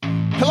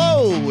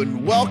Hello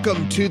and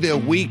welcome to the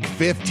Week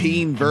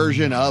 15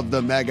 version of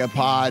the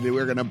Megapod.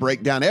 We're going to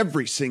break down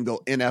every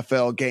single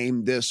NFL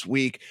game this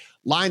week.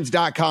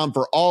 Lines.com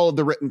for all of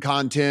the written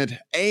content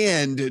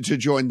and to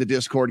join the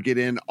Discord, get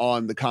in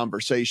on the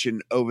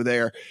conversation over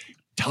there.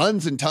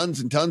 Tons and tons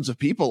and tons of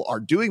people are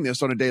doing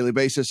this on a daily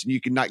basis, and you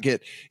can not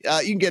get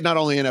not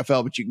only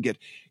NFL, but you can get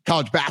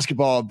college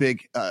basketball,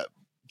 big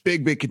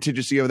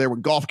contingency over there when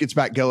golf gets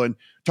back going.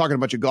 Talking a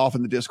bunch of golf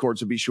in the Discord,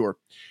 so be sure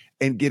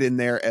and get in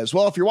there as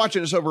well. If you're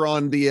watching us over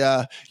on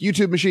the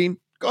YouTube machine,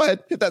 go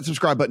ahead, hit that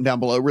subscribe button down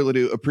below. Really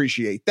do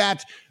appreciate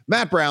that.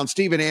 Matt Brown,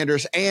 Steven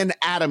Anders, and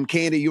Adam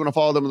Candy. You want to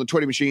follow them on the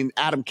Twitter machine.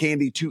 Adam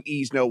Candy, 2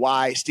 E's, no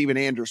Y. Steven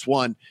Anders,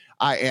 1.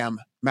 I am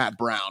Matt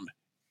Brown,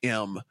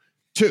 M2.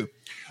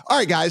 All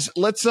right, guys,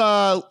 let's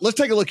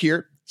take a look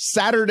here.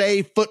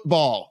 Saturday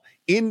football.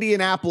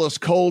 Indianapolis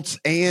Colts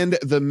and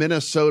the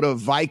Minnesota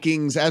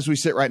Vikings. As we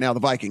sit right now,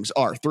 the Vikings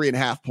are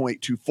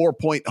 3.5 to 4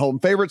 point home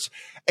favorites,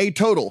 a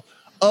total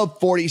of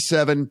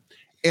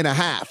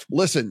 47.5.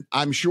 Listen,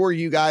 I'm sure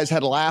you guys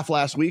had a laugh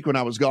last week when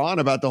I was gone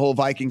about the whole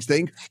Vikings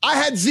thing. I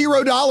had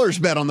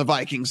 $0 bet on the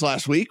Vikings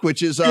last week,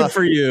 which is good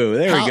for you.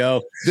 There we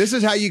go. This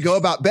is how you go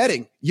about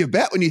betting. You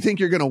bet when you think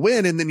you're going to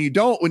win, and then you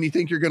don't when you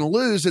think you're going to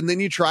lose, and then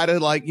you try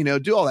to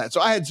do all that. So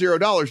I had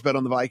 $0 bet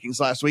on the Vikings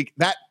last week.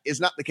 That is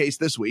not the case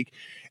this week,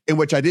 in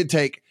which I did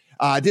lay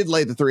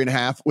the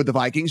 3.5 with the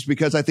Vikings,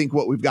 because I think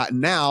what we've gotten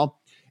now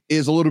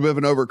is a little bit of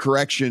an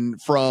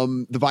overcorrection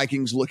from the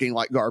Vikings looking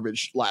like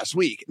garbage last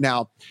week.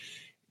 Now,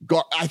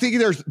 I think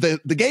there's the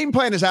game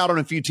plan is out on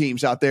a few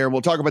teams out there, and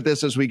we'll talk about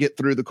this as we get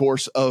through the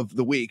course of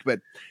the week. But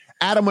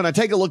Adam, when I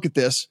take a look at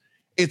this,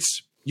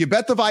 it's you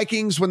bet the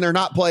Vikings when they're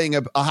not playing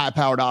a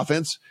high-powered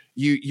offense.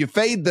 You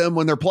fade them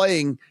when they're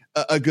playing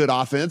a good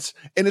offense,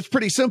 and it's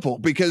pretty simple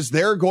because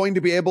they're going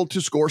to be able to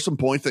score some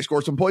points. They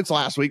scored some points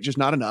last week, just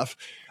not enough.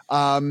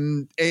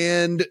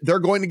 And they're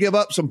going to give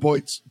up some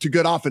points to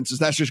good offenses.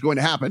 That's just going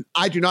to happen.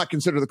 I do not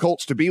consider the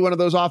Colts to be one of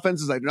those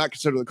offenses. I do not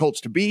consider the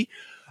Colts to be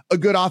a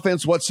good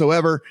offense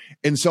whatsoever.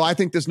 And so I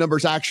think this number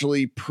is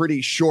actually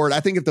pretty short. I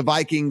think if the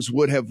Vikings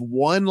would have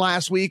won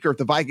last week, or if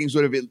the Vikings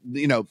would have,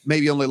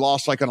 maybe only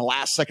lost like on a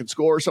last second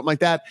score or something like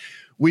that,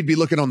 we'd be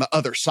looking on the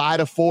other side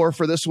of 4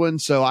 for this one.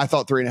 So I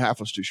thought 3.5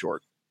 was too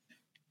short.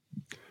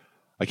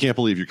 I can't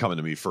believe you're coming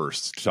to me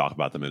first to talk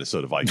about the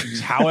Minnesota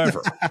Vikings.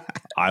 However,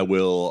 I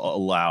will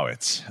allow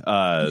it.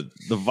 The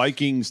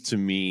Vikings, to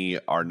me,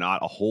 are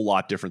not a whole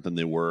lot different than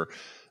they were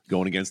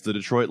going against the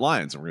Detroit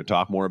Lions. And we're going to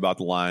talk more about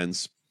the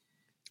Lions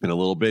in a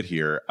little bit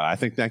here. I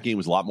think that game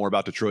was a lot more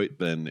about Detroit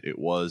than it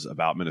was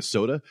about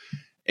Minnesota.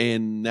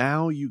 And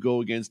now you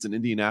go against an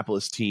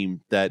Indianapolis team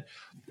that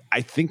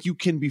I think you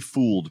can be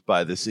fooled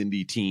by this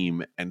Indy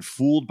team and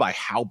fooled by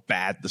how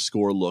bad the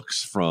score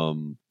looks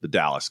from the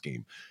Dallas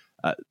game.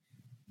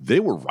 They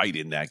were right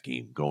in that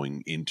game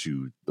going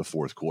into the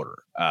fourth quarter.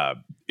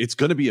 It's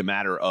going to be a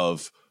matter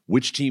of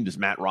which team does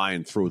Matt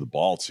Ryan throw the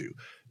ball to,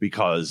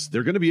 because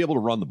they're going to be able to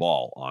run the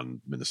ball on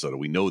Minnesota.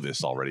 We know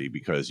this already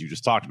because you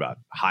just talked about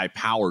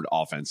high-powered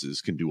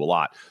offenses can do a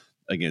lot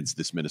against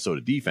this Minnesota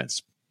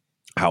defense.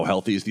 How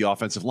healthy is the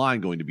offensive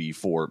line going to be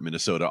for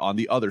Minnesota on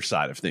the other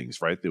side of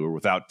things, right? They were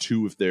without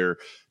 2 of their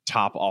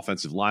top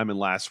offensive linemen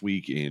last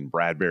week in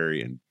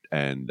Bradbury and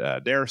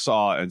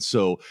Darisaw. And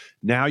so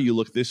now you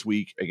look this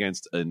week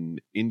against an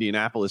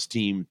Indianapolis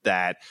team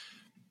that,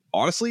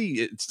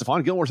 honestly,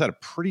 Stephon Gilmore's had a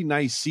pretty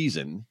nice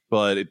season,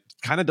 but it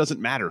kind of doesn't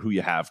matter who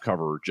you have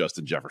cover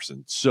Justin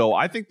Jefferson. So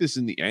I think this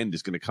in the end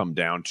is going to come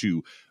down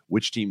to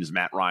which team does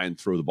Matt Ryan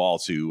throw the ball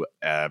to.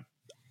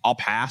 I'll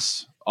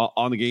pass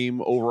on the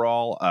game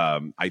overall.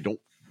 I don't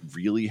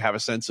really have a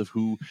sense of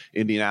who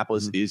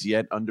Indianapolis is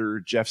yet under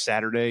Jeff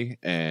Saturday.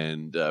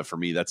 And for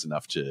me, that's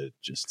enough to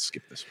just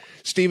skip this one.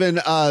 Steven,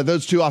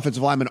 those 2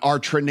 offensive linemen are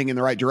trending in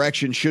the right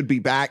direction, should be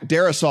back.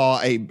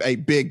 Darisaw, a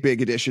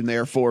big addition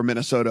there for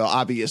Minnesota,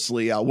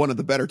 obviously one of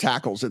the better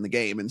tackles in the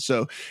game. And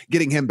so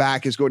getting him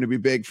back is going to be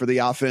big for the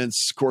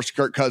offense. Of course,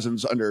 Kirk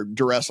Cousins under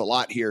duress a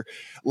lot here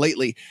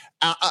lately.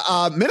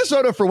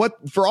 Minnesota,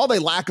 for all they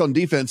lack on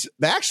defense,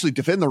 they actually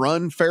defend the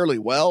run fairly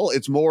well.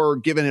 It's more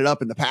giving it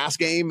up in the pass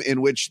game,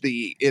 in which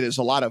it is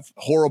a lot of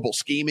horrible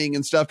scheming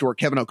and stuff, to where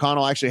Kevin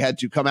O'Connell actually had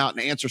to come out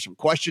and answer some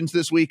questions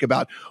this week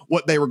about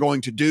what they were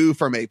going to do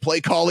from a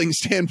play calling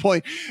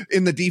standpoint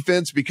in the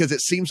defense, because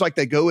it seems like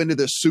they go into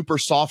this super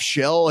soft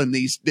shell and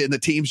the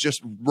teams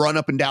just run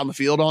up and down the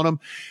field on them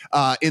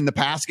in the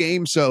pass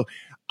game. So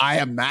I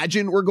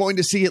imagine we're going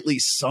to see at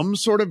least some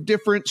sort of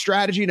different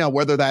strategy. Now,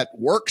 whether that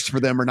works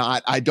for them or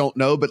not, I don't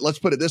know. But let's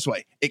put it this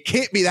way. It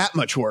can't be that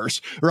much worse,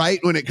 right,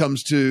 when it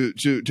comes to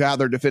how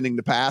they're defending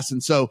the pass.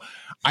 And so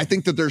I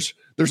think that there's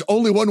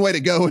only one way to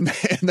go, and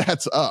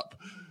that's up.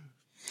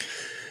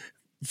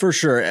 For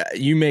sure.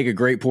 You make a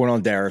great point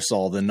on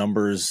Darisaw. The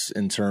numbers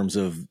in terms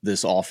of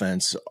this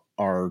offense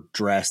are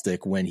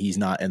drastic when he's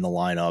not in the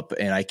lineup.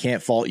 And I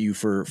can't fault you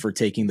for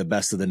taking the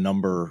best of the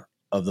number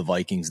of the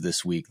Vikings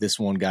this week. This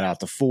one got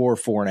out to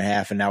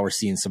 4.5, and now we're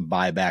seeing some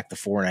buyback. The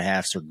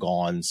 4.5s are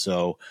gone.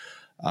 So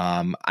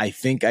I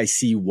think I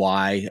see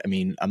why. I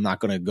mean, I'm not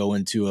going to go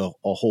into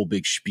a whole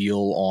big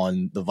spiel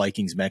on the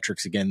Vikings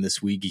metrics again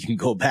this week. You can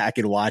go back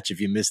and watch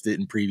if you missed it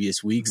in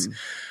previous weeks. Mm-hmm.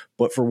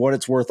 But for what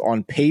it's worth,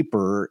 on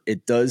paper,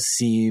 it does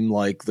seem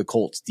like the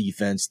Colts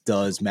defense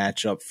does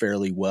match up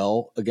fairly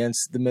well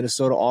against the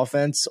Minnesota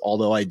offense,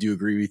 although I do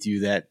agree with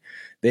you that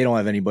they don't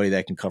have anybody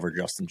that can cover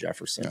Justin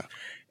Jefferson. Yeah.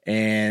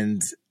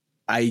 And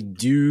I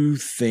do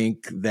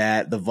think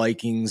that the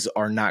Vikings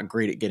are not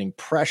great at getting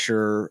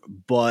pressure,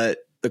 but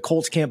the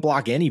Colts can't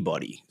block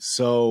anybody.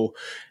 So,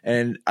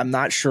 and I'm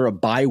not sure a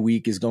bye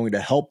week is going to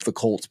help the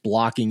Colts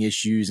blocking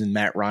issues and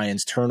Matt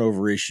Ryan's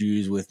turnover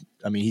issues with,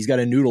 I mean, he's got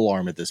a noodle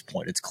arm at this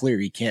point. It's clear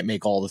he can't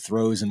make all the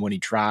throws. And when he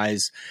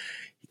tries,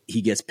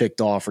 he gets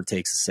picked off or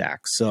takes a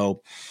sack.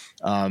 So,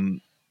 the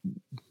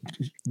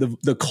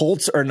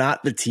Colts are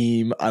not the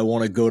team I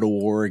want to go to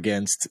war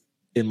against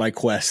in my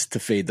quest to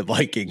fade the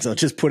Vikings. I'll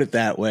just put it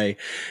that way.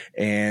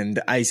 And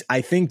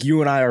I think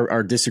you and I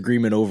our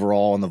disagreement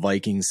overall on the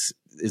Vikings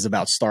is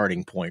about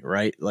starting point,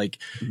 right? Like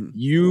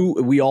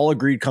we all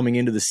agreed coming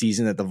into the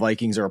season that the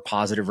Vikings are a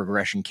positive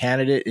regression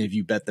candidate. And if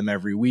you bet them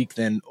every week,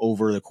 then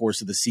over the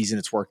course of the season,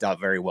 it's worked out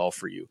very well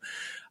for you.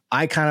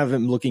 I kind of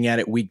am looking at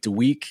it week to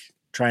week,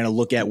 trying to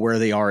look at where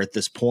they are at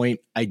this point.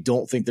 I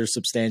don't think there's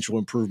substantial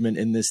improvement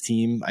in this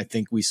team. I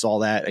think we saw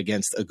that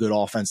against a good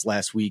offense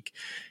last week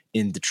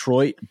in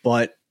Detroit,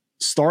 but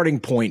starting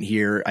point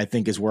here, I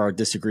think, is where our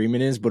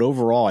disagreement is. But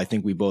overall, I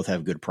think we both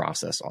have good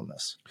process on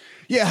this.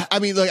 Yeah. I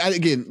mean, like,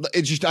 again,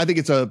 it's just, I think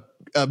it's a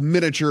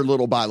miniature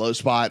little buy low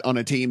spot on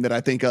a team that I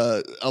think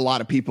a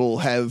lot of people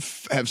have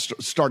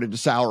started to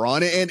sour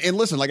on. And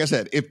listen, like I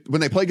said,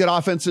 when they play good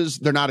offenses,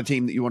 they're not a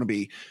team that you want to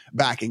be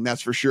backing.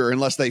 That's for sure.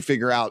 Unless they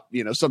figure out,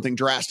 something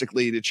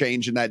drastically to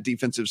change in that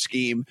defensive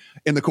scheme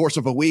in the course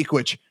of a week,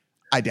 which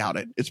I doubt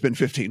it. It's been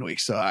 15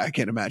 weeks, so I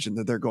can't imagine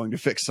that they're going to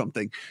fix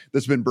something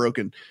that's been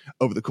broken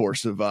over the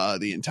course of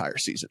the entire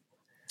season.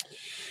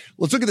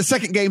 Let's look at the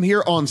second game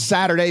here on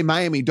Saturday,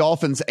 Miami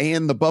Dolphins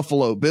and the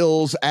Buffalo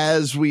Bills.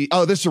 This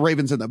is the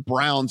Ravens and the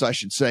Browns, I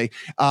should say.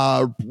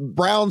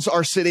 Browns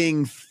are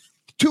sitting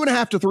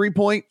 2.5 to 3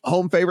 point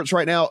home favorites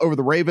right now over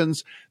the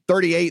Ravens.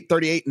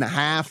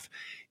 38.5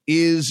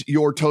 is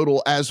your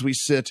total as we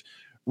sit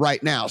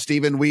right now.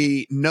 Steven,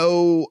 we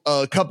know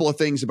a couple of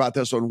things about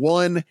this one.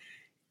 One,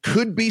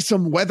 could be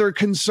some weather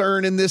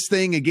concern in this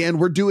thing. Again,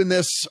 we're doing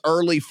this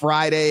early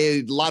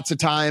Friday, lots of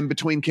time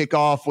between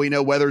kickoff. We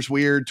know weather's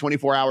weird.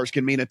 24 hours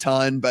can mean a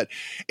ton, but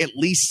at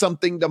least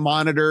something to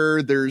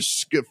monitor.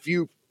 There's a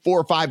 4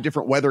 or 5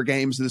 different weather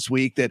games this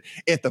week that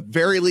at the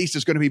very least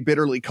is going to be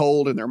bitterly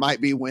cold, and there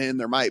might be wind,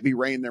 there might be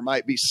rain, there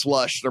might be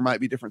slush, there might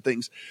be different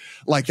things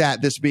like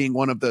that. This being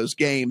one of those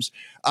games.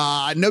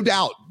 No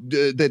doubt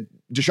that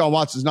Deshaun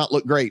Watson has not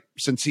looked great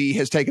since he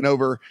has taken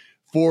over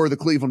for the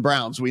Cleveland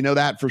Browns. We know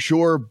that for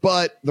sure,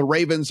 but the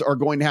Ravens are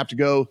going to have to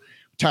go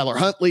Tyler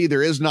Huntley.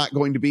 There is not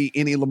going to be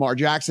any Lamar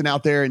Jackson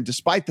out there. And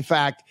despite the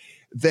fact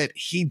that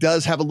he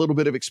does have a little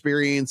bit of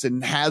experience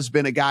and has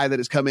been a guy that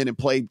has come in and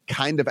played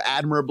kind of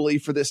admirably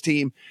for this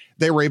team,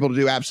 they were able to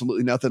do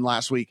absolutely nothing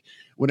last week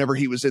whenever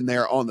he was in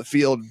there on the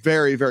field.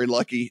 Very, very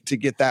lucky to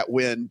get that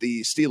win.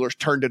 The Steelers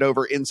turned it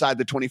over inside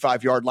the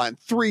 25-yard line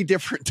 3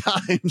 different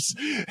times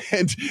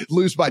and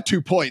lose by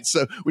 2 points.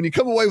 So when you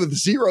come away with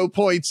 0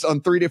 points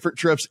on 3 different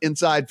trips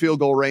inside field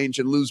goal range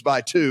and lose by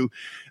 2,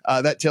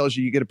 that tells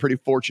you get a pretty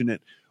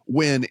fortunate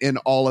win in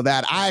all of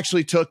that. I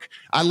laid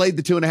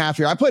the 2.5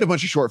 here. I played a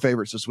bunch of short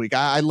favorites this week.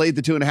 I laid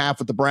the 2.5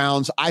 with the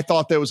Browns. I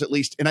thought there was at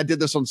least, and I did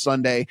this on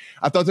Sunday,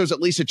 I thought there was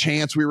at least a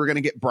chance we were going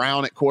to get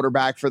Brown at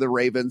quarterback for the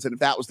Ravens. And if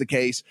that was the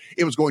case,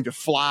 it was going to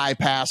fly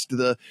past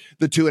the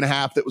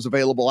 2.5 that was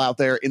available out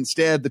there.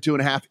 Instead, the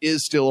 2.5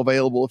 is still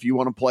available if you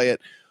want to play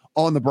it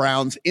on the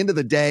Browns. End of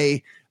the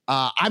day,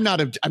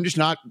 I'm just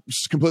not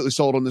completely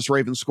sold on this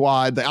Ravens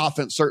squad. The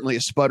offense certainly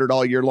has sputtered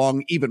all year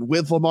long, even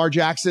with Lamar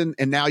Jackson.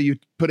 And now you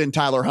put in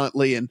Tyler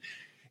Huntley, and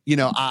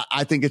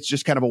I think it's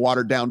just kind of a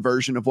watered down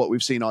version of what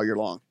we've seen all year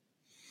long.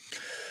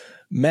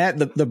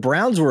 Matt, the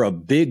Browns were a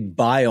big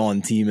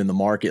buy-on team in the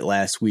market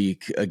last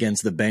week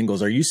against the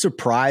Bengals. Are you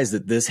surprised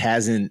that this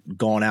hasn't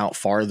gone out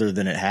farther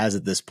than it has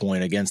at this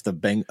point against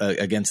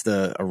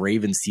a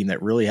Ravens team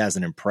that really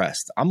hasn't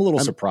impressed? I'm a little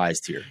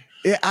surprised here.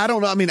 Yeah, I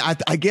don't know. I mean,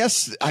 I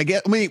guess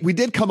we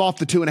did come off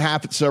the 2.5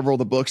 at several of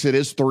the books. It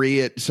is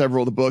 3 at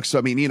several of the books. So,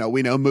 I mean,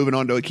 we know moving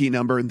on to a key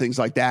number and things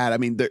like that. I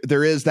mean,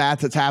 there is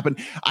that's happened.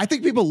 I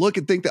think people look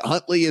and think that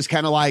Huntley is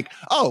kind of like,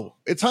 oh,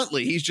 it's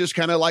Huntley. He's just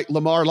kind of like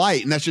Lamar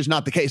light. And that's just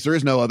not the case. There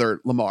is no other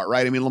Lamar,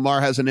 right? I mean,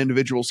 Lamar has an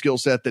individual skill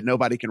set that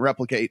nobody can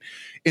replicate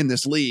in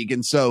this league.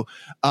 And so,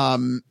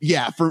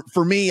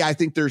 for me, I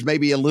think there's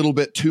maybe a little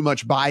bit too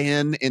much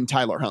buy-in in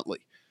Tyler Huntley.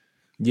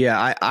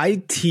 Yeah,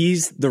 I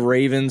teased the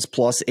Ravens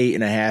plus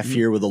 8.5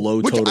 here with a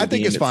low total. Which I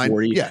think is fine.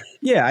 40.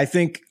 Yeah. I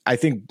think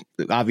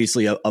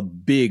obviously a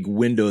big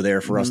window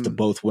there for us to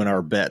both win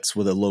our bets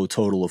with a low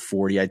total of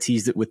 40. I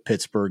teased it with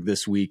Pittsburgh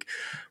this week.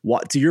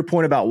 To your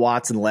point about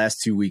Watson, the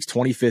last 2 weeks,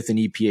 25th in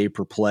EPA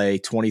per play,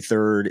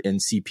 23rd in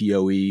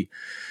CPOE.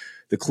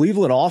 The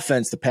Cleveland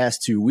offense the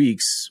past 2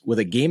 weeks with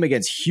a game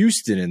against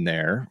Houston in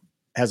there,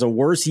 has a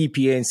worse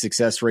EPA and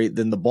success rate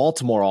than the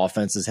Baltimore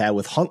offense has had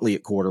with Huntley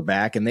at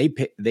quarterback, and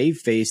they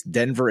faced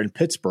Denver and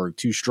Pittsburgh,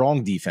 two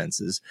strong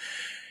defenses.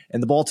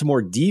 And the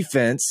Baltimore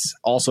defense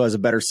also has a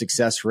better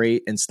success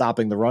rate in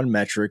stopping the run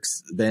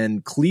metrics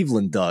than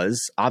Cleveland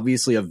does.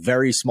 Obviously, a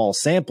very small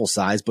sample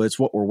size, but it's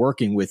what we're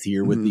working with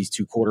here with these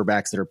two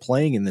quarterbacks that are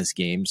playing in this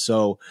game.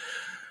 So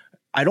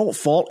I don't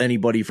fault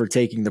anybody for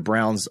taking the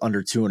Browns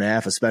under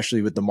 2.5,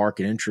 especially with the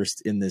market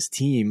interest in this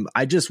team.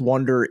 I just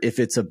wonder if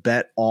it's a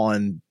bet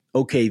on,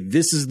 okay,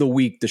 this is the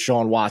week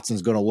Deshaun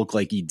Watson's going to look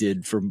like he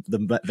did for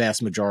the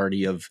vast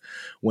majority of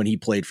when he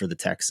played for the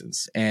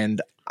Texans.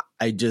 And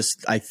I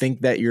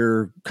think that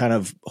you're kind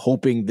of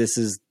hoping this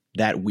is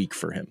that week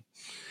for him.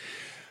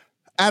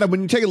 Adam,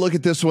 when you take a look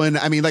at this one,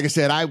 I mean, like I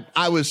said,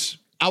 I was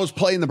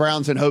playing the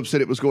Browns in hopes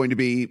that it was going to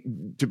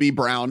be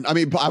Brown. I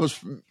mean,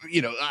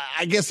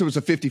 I guess it was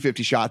a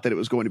 50-50 shot that it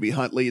was going to be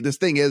Huntley. This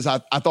thing is, I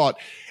thought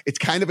it's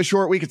kind of a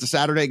short week. It's a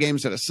Saturday game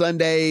instead of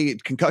Sunday,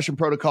 concussion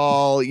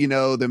protocol,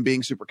 them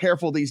being super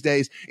careful these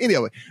days.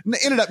 Anyway,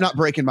 ended up not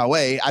breaking my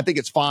way. I think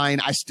it's fine.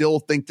 I still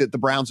think that the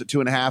Browns at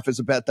 2.5 is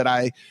a bet that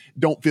I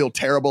don't feel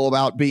terrible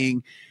about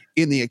being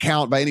in the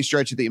account by any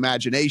stretch of the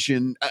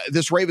imagination.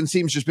 This Ravens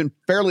team's just been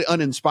fairly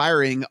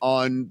uninspiring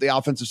on the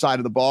offensive side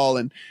of the ball.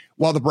 And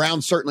while the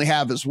Browns certainly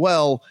have as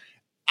well,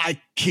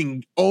 I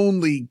can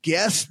only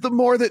guess the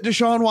more that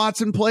Deshaun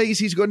Watson plays,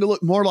 he's going to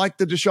look more like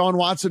the Deshaun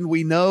Watson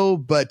we know,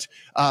 but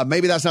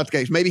maybe that's not the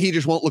case. Maybe he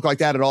just won't look like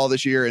that at all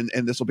this year, and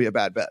this will be a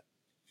bad bet.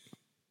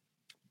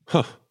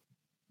 The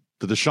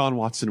Deshaun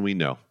Watson we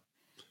know.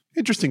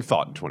 Interesting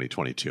thought in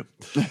 2022.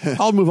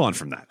 I'll move on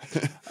from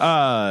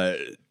that.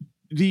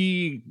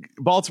 The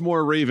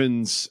Baltimore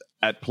Ravens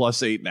at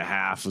plus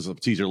 8.5 was a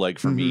teaser leg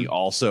for me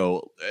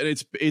also.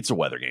 And it's a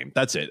weather game.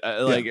 That's it.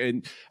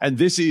 And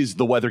this is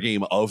the weather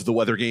game of the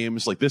weather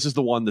games. Like, this is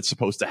the one that's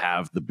supposed to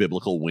have the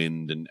biblical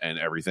wind and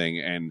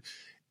everything. And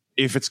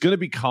if it's going to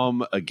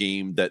become a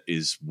game that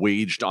is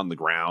waged on the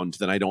ground,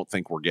 then I don't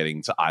think we're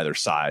getting to either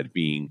side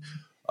being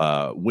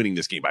winning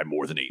this game by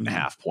more than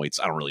 8.5 points.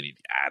 I don't really need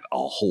to add a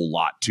whole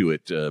lot to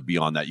it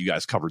beyond that. You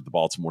guys covered the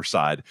Baltimore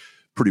side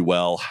pretty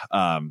well.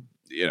 On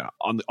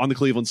the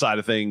Cleveland side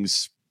of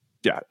things,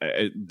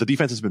 the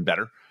defense has been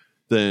better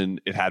than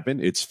it had been.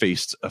 It's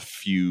faced a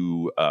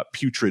few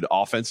putrid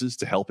offenses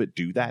to help it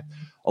do that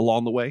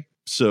along the way.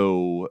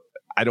 So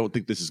I don't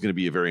think this is going to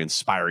be a very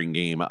inspiring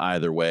game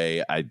either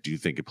way. I do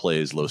think it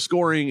plays low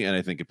scoring, and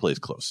I think it plays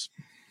close.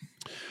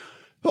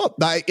 Well,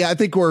 I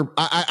think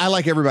I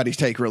like everybody's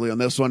take really on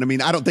this one. I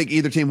mean, I don't think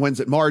either team wins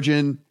at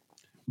margin.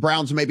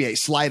 Browns maybe a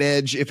slight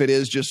edge if it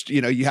is just,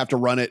 you have to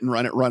run it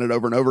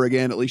over and over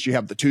again. At least you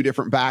have the two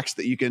different backs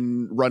that you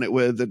can run it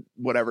with and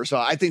whatever. So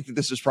I think that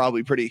this is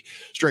probably pretty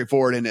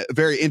straightforward and a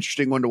very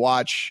interesting one to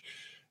watch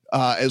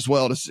as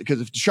well.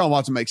 Because if Deshaun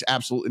Watson makes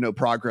absolutely no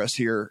progress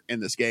here in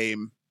this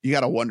game, you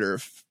got to wonder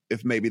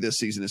if maybe this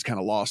season is kind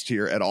of lost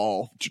here at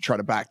all to try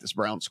to back this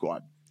Browns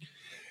squad.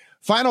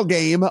 Final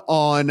game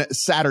on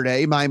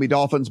Saturday, Miami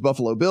Dolphins,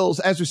 Buffalo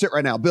Bills. As we sit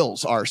right now,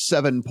 Bills are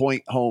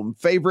 7-point home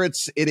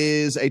favorites. It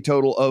is a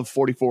total of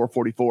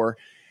 44.5.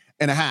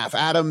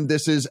 Adam,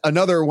 this is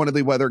another one of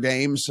the weather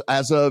games.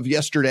 As of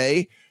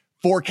yesterday,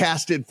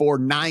 forecasted for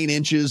 9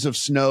 inches of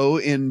snow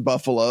in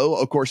Buffalo.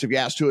 Of course, if you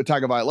asked Tua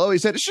Tagovailoa, he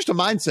said, it's just a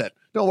mindset.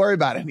 Don't worry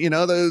about it.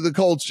 The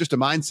cold's just a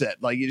mindset.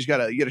 Like, you just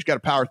gotta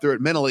power through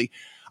it mentally.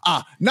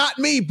 Not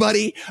me,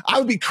 buddy. I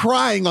would be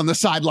crying on the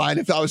sideline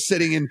if I was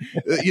sitting in,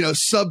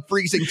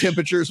 sub-freezing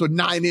temperatures with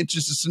 9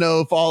 inches of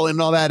snow falling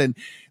and all that. And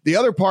the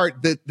other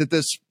part that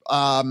this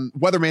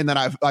weatherman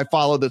that I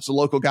follow, that's a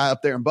local guy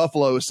up there in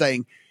Buffalo, is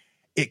saying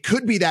it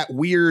could be that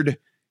weird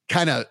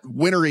kind of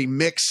wintry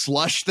mix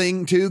slush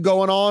thing too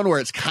going on, where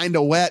it's kind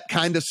of wet,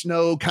 kind of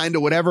snow, kind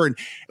of whatever. And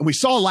we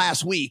saw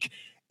last week,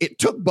 it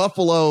took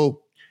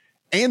Buffalo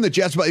and the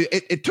Jets, but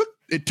it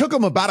took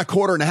them about a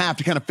quarter and a half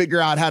to kind of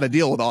figure out how to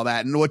deal with all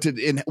that and what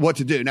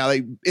to do. Now,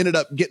 they ended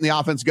up getting the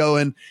offense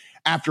going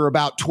after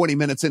about 20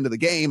 minutes into the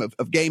game of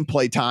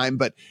gameplay time,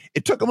 but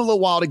it took them a little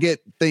while to get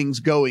things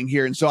going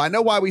here. And so I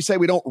know why we say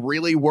we don't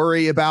really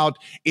worry about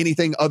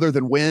anything other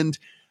than wind.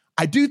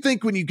 I do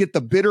think when you get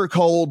the bitter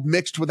cold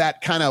mixed with that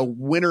kind of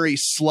wintry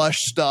slush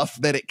stuff,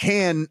 that it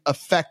can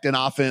affect an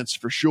offense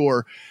for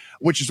sure,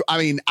 which is,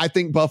 I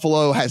think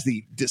Buffalo has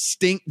the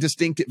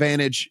distinct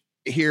advantage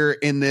here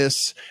in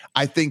this.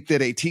 I think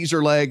that a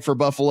teaser leg for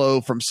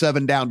Buffalo from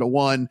 7 down to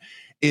 1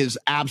 is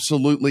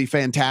absolutely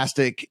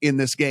fantastic in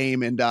this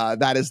game. And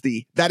that is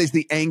the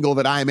angle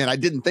that I'm in. I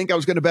didn't think I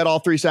was going to bet all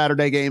 3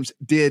 Saturday games,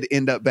 did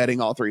end up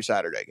betting all 3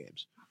 Saturday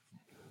games.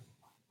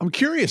 I'm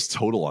curious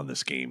total on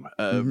this game,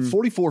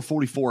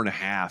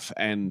 44.5.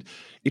 And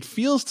it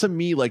feels to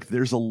me like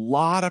there's a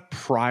lot of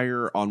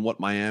prior on what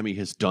Miami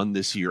has done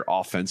this year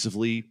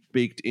offensively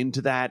baked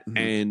into that.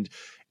 And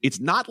it's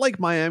not like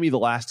Miami the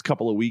last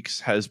couple of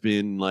weeks has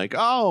been like,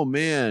 oh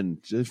man,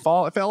 it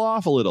fell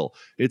off a little.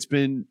 It's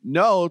been,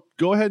 no,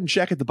 go ahead and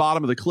check at the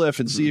bottom of the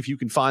cliff and see if you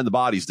can find the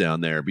bodies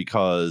down there,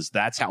 because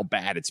that's how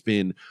bad it's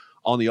been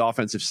on the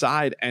offensive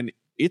side. And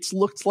it's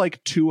looked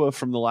like Tua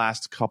from the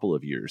last couple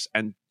of years,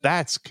 and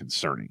that's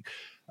concerning.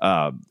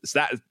 So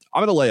that I'm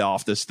going to lay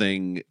off this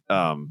thing.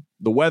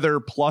 The weather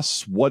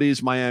plus what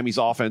is Miami's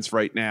offense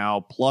right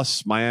now,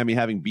 plus Miami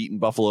having beaten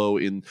Buffalo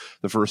in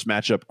the first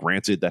matchup.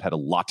 Granted, that had a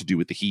lot to do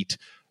with the heat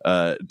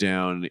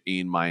down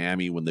in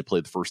Miami when they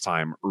played the first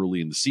time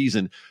early in the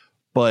season.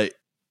 But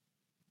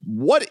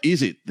what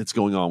is it that's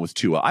going on with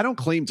Tua? I don't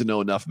claim to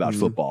know enough about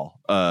football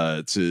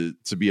to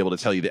be able to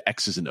tell you the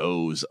X's and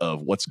O's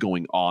of what's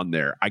going on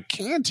there. I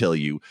can tell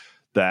you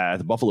that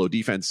the Buffalo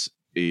defense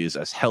is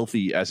as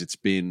healthy as it's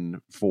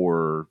been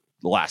for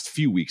the last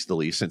few weeks, at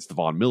least since the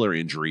Von Miller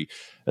injury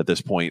at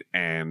this point.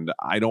 And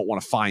I don't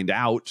want to find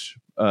out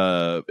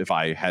if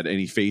I had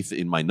any faith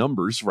in my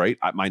numbers, right?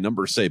 My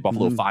numbers say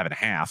Buffalo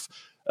 5.5.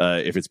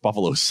 If it's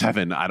Buffalo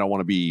 7, I don't want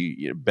to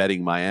be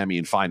betting Miami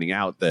and finding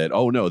out that,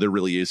 oh no, there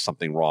really is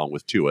something wrong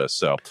with Tua.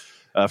 So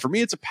for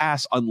me, it's a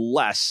pass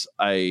unless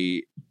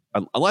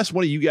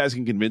one of you guys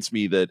can convince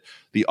me that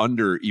the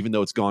under, even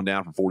though it's gone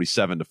down from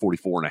 47 to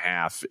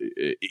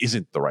 44.5,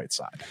 isn't the right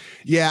side.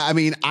 Yeah. I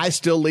mean, I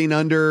still lean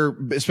under,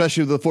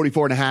 especially with the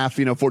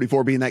 44.5,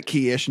 44 being that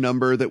key-ish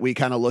number that we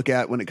kind of look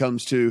at when it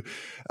comes to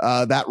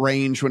that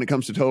range, when it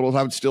comes to totals.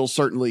 I would still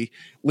certainly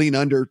lean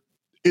under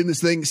in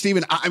this thing.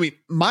 Steven, I mean,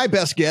 my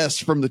best guess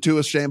from the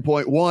Tua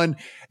standpoint, one,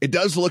 it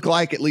does look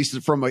like, at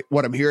least from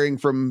what I'm hearing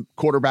from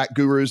quarterback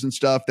gurus and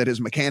stuff, that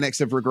his mechanics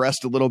have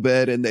regressed a little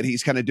bit and that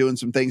he's kind of doing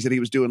some things that he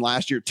was doing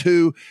last year.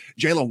 Two,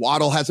 Jalen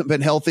Waddle hasn't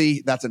been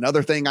healthy. That's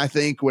another thing, I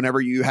think, whenever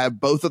you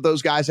have both of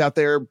those guys out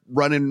there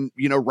running,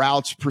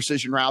 routes,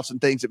 precision routes and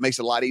things, it makes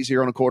it a lot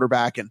easier on a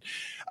quarterback. And,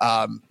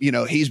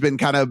 he's been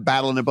kind of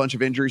battling a bunch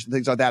of injuries and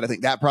things like that. I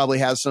think that probably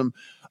has some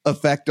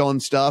effect on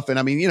stuff. And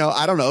I mean,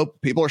 I don't know,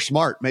 people are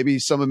smart. Maybe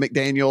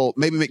McDaniel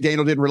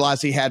didn't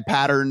realize he had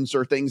patterns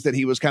or things that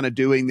he was kind of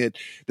doing that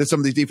some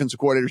of these defensive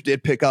coordinators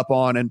did pick up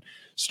on and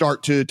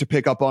start to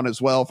pick up on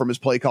as well from his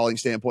play calling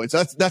standpoint.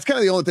 So that's kind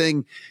of the only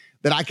thing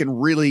that I can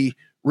really,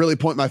 really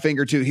point my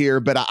finger to here.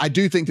 But I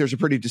do think there's a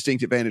pretty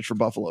distinct advantage for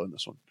Buffalo in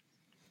this one.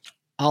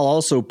 I'll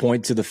also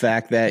point to the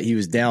fact that he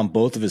was down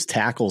both of his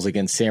tackles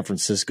against San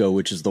Francisco,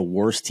 which is the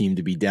worst team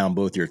to be down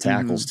both your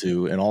tackles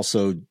to, and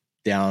also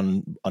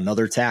down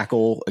another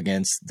tackle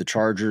against the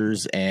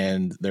Chargers,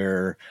 and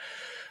they're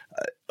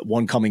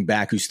one coming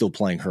back who's still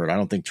playing hurt. I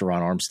don't think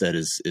Teron Armstead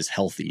is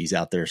healthy. He's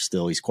out there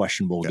still. He's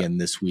questionable again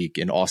this week.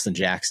 And Austin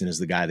Jackson is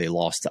the guy they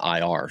lost to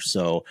IR.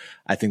 So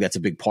I think that's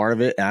a big part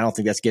of it. And I don't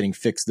think that's getting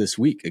fixed this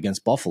week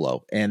against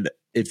Buffalo. And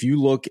if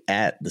you look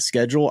at the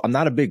schedule, I'm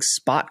not a big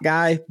spot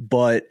guy,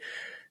 but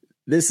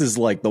this is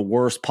like the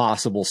worst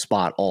possible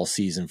spot all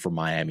season for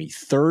Miami.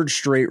 Third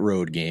straight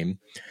road game.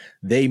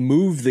 They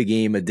moved the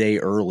game a day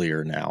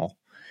earlier now,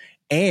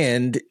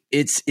 and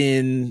it's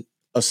in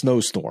a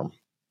snowstorm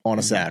on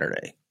a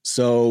Saturday.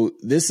 So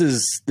this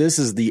is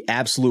the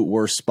absolute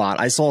worst spot.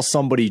 I saw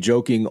somebody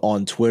joking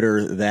on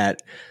Twitter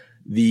that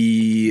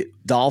the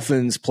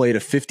Dolphins played a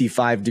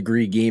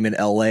 55-degree game in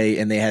LA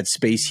and they had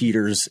space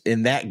heaters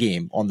in that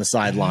game on the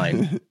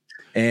sideline.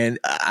 And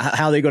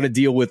how are they going to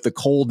deal with the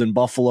cold in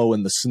Buffalo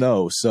and the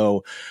snow?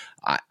 So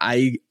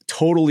I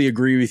totally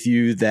agree with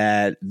you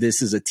that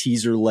this is a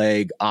teaser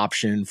leg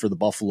option for the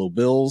Buffalo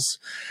Bills.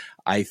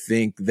 I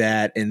think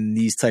that in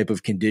these type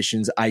of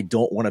conditions, I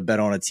don't want to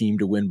bet on a team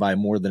to win by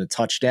more than a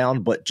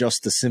touchdown, but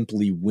just to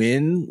simply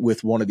win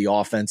with one of the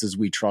offenses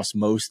we trust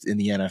most in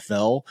the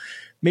NFL.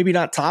 Maybe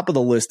not top of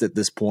the list at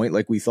this point,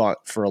 like we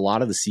thought for a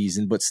lot of the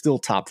season, but still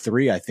top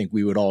 3. I think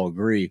we would all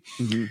agree.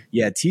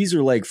 Yeah,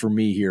 teaser leg for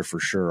me here for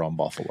sure on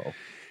Buffalo.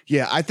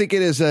 Yeah, I think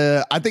it's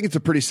a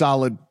pretty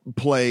solid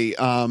play.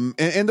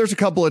 And there's a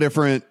couple of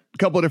different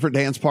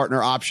dance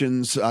partner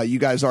options. You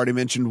guys already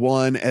mentioned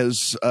one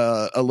as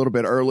a little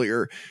bit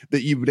earlier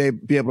that you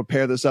would be able to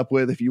pair this up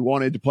with if you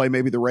wanted to play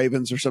maybe the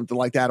Ravens or something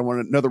like that. I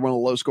want another one of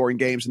the low scoring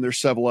games, and there's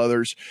several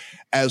others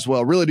as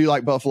well. Really do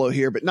like Buffalo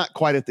here, but not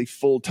quite at the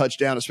full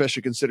touchdown,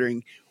 especially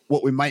considering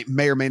what we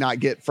may or may not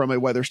get from a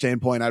weather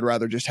standpoint. I'd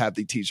rather just have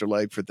the teaser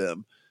leg for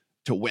them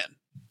to win.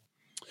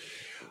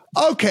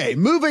 Okay,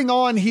 moving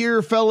on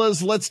here,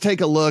 fellas. Let's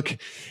take a look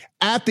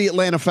at the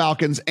Atlanta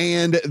Falcons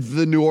and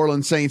the New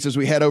Orleans Saints as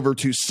we head over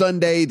to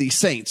Sunday. The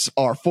Saints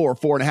are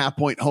 4.5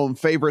 point home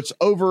favorites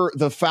over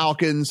the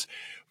Falcons.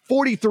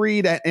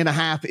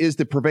 43.5 is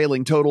the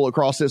prevailing total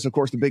across this. Of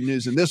course, the big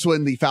news in this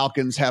one, the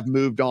Falcons have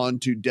moved on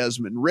to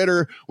Desmond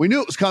Ridder. We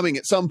knew it was coming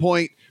at some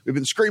point. We've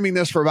been screaming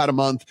this for about a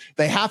month.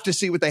 They have to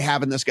see what they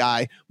have in this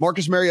guy.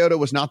 Marcus Mariota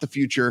was not the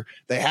future.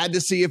 They had to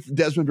see if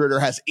Desmond Ridder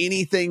has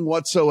anything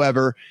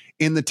whatsoever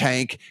in the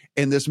tank,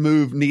 and this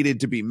move needed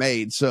to be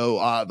made. So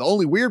the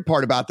only weird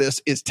part about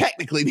this is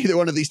technically neither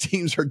one of these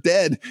teams are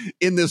dead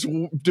in this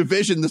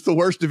division. That's the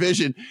worst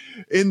division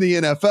in the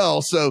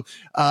NFL. So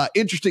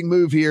interesting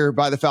move here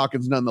by the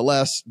Falcons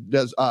nonetheless.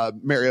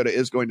 Mariota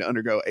is going to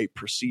undergo a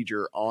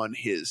procedure on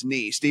his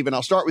knee. Steven,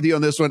 I'll start with you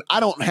on this one.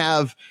 I don't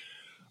have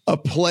a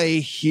play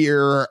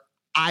here.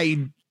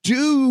 I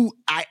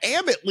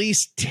am at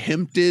least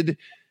tempted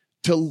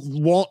to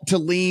want to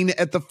lean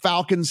at the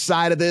Falcons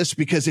side of this,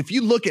 because if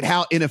you look at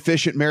how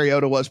inefficient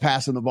Mariota was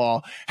passing the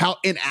ball, how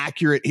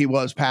inaccurate he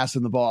was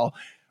passing the ball,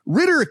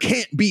 Ridder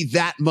can't be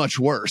that much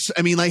worse.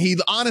 I mean, like, he,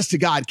 honest to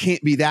God,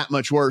 can't be that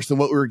much worse than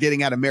what we were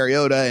getting out of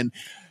Mariota. And,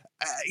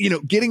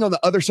 getting on the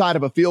other side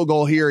of a field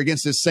goal here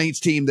against this Saints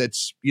team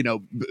that's,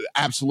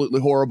 absolutely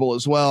horrible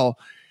as well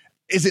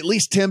is at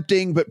least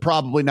tempting, but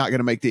probably not going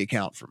to make the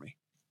account for me.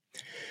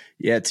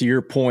 Yeah, to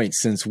your point,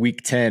 since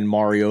week 10,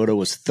 Mariota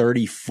was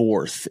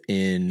 34th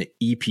in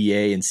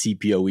EPA and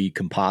CPOE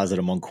composite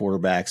among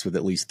quarterbacks with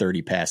at least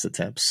 30 pass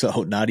attempts.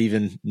 So not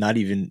even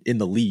in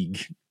the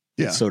league,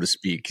 so to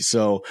speak.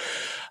 So,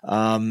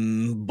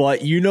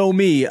 but you know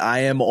me, I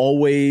am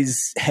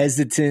always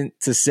hesitant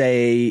to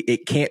say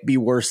it can't be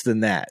worse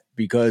than that,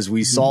 because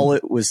we saw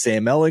it with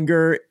Sam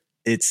Ehlinger.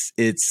 It's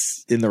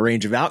in the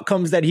range of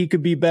outcomes that he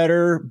could be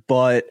better,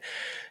 but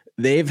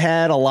they've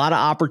had a lot of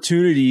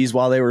opportunities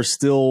while they were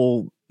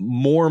still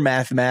more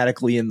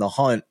mathematically in the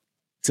hunt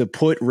to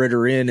put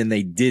Ridder in, and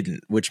they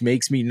didn't, which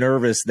makes me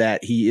nervous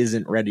that he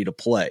isn't ready to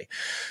play.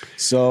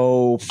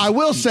 So I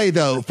will say,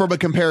 though, from a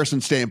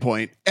comparison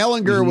standpoint,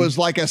 Ehlinger was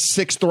like a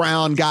 6th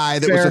round guy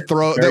that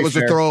was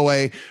a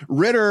throwaway.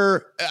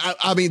 Ridder,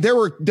 I mean, there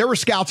were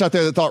scouts out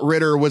there that thought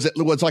Ridder was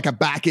like a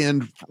back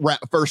end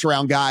first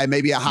round guy,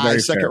 maybe a high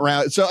second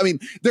round. So I mean,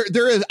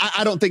 there is.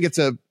 I don't think it's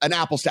an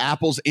apples to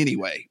apples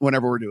anyway.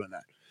 Whenever we're doing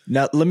that.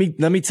 Now, let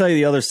me tell you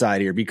the other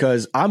side here,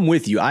 because I'm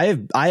with you. I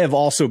have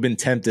also been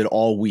tempted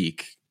all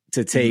week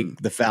to take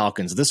the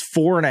Falcons. This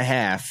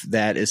 4.5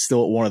 that is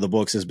still at one of the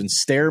books has been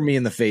staring me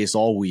in the face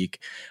all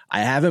week. I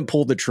haven't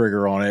pulled the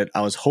trigger on it.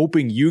 I was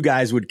hoping you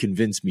guys would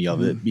convince me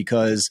of it,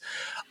 because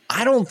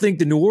I don't think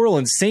the New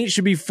Orleans Saints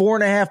should be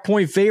 4.5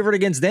 point favorite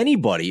against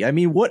anybody. I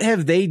mean, what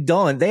have they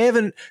done?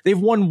 They've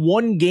won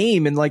one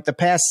game in like the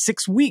past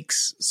 6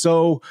 weeks.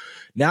 So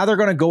now they're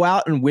going to go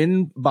out and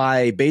win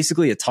by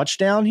basically a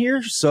touchdown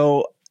here.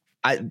 So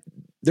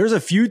there's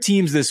a few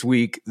teams this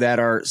week that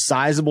are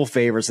sizable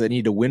favorites that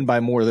need to win by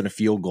more than a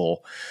field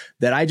goal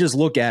that I just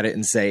look at it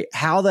and say,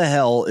 how the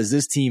hell is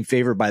this team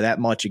favored by that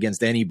much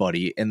against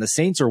anybody? And the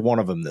Saints are one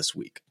of them this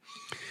week.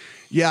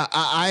 Yeah,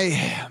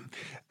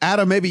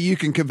 Adam, maybe you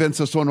can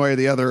convince us one way or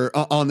the other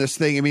on this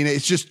thing. I mean,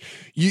 it's just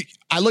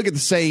I look at the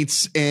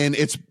Saints, and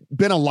it's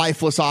been a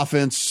lifeless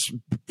offense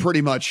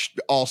pretty much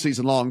all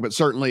season long, but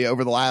certainly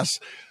over the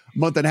last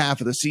month and a half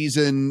of the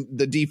season.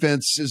 The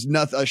defense is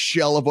not a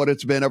shell of what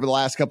it's been over the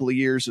last couple of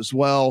years as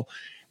well.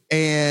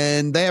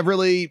 And they have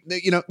really,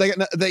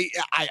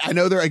 I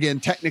know they're, again,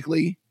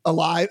 technically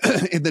alive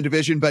in the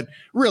division, but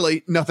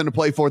really nothing to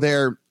play for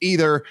there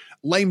either.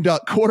 Lame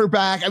duck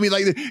quarterback. I mean,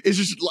 like, it's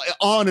just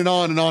on and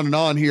on and on and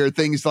on here.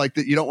 Things like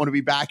that you don't want to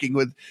be backing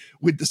with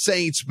the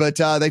Saints, but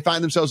they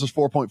find themselves as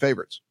 4-point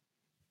favorites.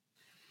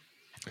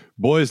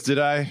 Boys, did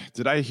I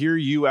hear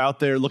you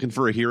out there looking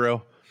for a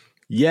hero?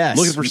 Yes.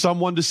 Looking for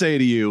someone to say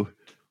to you,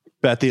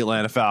 bet the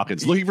Atlanta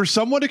Falcons. Looking for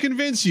someone to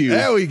convince you.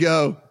 There we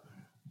go.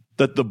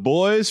 That the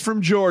boys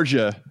from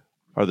Georgia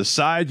are the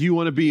side you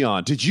want to be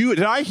on.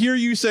 Did I hear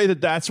you say that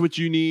that's what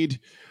you need?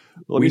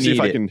 Let me see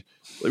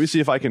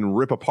if I can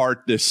rip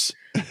apart this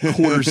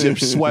quarter zip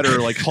sweater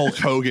like Hulk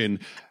Hogan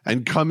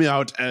and come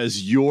out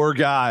as your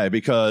guy,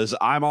 because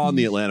I'm on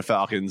the Atlanta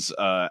Falcons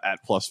at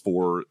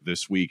 +4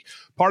 this week.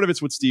 Part of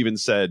it's what Steven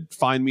said.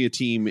 Find me a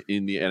team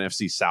in the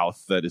NFC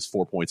South that is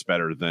 4 points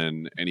better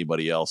than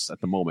anybody else at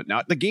the moment.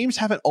 Now, the games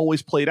haven't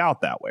always played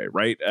out that way,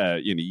 right?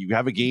 You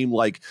have a game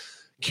like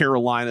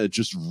Carolina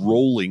just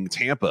rolling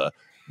Tampa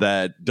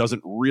that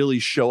doesn't really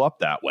show up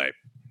that way.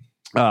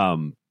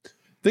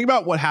 Think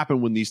about what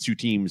happened when these two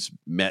teams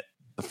met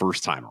the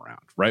first time around,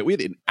 right? We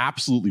had an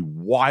absolutely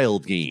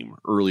wild game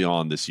early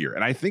on this year.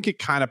 And I think it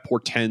kind of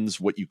portends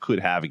what you could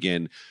have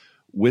again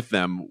with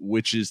them,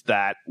 which is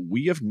that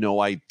we have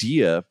no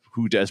idea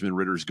who Desmond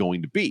Ridder is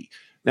going to be.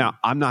 Now,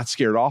 I'm not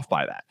scared off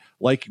by that.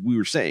 Like we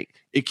were saying,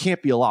 it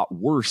can't be a lot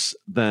worse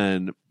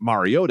than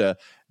Mariota.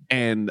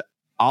 And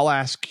I'll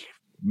ask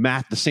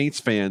Matt, the Saints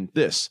fan,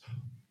 this.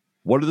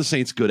 What are the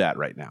Saints good at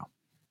right now?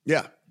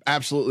 Yeah,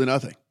 absolutely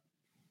nothing.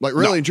 Like,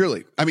 really and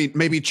truly. I mean,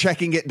 maybe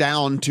checking it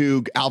down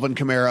to Alvin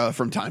Kamara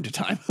from time to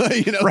time.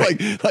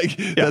 Right. like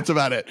that's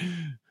about it.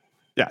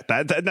 Yeah,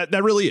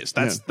 that really is.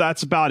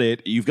 That's about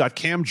it. You've got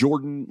Cam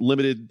Jordan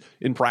limited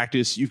in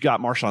practice. You've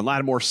got Marshawn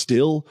Lattimore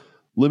still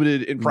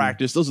limited in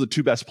practice. Those are the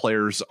two best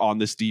players on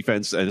this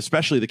defense, and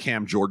especially the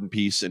Cam Jordan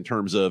piece in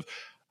terms of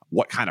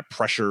what kind of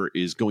pressure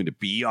is going to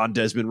be on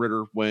Desmond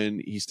Ridder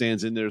when he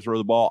stands in there to throw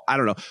the ball. I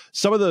don't know.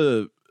 Some of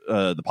the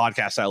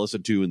podcasts I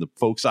listen to and the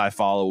folks I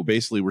follow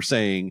basically were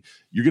saying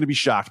you're going to be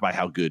shocked by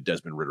how good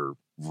Desmond Ridder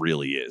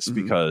really is,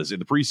 because in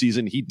the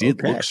preseason he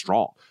did look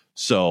strong.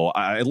 So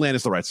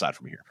Atlanta's the right side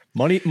from here.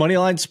 Money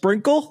line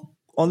sprinkle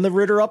on the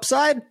Ridder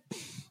upside.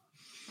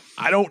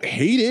 I don't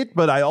hate it,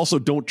 but I also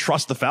don't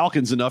trust the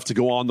Falcons enough to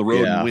go on the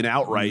road and win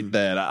outright.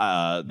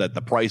 That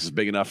the price is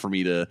big enough for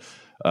me to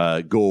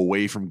go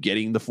away from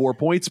getting the 4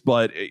 points.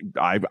 But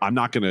I'm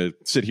not going to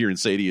sit here and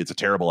say to you it's a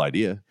terrible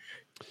idea.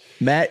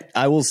 Matt,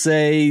 I will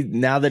say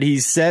now that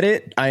he's said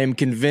it, I am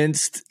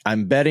convinced.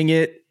 I'm betting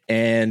it.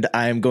 And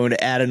I'm going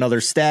to add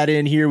another stat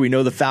in here. We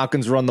know the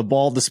Falcons run the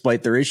ball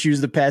despite their issues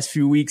the past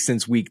few weeks.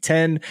 Since week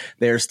 10,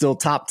 they are still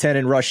top 10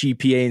 in rush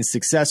EPA and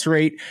success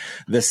rate.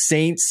 The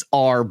Saints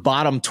are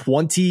bottom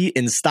 20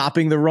 in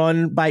stopping the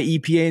run by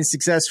EPA and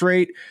success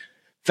rate.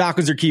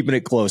 Falcons are keeping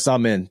it close.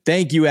 I'm in.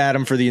 Thank you,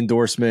 Adam, for the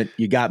endorsement.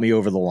 You got me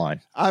over the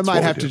line. I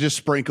might have to just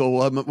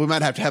sprinkle. We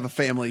might have to have a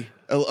family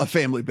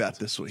bet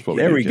this week.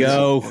 There we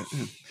go.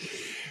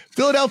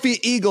 Philadelphia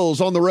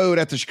Eagles on the road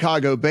at the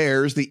Chicago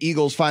Bears. The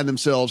Eagles find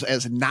themselves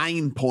as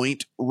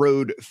 9-point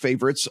road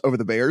favorites over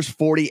the Bears.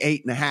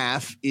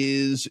 48.5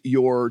 is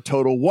your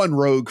total. One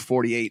rogue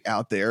 48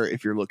 out there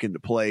if you're looking to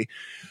play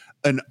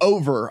an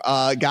over.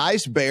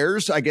 Guys,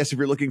 Bears, I guess if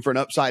you're looking for an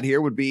upside here,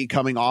 would be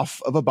coming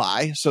off of a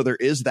bye. So there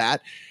is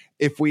that.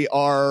 If we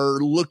are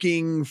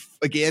looking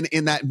again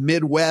in that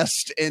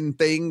Midwest and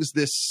things,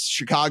 this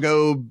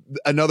Chicago,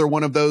 another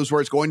one of those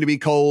where it's going to be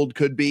cold,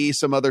 could be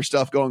some other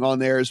stuff going on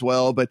there as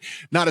well, but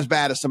not as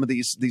bad as some of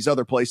these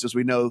other places.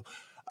 We know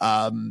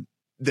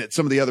that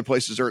some of the other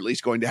places are at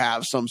least going to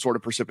have some sort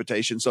of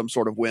precipitation, some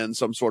sort of wind,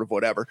 some sort of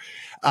whatever.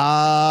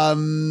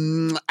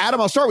 Adam,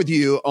 I'll start with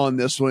you on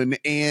this one.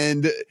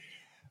 And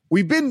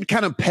we've been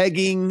kind of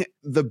pegging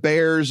the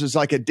Bears as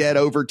like a dead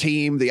over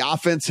team. The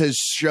offense has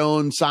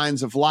shown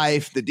signs of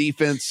life. The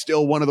defense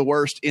still one of the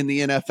worst in the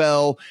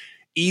NFL.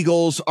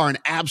 Eagles are an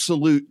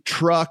absolute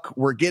truck.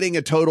 We're getting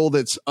a total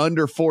that's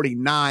under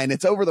 49.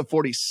 It's over the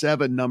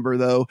 47 number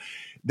though.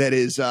 That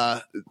is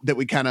that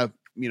we kind of,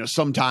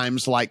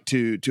 sometimes like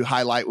to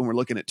highlight when we're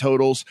looking at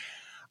totals.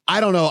 I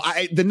don't know.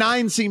 The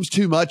 9 seems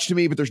too much to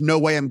me, but there's no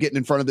way I'm getting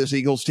in front of this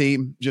Eagles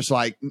team. Just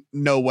like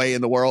no way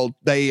in the world.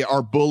 They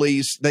are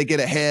bullies. They get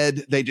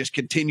ahead. They just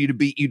continue to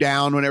beat you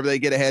down whenever they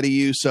get ahead of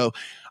you. So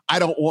I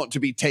don't want to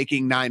be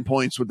taking 9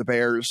 points with the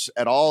Bears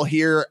at all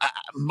here.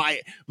 My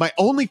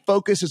only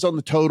focus is on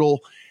the total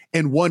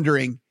and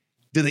wondering,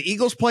 do the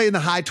Eagles play in the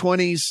high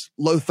 20s,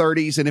 low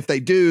 30s? And if they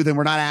do, then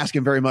we're not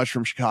asking very much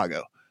from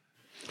Chicago.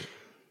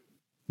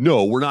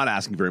 No, we're not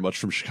asking very much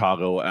from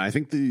Chicago. And I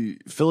think the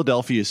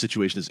Philadelphia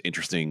situation is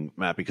interesting,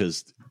 Matt,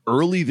 because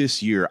early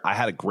this year, I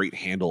had a great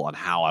handle on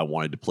how I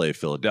wanted to play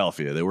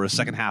Philadelphia. They were a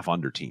second half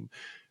under team,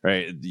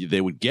 right? They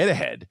would get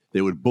ahead.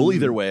 They would bully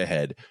their way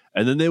ahead.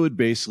 And then they would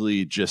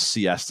basically just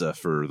siesta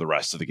for the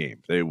rest of the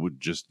game. They would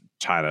just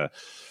try to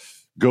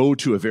go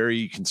to a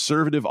very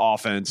conservative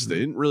offense. They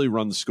didn't really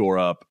run the score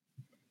up.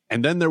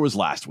 And then there was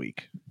last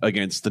week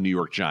against the New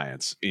York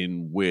Giants,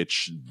 in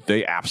which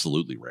they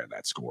absolutely ran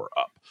that score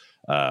up.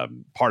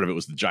 Part of it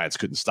was the Giants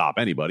couldn't stop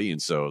anybody.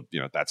 And so,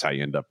 that's how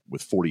you end up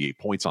with 48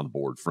 points on the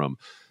board from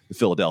the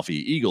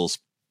Philadelphia Eagles.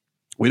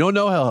 We don't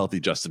know how healthy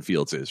Justin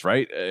Fields is,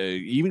 right?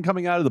 Even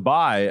coming out of the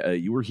bye,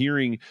 you were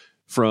hearing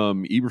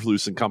from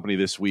Eberflus and company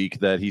this week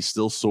that he's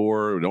still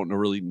sore. We don't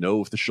really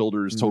know if the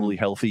shoulder is totally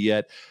healthy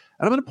yet.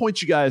 And I'm going to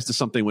point you guys to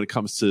something when it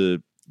comes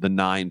to the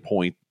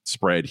 9-point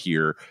spread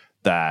here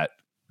that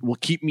will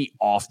keep me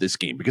off this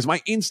game, because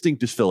my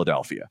instinct is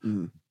Philadelphia.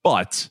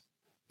 But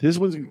this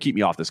one's going to keep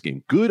me off this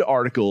game. Good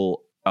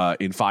article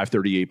in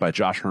 538 by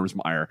Josh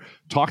Hermsmeyer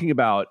talking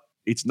about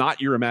it's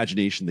not your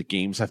imagination that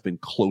games have been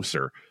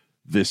closer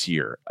this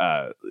year.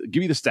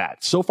 Give you the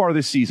stat. So far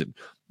this season,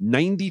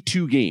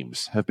 92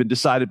 games have been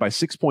decided by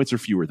 6 points or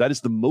fewer. That is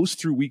the most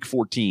through week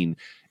 14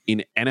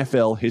 in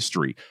NFL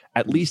history.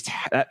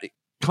 That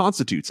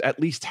constitutes at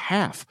least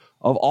half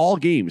of all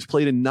games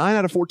played in 9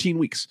 out of 14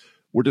 weeks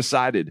were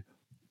decided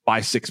by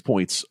 6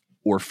 points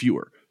or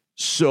fewer.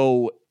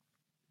 So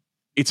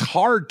it's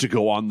hard to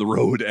go on the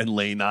road and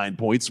lay 9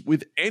 points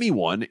with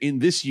anyone in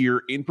this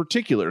year in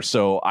particular.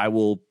 So I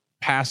will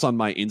pass on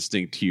my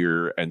instinct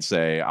here and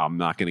say I'm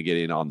not going to get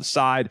in on the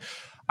side.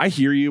 I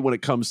hear you when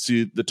it comes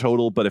to the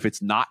total, but if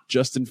it's not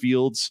Justin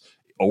Fields,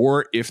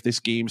 or if this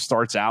game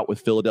starts out with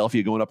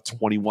Philadelphia going up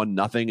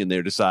 21-0 and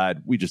they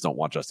decide we just don't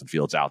want Justin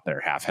Fields out there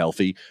half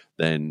healthy,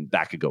 then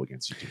that could go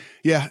against you too.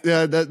 Yeah,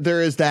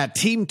 there is that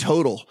team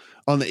total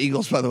on the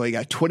Eagles, by the way,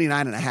 got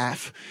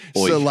 29.5.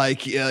 So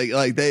like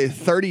they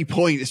 30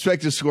 points,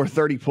 expected to score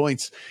 30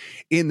 points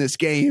in this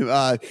game.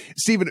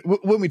 Steven,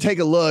 when we take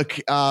a look,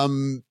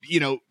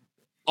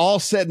 all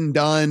said and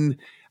done,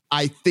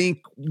 I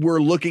think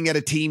we're looking at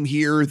a team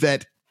here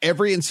that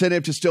every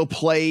incentive to still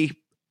play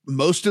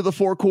most of the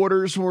 4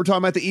 quarters when we're talking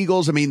about the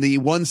Eagles. I mean, the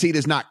 1 seed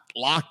is not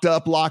locked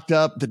up.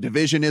 The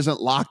division isn't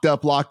locked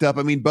up.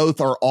 I mean,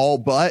 both are all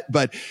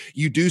but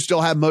you do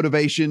still have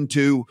motivation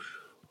to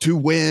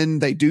win.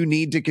 They do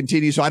need to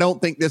continue. So I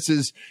don't think this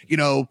is,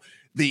 we're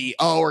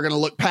going to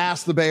look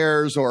past the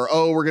Bears, or,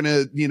 we're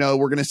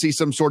going to see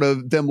some sort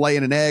of them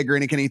laying an egg or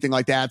anything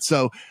like that.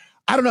 So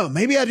I don't know.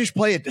 Maybe I just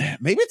play it.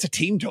 Maybe it's a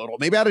team total.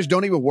 Maybe I just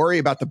don't even worry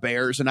about the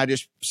Bears and I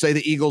just say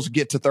the Eagles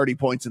get to 30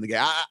 points in the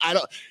game. I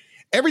don't.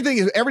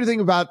 Everything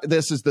about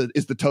this is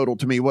the total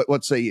to me.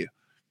 What say you?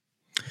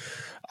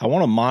 I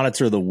want to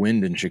monitor the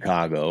wind in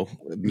Chicago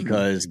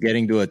because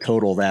getting to a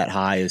total that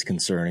high is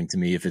concerning to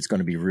me if it's going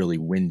to be really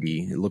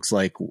windy. It looks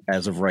like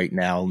as of right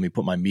now, let me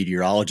put my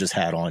meteorologist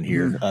hat on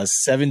here,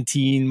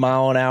 17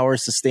 mile an hour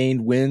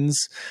sustained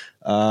winds.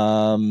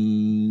 A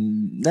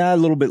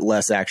little bit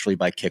less actually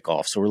by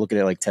kickoff. So we're looking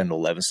at like 10 to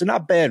 11. So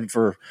not bad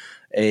for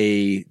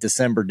a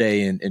December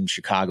day in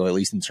Chicago, at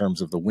least in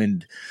terms of the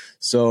wind.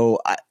 So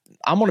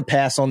I'm going to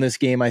pass on this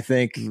game, I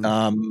think.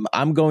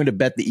 I'm going to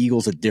bet the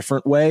Eagles a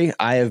different way.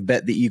 I have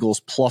bet the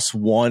Eagles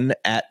 +1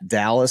 at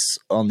Dallas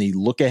on the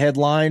look-ahead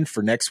line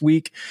for next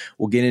week.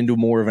 We'll get into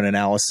more of an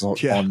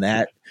analysis on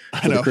that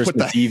for the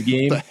Christmas Eve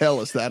game. What the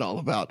hell is that all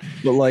about?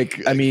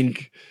 But, I mean,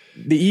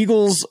 the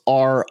Eagles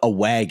are a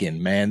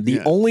wagon, man.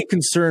 The only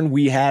concern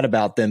we had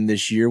about them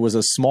this year was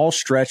a small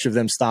stretch of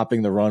them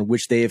stopping the run,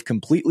 which they have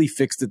completely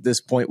fixed at this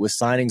point with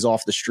signings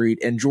off the street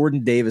and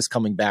Jordan Davis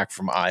coming back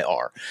from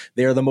IR.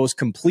 They are the most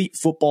complete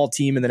football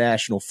team in the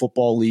National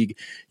Football League.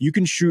 You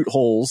can shoot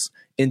holes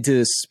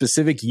into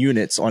specific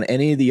units on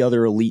any of the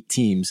other elite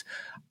teams.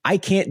 I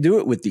can't do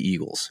it with the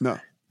Eagles. No.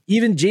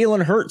 Even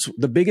Jalen Hurts,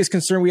 the biggest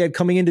concern we had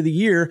coming into the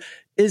year,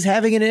 is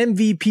having an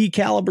MVP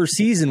caliber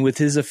season with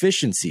his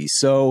efficiency.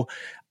 So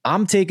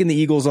I'm taking the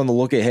Eagles on the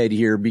look ahead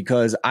here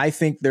because I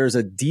think there's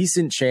a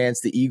decent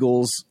chance the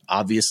Eagles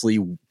obviously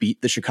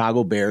beat the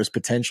Chicago Bears,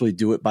 potentially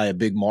do it by a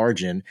big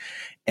margin.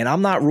 And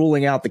I'm not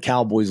ruling out the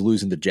Cowboys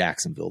losing to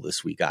Jacksonville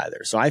this week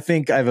either. So I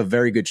think I have a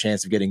very good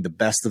chance of getting the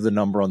best of the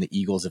number on the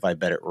Eagles if I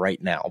bet it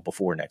right now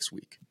before next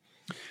week.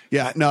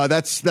 Yeah, no,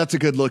 that's a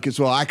good look as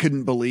well. I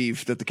couldn't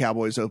believe that the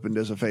Cowboys opened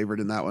as a favorite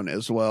in that one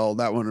as well.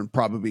 That one would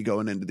probably be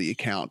going into the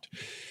account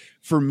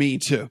for me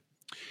too.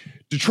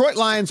 Detroit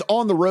Lions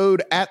on the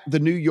road at the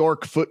New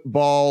York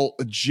Football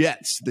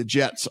Jets. The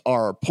Jets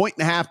are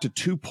 1.5 to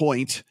 2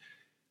 point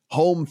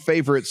home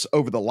favorites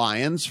over the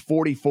Lions.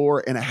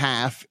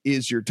 44.5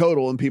 is your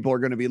total, and people are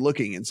going to be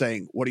looking and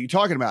saying, "What are you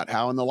talking about?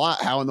 How in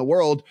the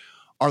world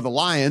are the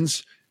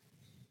Lions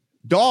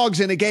dogs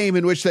in a game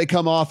in which they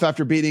come off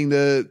after beating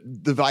the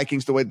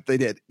Vikings the way that they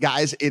did?"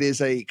 Guys, it is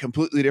a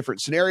completely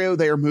different scenario.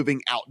 They are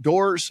moving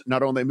outdoors.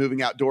 Not only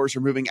moving outdoors,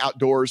 they're moving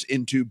outdoors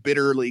into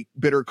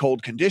bitter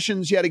cold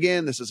conditions yet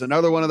again. This is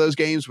another one of those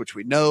games which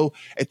we know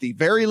at the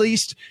very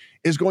least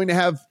is going to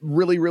have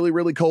really, really,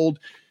 really cold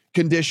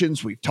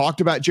conditions. We've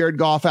talked about Jared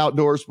Goff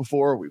outdoors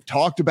before. We've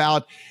talked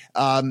about,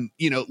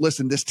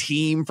 listen, this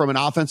team from an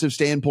offensive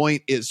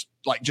standpoint is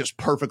like just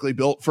perfectly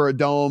built for a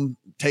dome.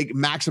 Take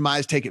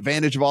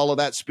advantage of all of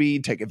that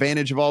speed, take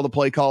advantage of all the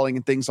play calling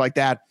and things like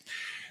that.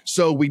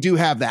 So we do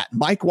have that.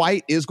 Mike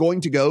White is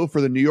going to go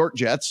for the New York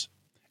Jets,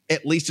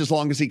 at least as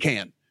long as he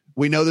can.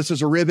 We know this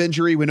is a rib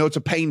injury. We know it's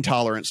a pain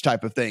tolerance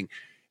type of thing.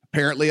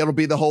 Apparently it'll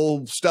be the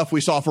whole stuff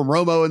we saw from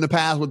Romo in the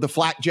past with the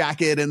flak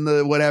jacket and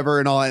the whatever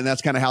and all. And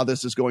that's kind of how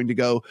this is going to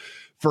go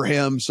for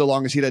him. So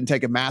long as he doesn't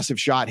take a massive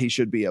shot, he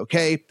should be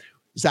okay.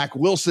 Zach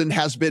Wilson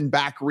has been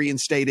back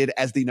reinstated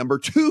as the number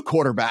 2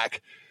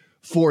 quarterback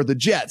for the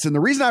Jets. And the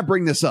reason I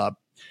bring this up,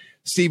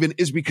 Stephen,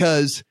 is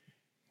because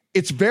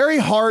it's very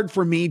hard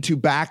for me to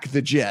back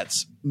the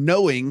Jets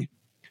knowing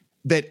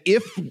that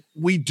if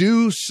we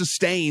do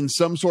sustain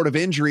some sort of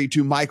injury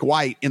to Mike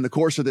White in the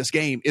course of this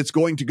game, it's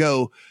going to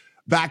go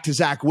back to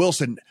Zach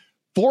Wilson.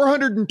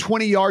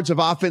 420 yards of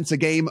offense a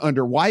game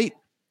under White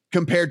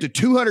compared to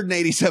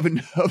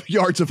 287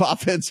 yards of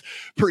offense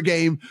per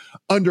game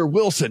under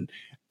Wilson.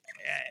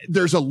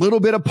 There's a little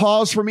bit of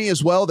pause for me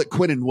as well that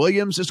Quinnen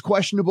Williams is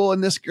questionable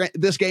in this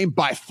game.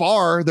 By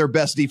far their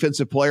best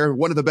defensive player,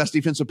 one of the best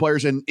defensive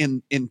players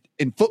in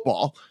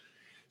football.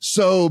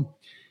 So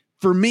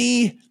for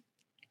me,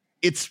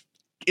 it's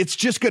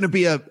just going to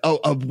be a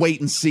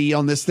wait and see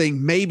on this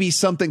thing. Maybe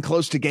something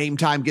close to game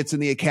time gets in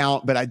the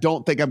account, but I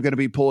don't think I'm going to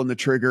be pulling the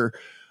trigger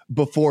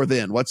before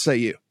then. What say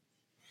you?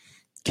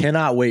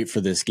 Cannot wait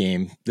for this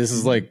game. This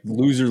is like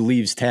loser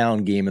leaves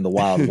town game in the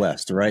Wild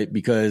West, right?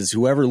 Because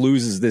whoever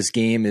loses this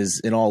game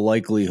is in all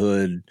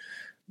likelihood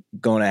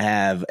going to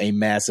have a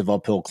massive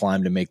uphill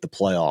climb to make the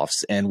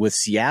playoffs. And with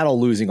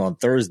Seattle losing on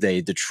Thursday,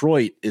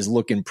 Detroit is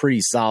looking pretty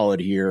solid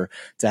here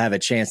to have a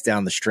chance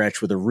down the stretch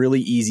with a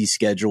really easy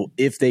schedule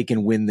if they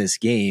can win this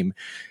game.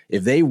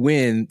 If they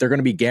win, they're going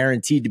to be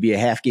guaranteed to be a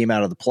half game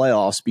out of the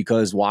playoffs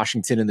because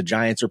Washington and the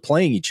Giants are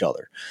playing each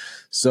other.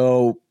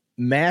 So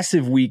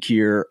massive week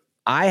here.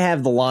 I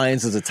have the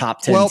Lions as a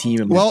top 10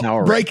 team in my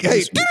power break.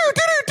 Hey,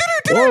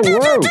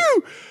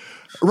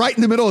 right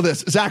in the middle of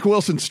this, Zach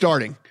Wilson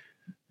starting.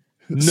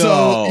 No,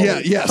 so,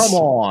 yes. Come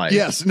on.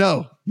 Yes,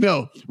 no.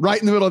 Right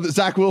in the middle of it,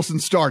 Zach Wilson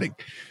starting.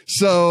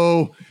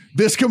 So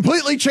this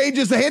completely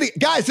changes the handing.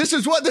 Guys, this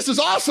is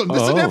awesome.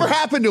 This has never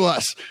happened to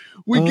us.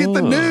 We get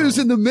the news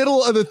in the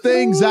middle of the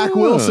thing. Zach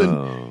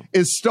Wilson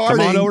is starting.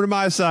 Come on over to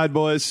my side,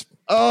 boys.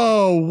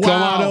 Oh, wow.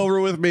 Come on over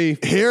with me.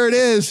 Here it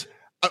is.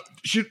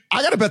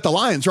 I got to bet the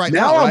Lions right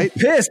now, I'm right?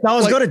 pissed. I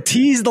was going to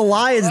tease the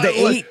Lions to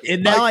 8,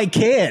 and now I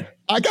can't.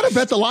 I got to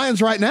bet the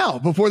Lions right now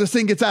before this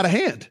thing gets out of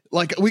hand.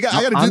 I got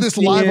to do this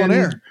live on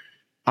air.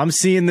 I'm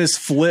seeing this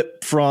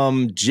flip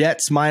from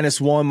Jets -1,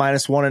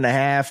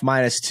 -1.5,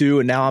 -2,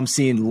 and now I'm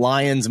seeing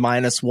Lions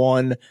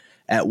 -1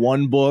 at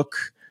one book.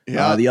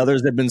 Yeah. The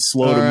others have been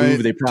slow to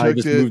move. They probably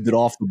just moved it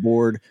off the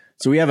board.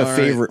 So we have a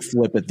favorite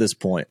flip at this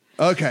point.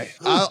 Okay.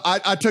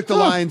 I took the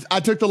Lions. I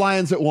took the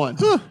Lions at 1.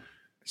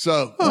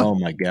 So, oh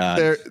my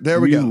God.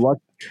 There we go.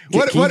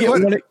 Can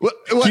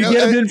you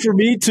get it in for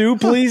me too,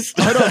 please?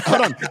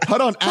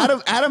 Hold on.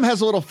 Adam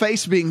has a little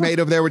face being made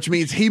over there, which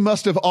means he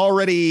must have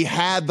already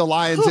had the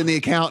Lions in the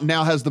account and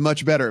now has the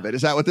much better of it.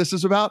 Is that what this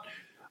is about?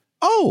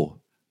 Oh,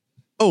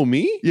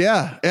 me?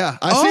 Yeah.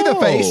 I see the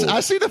face. I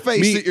see the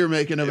face that you're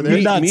making over there.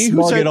 You're not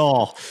smug at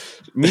all.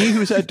 Me,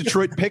 who's had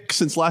Detroit pick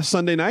since last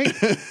Sunday night.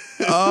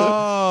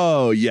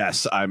 Oh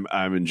yes, I'm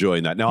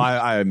enjoying that. Now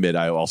I admit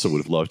I also would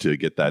have loved to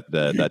get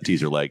that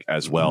teaser leg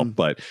as well,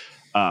 but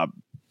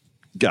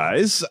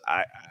guys,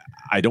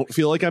 I don't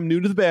feel like I'm new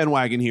to the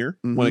bandwagon here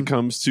when it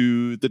comes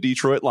to the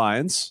Detroit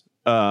Lions.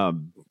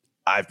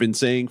 I've been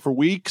saying for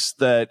weeks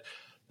that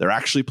they're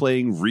actually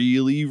playing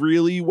really,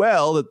 really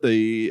well, that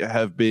they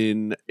have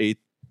been a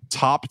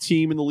top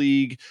team in the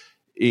league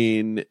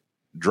in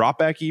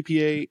dropback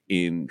EPA,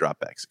 in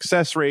dropback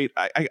success rate.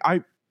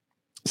 I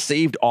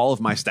saved all of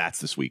my stats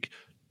this week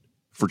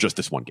for just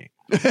this one game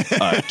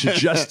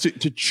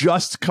to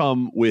just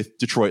come with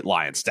Detroit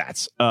Lions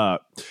stats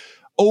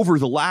over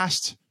the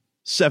last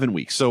 7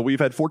 weeks. So we've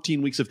had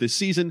 14 weeks of this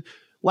season.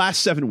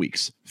 Last 7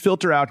 weeks,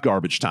 filter out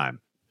garbage time.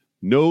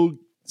 No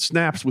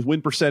snaps with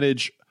win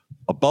percentage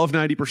above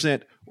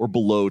 90% or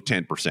below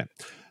 10%.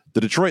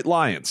 The Detroit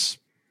Lions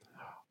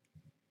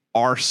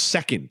are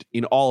second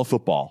in all of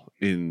football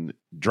in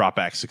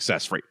dropback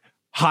success rate,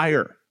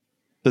 higher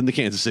than the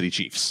Kansas City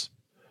Chiefs.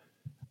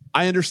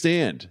 I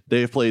understand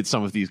they have played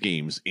some of these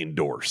games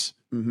indoors.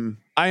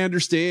 I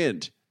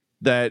understand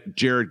that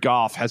Jared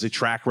Goff has a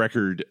track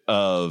record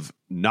of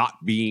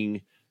not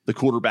being the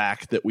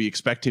quarterback that we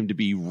expect him to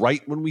be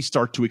right when we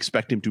start to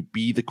expect him to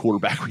be the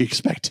quarterback we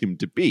expect him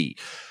to be.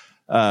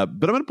 But I'm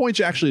going to point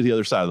you actually to the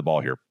other side of the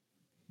ball here.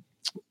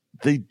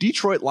 The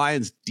Detroit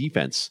Lions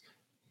defense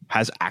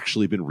has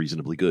actually been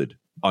reasonably good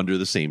under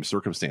the same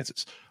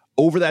circumstances.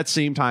 Over that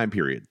same time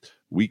period,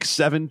 week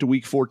 7 to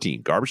week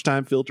 14, garbage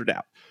time filtered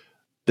out.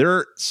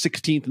 They're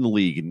 16th in the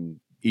league in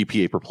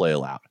EPA per play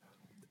allowed.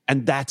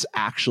 And that's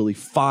actually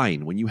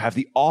fine when you have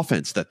the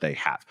offense that they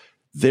have.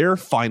 They're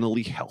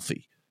finally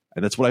healthy.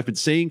 And that's what I've been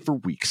saying for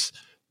weeks.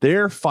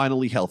 They're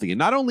finally healthy. And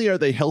not only are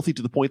they healthy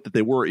to the point that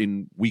they were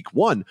in week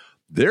 1,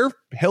 they're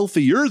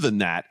healthier than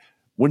that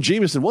when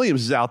Jameson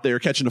Williams is out there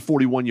catching a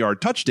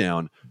 41-yard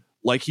touchdown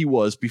like he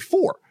was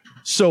before.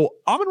 So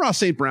Amon-Ra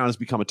St. Brown has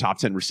become a top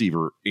 10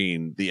 receiver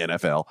in the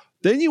NFL.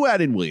 Then you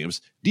add in Williams.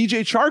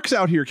 DJ Chark's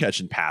out here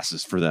catching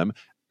passes for them.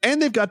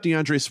 And they've got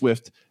DeAndre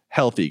Swift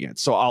healthy again.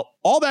 So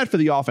all that for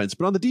the offense.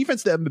 But on the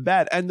defense, they haven't been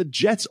bad. And the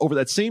Jets over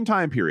that same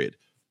time period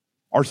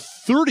are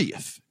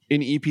 30th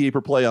in EPA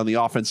per play on the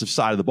offensive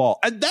side of the ball.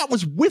 And that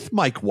was with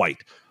Mike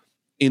White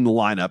in the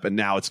lineup. And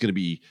now it's going to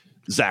be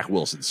Zach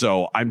Wilson.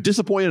 So I'm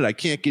disappointed I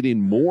can't get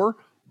in more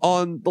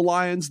on the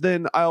Lions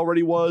than I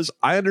already was.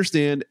 I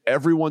understand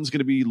everyone's going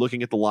to be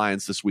looking at the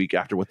Lions this week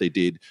after what they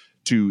did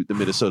to the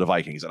Minnesota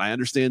Vikings. And I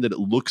understand that it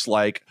looks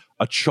like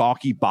a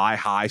chalky buy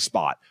high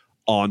spot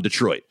on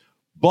Detroit.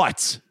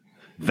 But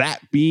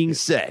that being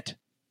said,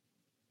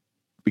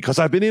 because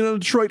I've been in on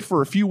Detroit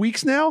for a few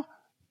weeks now,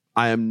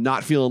 I am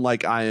not feeling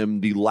like I am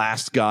the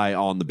last guy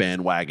on the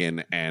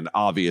bandwagon. And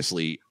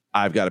obviously,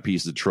 I've got a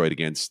piece of Detroit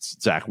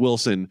against Zach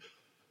Wilson.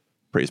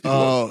 Praise be the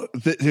Lord.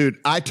 Dude,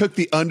 I took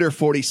the under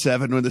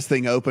 47 when this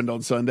thing opened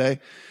on Sunday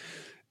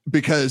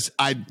because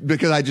I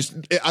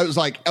was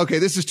like, okay,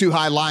 this is too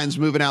high. Lions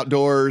moving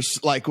outdoors,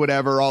 like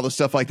whatever, all the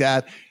stuff like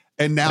that.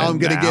 And now I'm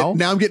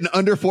getting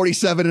under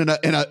 47 in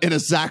a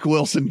Zach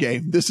Wilson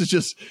game. This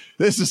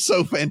is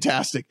so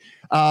fantastic.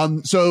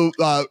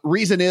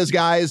 Reason is,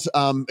 guys,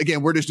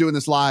 again, we're just doing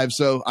this live,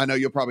 so I know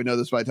you'll probably know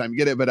this by the time you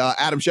get it. But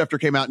Adam Schefter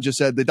came out and just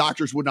said the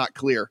doctors would not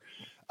clear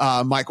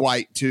Mike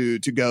White to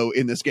go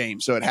in this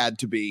game, so it had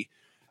to be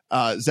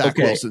Zach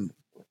Wilson.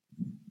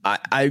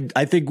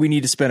 I think we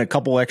need to spend a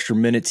couple extra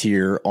minutes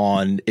here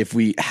on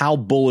how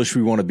bullish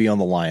we want to be on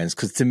the Lions,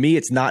 because to me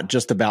it's not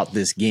just about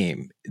this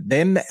game.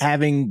 Them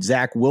having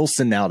Zach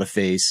Wilson now to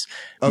face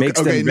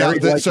makes them very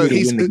likely to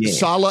win the game.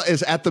 Saleh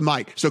is at the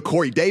mic, so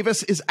Corey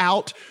Davis is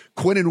out.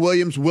 Quinnen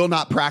Williams will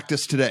not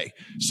practice today,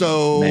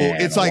 so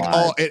it's like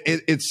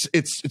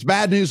it's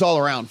bad news all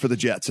around for the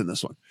Jets in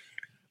this one.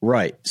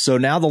 Right. So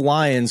now the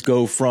Lions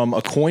go from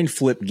a coin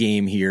flip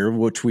game here,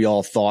 which we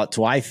all thought,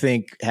 to I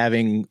think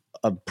having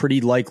a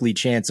pretty likely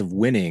chance of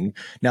winning.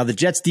 Now the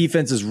Jets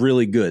defense is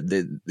really good.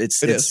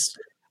 It's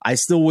I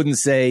still wouldn't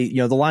say,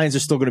 the Lions are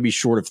still going to be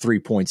short of 3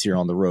 points here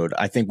on the road.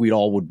 I think we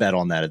all would bet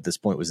on that at this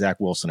point with Zach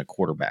Wilson at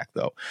quarterback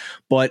though.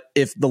 But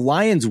if the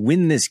Lions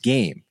win this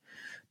game,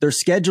 their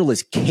schedule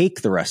is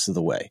cake the rest of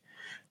the way.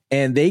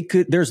 And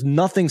there's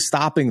nothing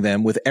stopping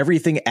them with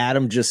everything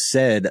Adam just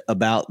said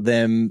about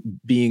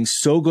them being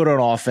so good on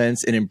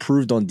offense and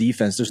improved on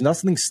defense. There's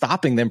nothing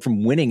stopping them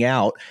from winning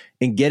out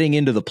and getting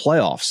into the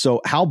playoffs.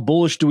 So how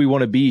bullish do we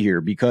want to be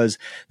here? Because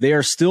they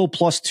are still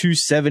plus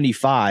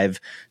 275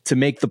 to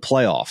make the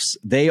playoffs.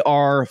 They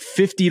are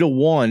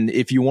 50-1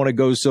 if you want to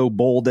go so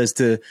bold as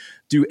to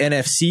do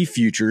NFC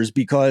futures,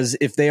 because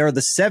if they are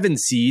the 7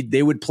 seed,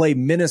 they would play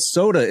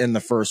Minnesota in the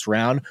first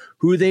round,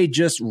 who they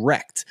just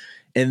wrecked.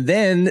 And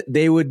then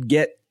they would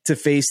get to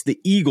face the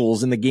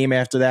Eagles in the game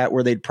after that,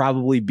 where they'd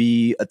probably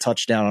be a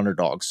touchdown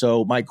underdog.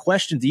 So my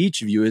question to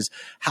each of you is,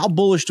 how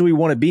bullish do we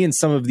want to be in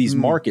some of these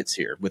markets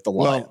here with the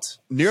Lions?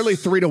 Well, nearly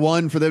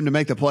 3-1 for them to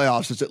make the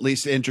playoffs is at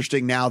least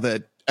interesting now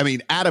that, I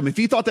mean, Adam, if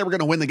you thought they were going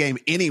to win the game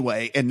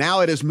anyway, and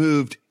now it has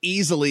moved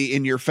easily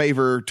in your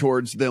favor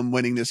towards them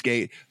winning this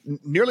game,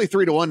 nearly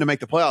 3-1 to make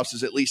the playoffs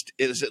is at least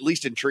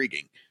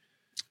intriguing.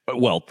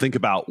 Well, think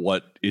about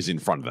what is in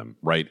front of them,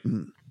 right?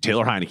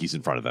 Taylor Heineke's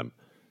in front of them.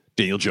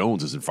 Daniel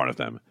Jones is in front of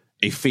them.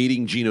 A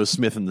fading Geno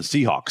Smith and the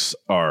Seahawks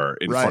are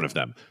in front of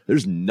them.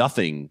 There's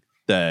nothing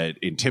that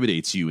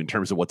intimidates you in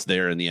terms of what's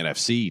there in the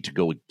NFC to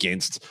go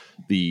against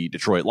the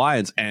Detroit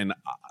Lions. And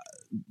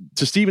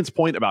to Steven's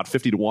point about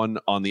 50-1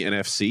 on the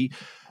NFC,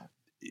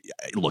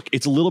 look,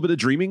 it's a little bit of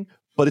dreaming,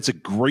 but it's a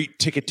great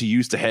ticket to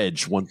use to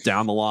hedge once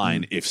down the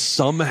line. If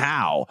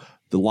somehow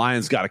the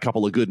Lions got a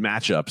couple of good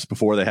matchups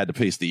before they had to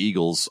face the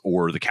Eagles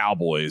or the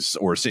Cowboys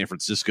or San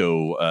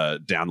Francisco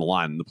down the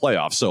line in the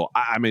playoffs. So,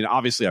 I mean,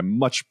 obviously, I'm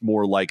much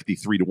more like the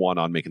 3-1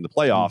 on making the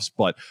playoffs,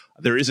 but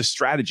there is a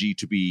strategy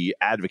to be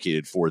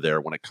advocated for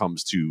there when it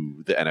comes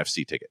to the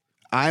NFC ticket.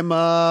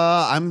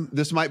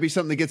 This might be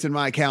something that gets in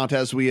my account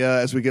as we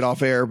get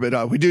off air,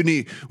 but we do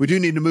need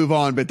to move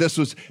on. But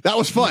that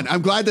was fun.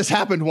 I'm glad this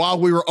happened while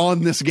we were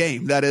on this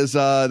game. That is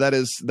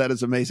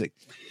amazing.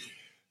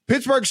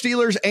 Pittsburgh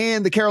Steelers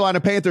and the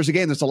Carolina Panthers, a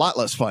game that's a lot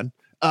less fun.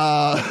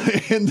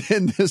 And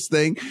then this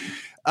thing,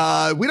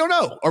 we don't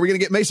know. Are we going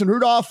to get Mason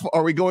Rudolph?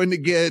 Are we going to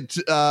get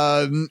get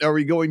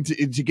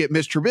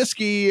Mitch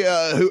Trubisky?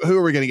 Who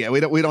are we going to get?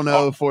 We don't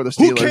know for the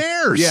Steelers. Who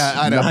cares? Yeah,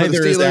 I know.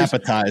 Neither is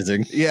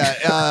appetizing.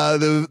 Yeah,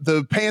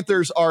 the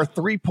Panthers are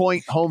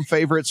 3-point home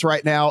favorites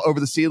right now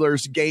over the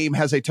Steelers. Game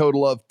has a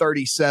total of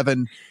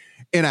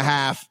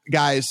 37.5.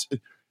 Guys,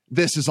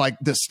 this is like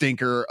the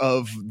stinker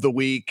of the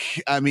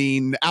week. I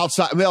mean,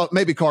 outside, well,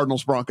 maybe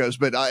Cardinals, Broncos,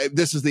 but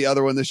this is the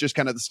other one that's just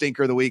kind of the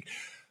stinker of the week.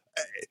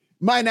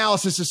 My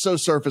analysis is so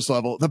surface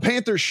level. The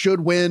Panthers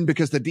should win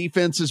because the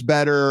defense is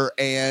better,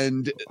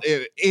 and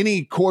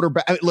any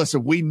quarterback.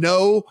 Listen, we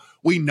know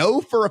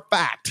for a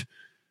fact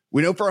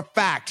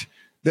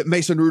that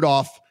Mason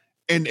Rudolph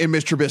and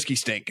Mitch Trubisky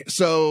stink.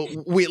 So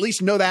we at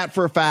least know that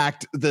for a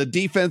fact. The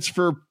defense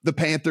for the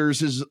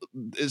Panthers is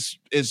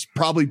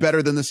probably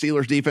better than the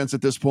Steelers defense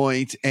at this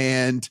point.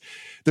 And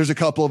there's a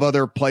couple of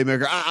other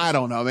playmakers. I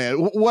don't know, man.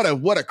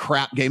 What a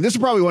crap game. This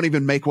probably won't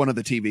even make one of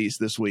the TVs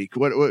this week.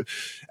 What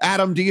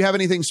Adam, do you have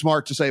anything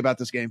smart to say about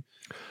this game?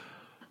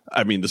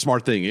 I mean, the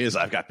smart thing is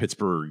I've got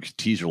Pittsburgh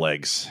teaser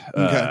legs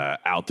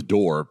out the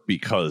door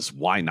because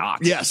why not?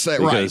 Yes,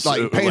 right.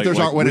 Like Panthers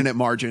aren't winning at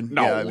margin.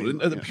 No, yeah, I mean,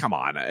 come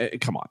on.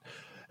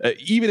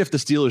 Even if the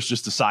Steelers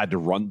just decide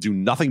to do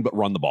nothing but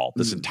run the ball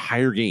this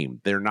entire game,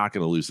 they're not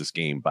going to lose this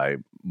game by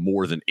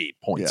more than 8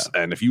 points.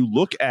 Yeah. And if you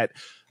look at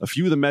a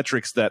few of the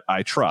metrics that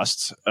I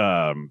trust,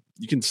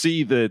 you can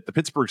see that the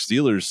Pittsburgh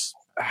Steelers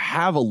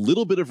have a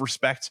little bit of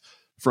respect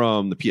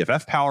from the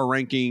PFF power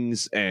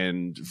rankings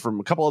and from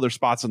a couple other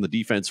spots on the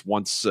defense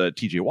once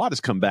TJ Watt has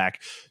come back.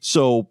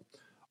 So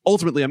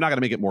ultimately, I'm not going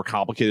to make it more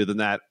complicated than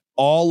that.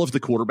 All of the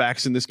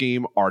quarterbacks in this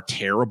game are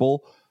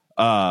terrible.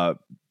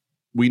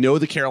 We know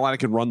that Carolina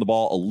can run the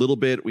ball a little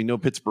bit. We know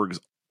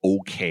Pittsburgh's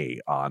okay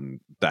on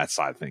that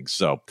side of things.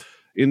 So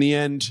in the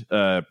end,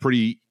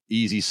 pretty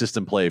easy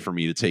system play for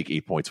me to take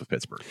 8 points with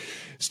Pittsburgh.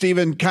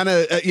 Steven, kind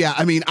of,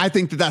 I mean, I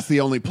think that's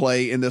the only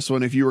play in this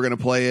one. If you were going to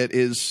play it,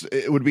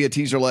 it would be a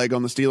teaser leg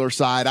on the Steelers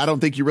side. I don't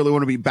think you really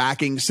want to be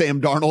backing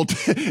Sam Darnold,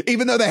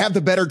 even though they have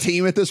the better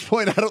team at this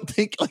point. I don't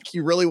think like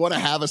you really want to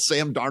have a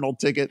Sam Darnold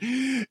ticket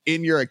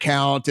in your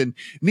account. And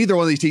neither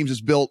one of these teams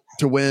is built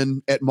to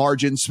win at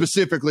margin,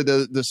 specifically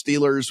the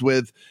Steelers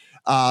with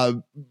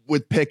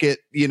Pickett,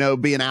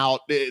 being out.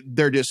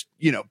 They're just,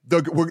 we're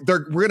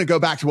going to go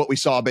back to what we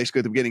saw basically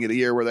at the beginning of the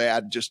year where they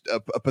had just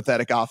a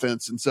pathetic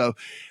offense. And so,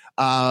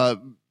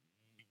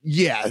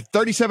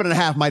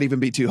 37.5 might even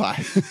be too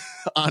high,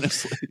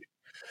 honestly.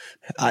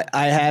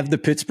 I have the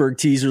Pittsburgh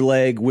teaser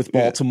leg with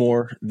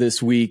Baltimore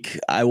this week.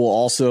 I will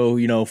also,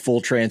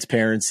 full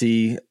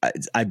transparency.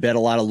 I bet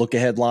a lot of look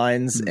ahead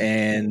lines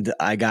and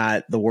I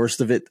got the worst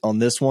of it on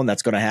this one.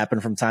 That's going to happen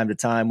from time to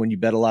time when you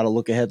bet a lot of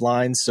look ahead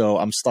lines. So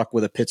I'm stuck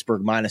with a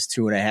Pittsburgh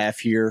 -2.5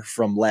 here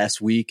from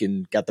last week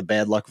and got the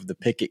bad luck of the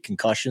Pickett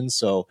concussion.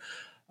 So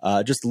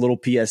just a little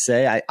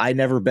PSA. I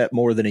never bet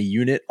more than a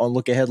unit on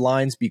look ahead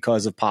lines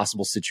because of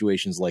possible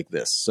situations like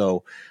this.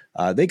 So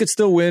they could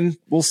still win.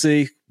 We'll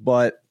see,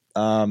 but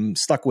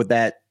stuck with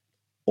that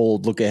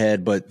old look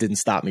ahead, but didn't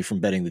stop me from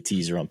betting the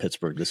teaser on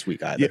Pittsburgh this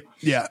week either.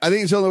 Yeah. I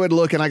think it's the only way to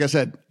look. And like I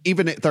said,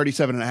 even at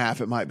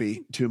 37.5, it might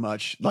be too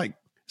much. Like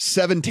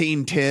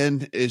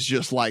 17-10 is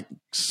just like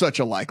such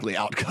a likely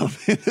outcome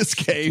in this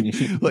game.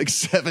 Like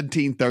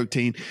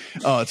 17-13.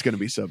 Oh, it's going to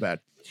be so bad.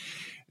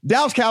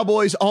 Dallas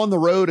Cowboys on the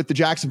road at the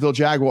Jacksonville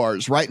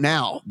Jaguars. Right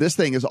now, this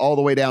thing is all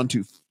the way down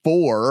to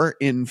 4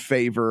 in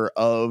favor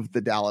of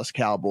the Dallas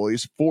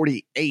Cowboys.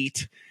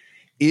 48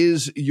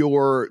 is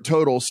your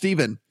total.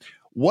 Steven,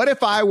 what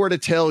if I were to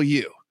tell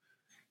you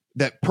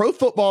that Pro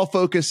Football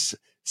Focus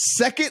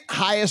second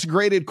highest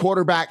graded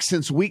quarterback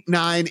since week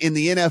 9 in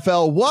the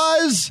NFL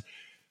was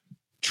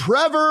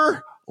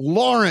Trevor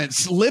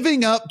Lawrence,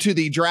 living up to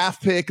the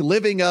draft pick,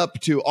 living up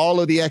to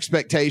all of the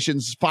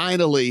expectations,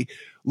 finally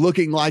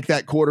looking like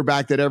that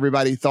quarterback that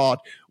everybody thought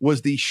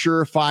was the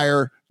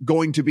surefire,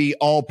 going to be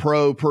all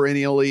pro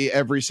perennially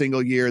every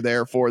single year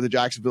there for the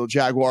Jacksonville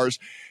Jaguars.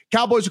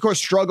 Cowboys, of course,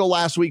 struggled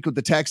last week with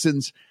the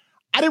Texans.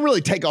 I didn't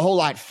really take a whole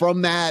lot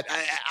from that.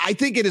 I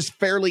think it is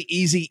fairly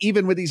easy,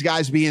 even with these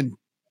guys being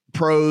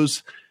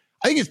pros.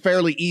 I think it's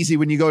fairly easy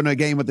when you go into a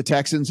game with the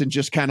Texans and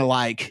just kind of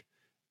like,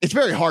 it's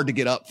very hard to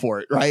get up for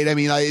it, right? I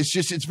mean,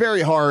 it's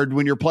very hard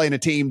when you're playing a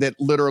team that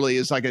literally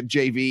is like a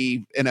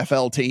JV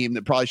NFL team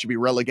that probably should be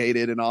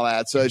relegated and all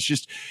that. So it's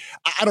just,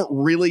 I don't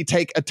really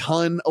take a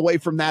ton away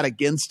from that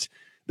against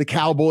the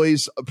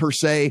Cowboys per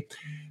se.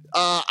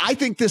 I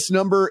think this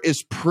number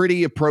is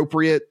pretty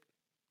appropriate.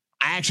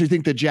 I actually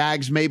think the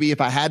Jags, maybe if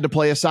I had to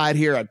play a side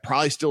here, I'd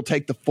probably still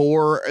take the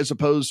 4 as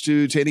opposed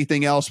to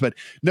anything else, but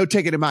no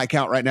ticket in my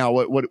account right now.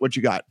 What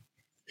you got?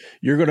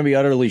 You're going to be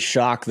utterly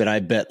shocked that I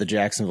bet the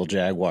Jacksonville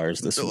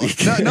Jaguars this week.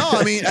 No,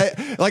 I mean,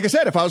 like I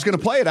said, if I was going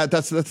to play it,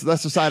 that's the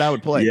side I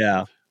would play.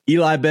 Yeah.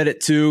 Eli bet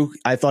it too.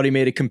 I thought he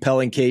made a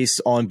compelling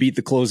case on Beat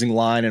the Closing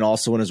Line and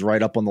also in his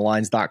write-up on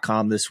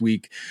thelines.com this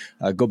week.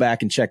 Go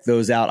back and check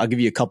those out. I'll give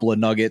you a couple of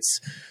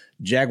nuggets.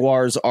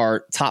 Jaguars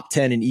are top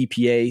 10 in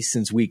EPA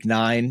since week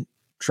 9.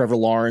 Trevor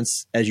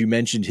Lawrence, as you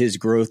mentioned, his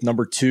growth,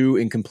 number 2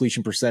 in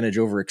completion percentage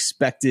over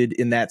expected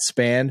in that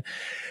span.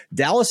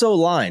 Dallas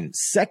O-line,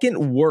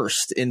 second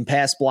worst in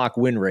pass block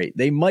win rate.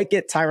 They might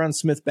get Tyron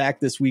Smith back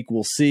this week.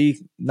 We'll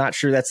see. Not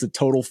sure that's the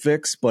total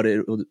fix, but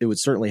it would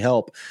certainly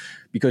help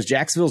because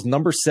Jacksonville's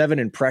number 7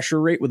 in pressure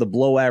rate with a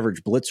below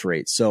average blitz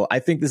rate. So I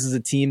think this is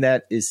a team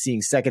that is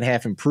seeing second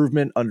half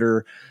improvement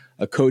under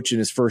a coach in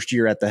his first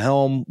year at the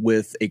helm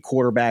with a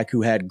quarterback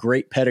who had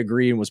great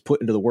pedigree and was put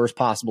into the worst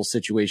possible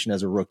situation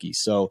as a rookie.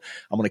 So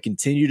I'm going to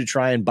continue to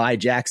try and buy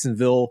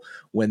Jacksonville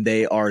when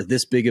they are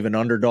this big of an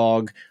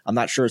underdog. I'm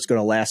not sure it's going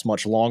to last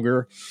much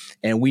longer.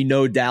 And we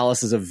know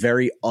Dallas is a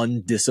very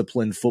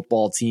undisciplined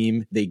football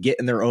team. They get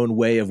in their own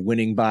way of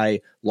winning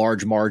by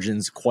large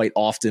margins quite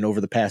often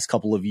over the past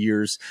couple of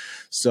years.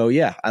 So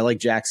yeah, I like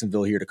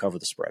Jacksonville here to cover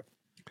the spread.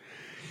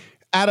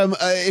 Adam,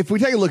 if we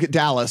take a look at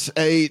Dallas,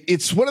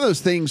 it's one of those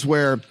things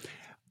where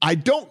I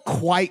don't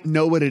quite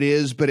know what it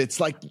is, but it's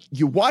like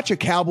you watch a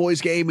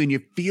Cowboys game and you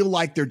feel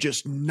like they're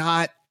just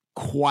not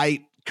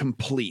quite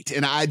complete.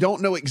 And I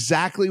don't know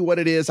exactly what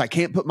it is. I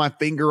can't put my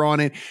finger on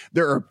it.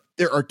 There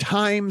are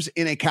times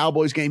in a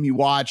Cowboys game you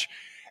watch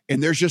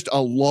and there's just a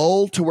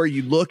lull to where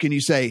you look and you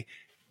say,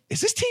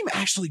 is this team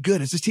actually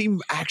good? Is this team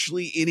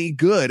actually any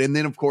good? And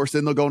then, of course,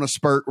 then they'll go in a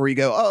spurt where you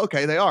go, oh,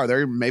 okay, they are.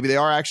 Maybe they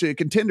are actually a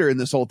contender in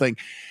this whole thing.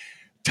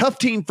 Tough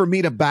team for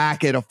me to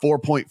back at a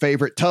 4-point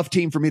favorite. Tough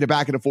team for me to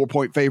back at a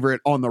 4-point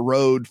favorite on the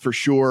road for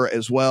sure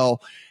as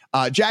well.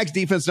 Jags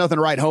defense, nothing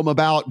to write home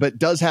about, but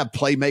does have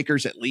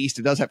playmakers at least.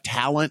 It does have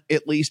talent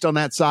at least on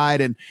that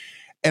side. And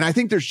I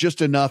think there's just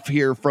enough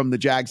here from the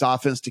Jags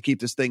offense to keep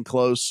this thing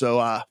close. So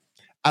I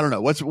don't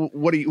know.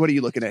 What are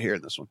you looking at here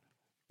in this one?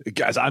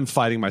 Guys, I'm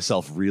fighting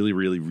myself really,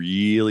 really,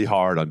 really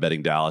hard on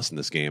betting Dallas in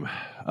this game.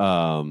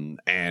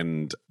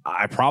 And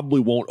I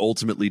probably won't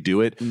ultimately do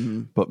it.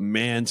 Mm-hmm. But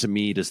man, to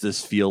me, does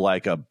this feel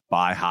like a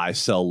buy high,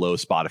 sell low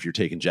spot if you're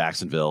taking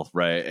Jacksonville,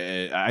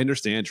 right? I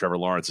understand Trevor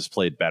Lawrence has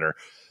played better.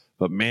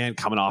 But man,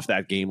 coming off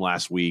that game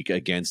last week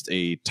against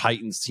a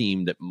Titans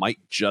team that might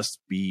just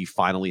be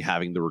finally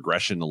having the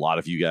regression a lot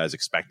of you guys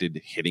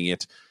expected, hitting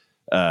it,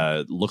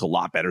 look a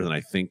lot better than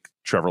I think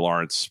Trevor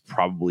Lawrence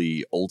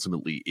probably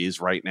ultimately is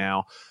right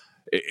now.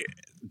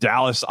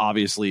 Dallas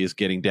obviously is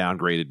getting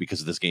downgraded because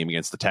of this game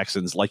against the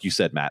Texans. Like you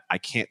said, Matt, I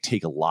can't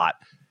take a lot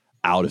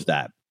out of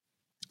that.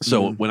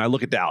 So when I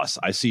look at Dallas,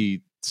 I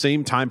see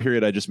same time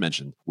period I just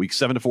mentioned, week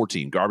 7 to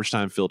 14, garbage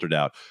time filtered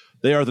out.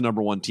 They are the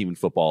number 1 team in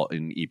football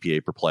in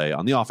EPA per play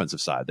on the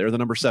offensive side. They're the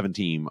number 7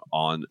 team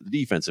on the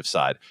defensive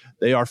side.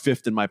 They are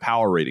 5th in my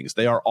power ratings.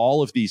 They are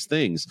all of these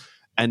things.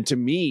 And to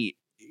me,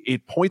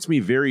 it points me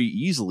very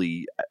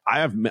easily.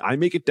 I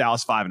make it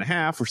Dallas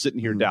 5.5. We're sitting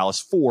here in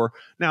Dallas 4.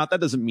 Now that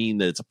doesn't mean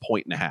that it's a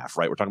 1.5,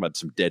 right? We're talking about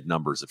some dead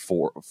numbers at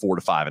 4 to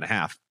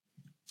 5.5.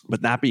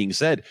 But that being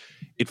said,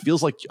 it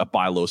feels like a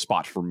buy low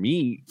spot for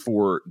me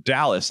for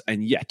Dallas,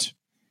 and yet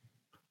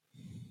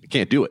I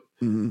can't do it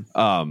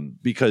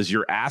because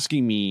you're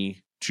asking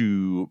me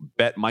to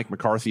bet Mike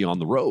McCarthy on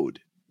the road,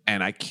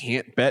 and I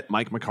can't bet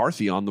Mike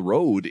McCarthy on the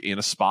road in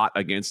a spot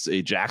against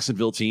a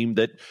Jacksonville team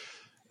that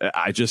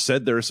I just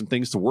said there are some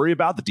things to worry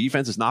about. The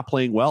defense is not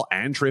playing well,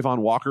 and Trayvon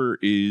Walker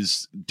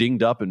is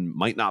dinged up and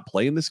might not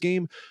play in this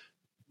game.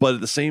 But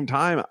at the same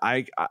time,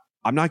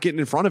 I'm not getting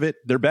in front of it.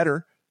 They're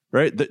better,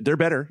 right? They're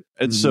better.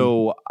 And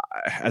so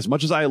as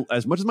much as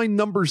my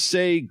numbers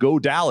say go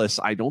Dallas,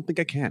 I don't think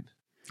I can.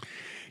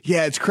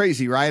 Yeah, it's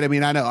crazy, right? I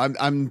mean, I know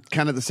I'm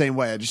kind of the same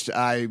way.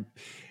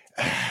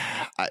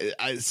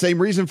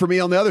 Same reason for me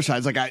on the other side.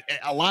 It's like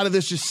a lot of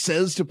this just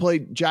says to play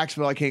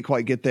Jacksonville. I can't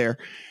quite get there.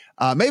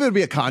 Maybe it'll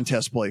be a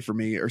contest play for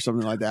me or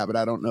something like that, but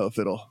I don't know if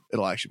it'll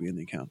actually be in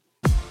the account.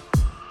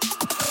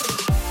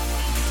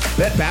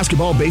 Bet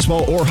basketball,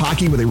 baseball, or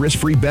hockey with a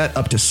risk-free bet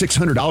up to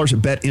 $600 at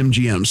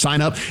BetMGM. Sign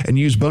up and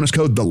use bonus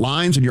code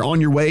THELINES, and you're on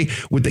your way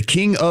with the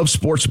king of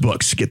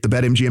sportsbooks. Get the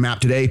BetMGM app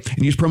today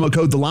and use promo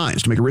code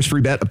THELINES to make a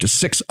risk-free bet up to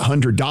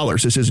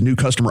 $600. This is a new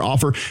customer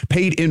offer.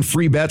 Paid in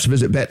free bets.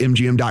 Visit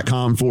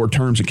BetMGM.com for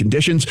terms and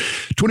conditions.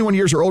 21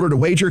 years or older to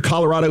wager.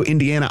 Colorado,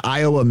 Indiana,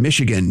 Iowa,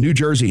 Michigan, New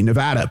Jersey,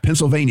 Nevada,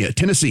 Pennsylvania,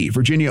 Tennessee,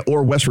 Virginia,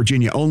 or West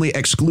Virginia only.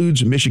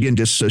 Excludes Michigan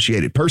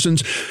disassociated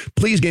persons.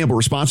 Please gamble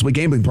responsibly.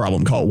 Gambling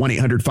problem? Call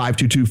 1-800-522-4700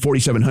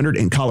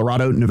 in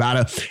Colorado,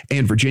 Nevada,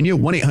 and Virginia.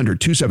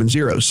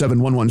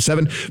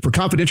 1-800-270-7117 for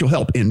confidential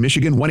help in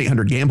Michigan.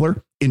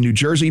 1-800-GAMBLER in New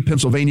Jersey,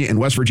 Pennsylvania, and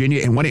West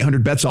Virginia, and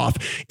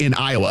 1-800-BETS-OFF in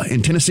Iowa.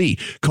 In Tennessee,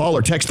 call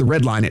or text the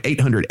red line at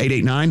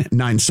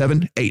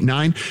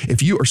 800-889-9789.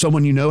 If you or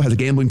someone you know has a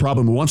gambling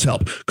problem and wants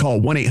help,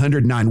 call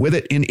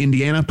 1-800-9-WITH-IT in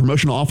Indiana.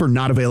 Promotional offer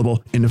not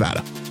available in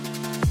Nevada.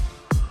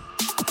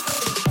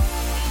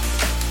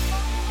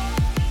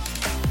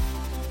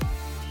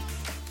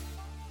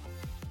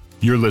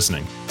 You're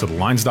listening to the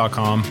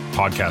Lines.com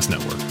podcast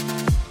network.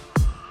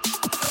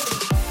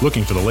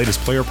 Looking for the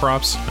latest player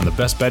props and the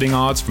best betting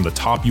odds from the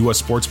top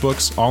U.S.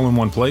 sportsbooks all in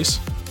one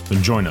place?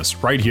 Then join us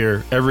right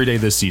here every day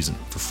this season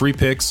for free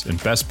picks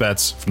and best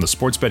bets from the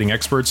sports betting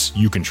experts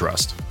you can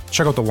trust.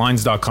 Check out the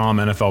Lines.com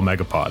NFL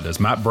Megapod as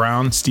Matt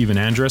Brown, Steven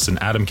Andress,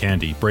 and Adam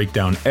Candy break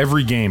down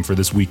every game for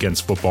this weekend's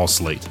football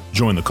slate.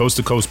 Join the Coast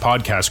to Coast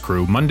podcast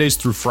crew Mondays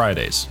through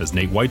Fridays as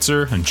Nate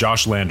Weitzer and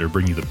Josh Lander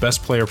bring you the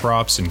best player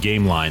props and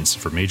game lines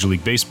for Major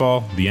League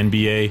Baseball, the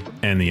NBA,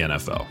 and the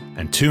NFL.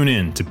 And tune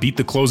in to Beat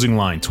the Closing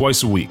Line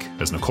twice a week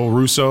as Nicole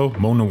Russo,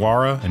 Mo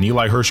Nawara, and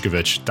Eli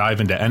Hershkovich dive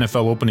into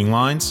NFL opening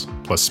lines,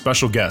 plus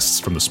special guests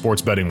from the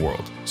sports betting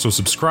world. So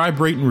subscribe,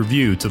 rate, and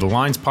review to the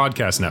Lines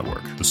Podcast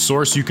Network, the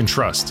source you can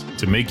trust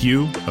to make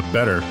you a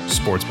better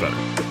sports bettor.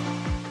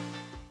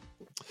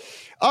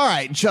 All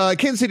right,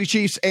 Kansas City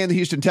Chiefs and the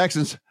Houston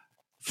Texans,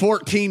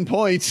 14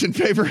 points in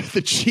favor of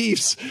the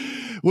Chiefs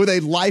with a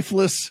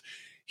lifeless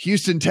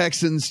Houston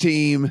Texans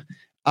team.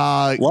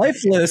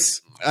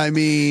 Lifeless? I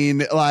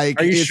mean, like,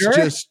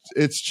 it's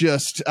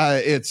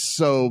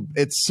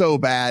so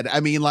bad. I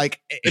mean, like,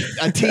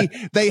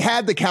 they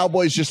had the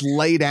Cowboys just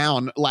lay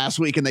down last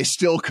week and they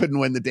still couldn't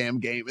win the damn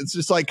game. It's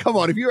just like, come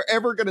on, if you're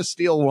ever going to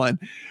steal one,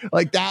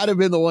 like, that'd have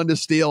been the one to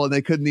steal, and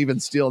they couldn't even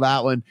steal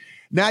that one.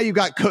 Now you've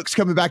got Cooks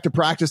coming back to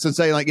practice and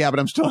saying, like, yeah, but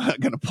I'm still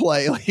not going to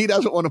play. Like, he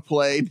doesn't want to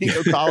play.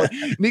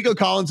 Nico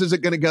Collins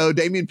isn't going to go.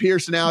 Damian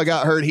Pierce now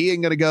got hurt. He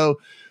ain't going to go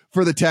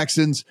for the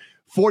Texans.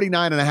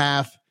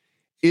 49.5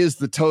 is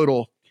the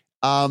total.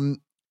 Adam,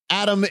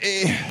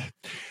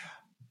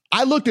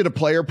 I looked at a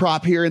player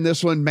prop here in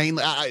this one,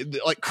 mainly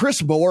like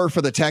Chris Moore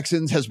for the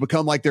Texans has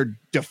become like their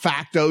de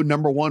facto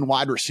number one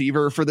wide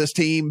receiver for this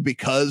team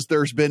because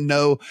there's been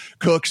no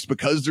Cooks,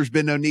 because there's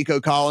been no Nico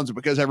Collins, and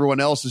because everyone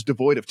else is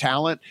devoid of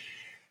talent.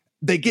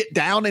 They get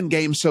down in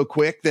games so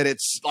quick that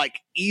it's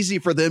like easy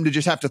for them to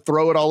just have to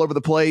throw it all over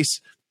the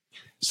place.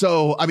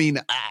 So, I mean,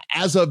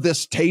 as of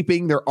this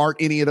taping, there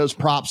aren't any of those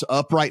props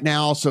up right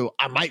now. So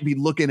I might be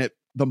looking at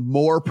the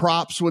more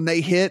props when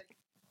they hit.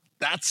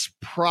 That's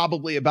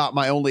probably about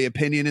my only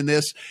opinion in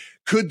this.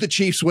 Could the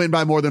Chiefs win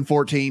by more than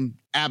 14?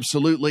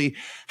 Absolutely.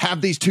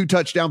 Have these 2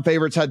 touchdown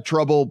favorites had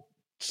trouble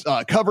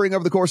covering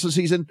over the course of the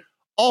season?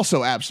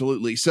 Also,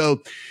 absolutely.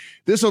 So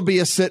this will be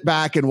a sit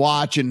back and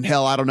watch, and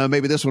hell, I don't know,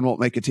 maybe this one won't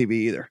make a TV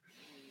either.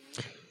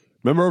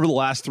 Remember over the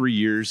last 3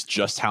 years,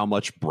 just how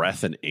much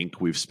breath and ink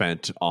we've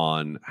spent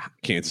on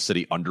Kansas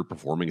City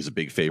underperforming as a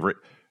big favorite,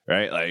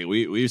 right? Like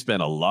we've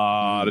spent a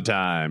lot of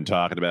time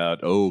talking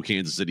about,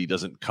 Kansas City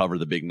doesn't cover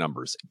the big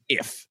numbers.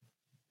 If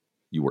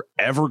you were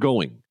ever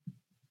going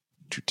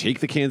to take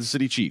the Kansas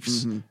City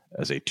Chiefs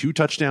as a 2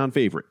 touchdown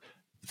favorite,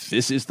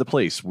 this is the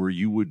place where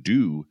you would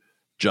do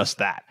just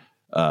that.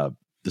 The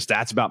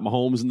stats about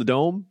Mahomes in the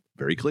dome,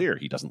 very clear.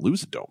 He doesn't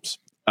lose the domes.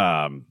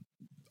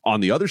 On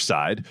the other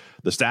side,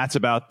 the stats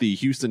about the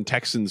Houston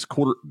Texans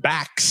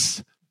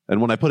quarterbacks,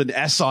 and when I put an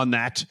S on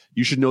that,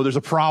 you should know there's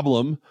a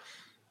problem,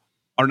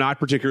 are not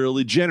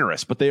particularly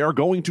generous, but they are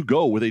going to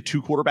go with a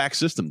 2 quarterback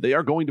system. They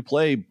are going to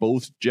play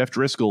both Jeff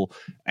Driscoll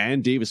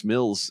and Davis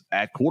Mills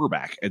at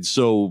quarterback. And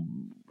so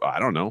I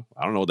don't know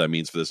what that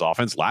means for this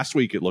offense. Last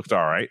week, it looked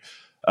all right.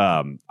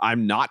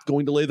 I'm not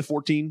going to lay the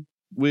 14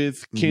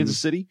 with Kansas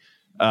City.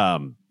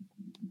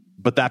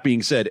 But that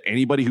being said,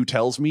 anybody who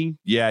tells me,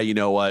 yeah, you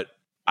know what,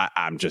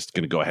 I'm just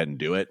going to go ahead and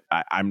do it,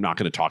 I'm not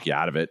going to talk you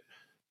out of it.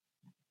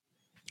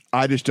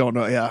 I just don't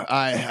know.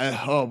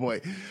 Yeah. Oh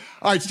boy.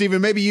 All right,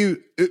 Steven, maybe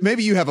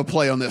you have a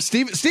play on this.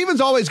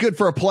 Steven's always good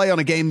for a play on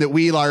a game that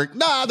we like,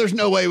 there's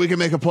no way we can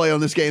make a play on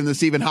this game. Then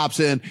Steven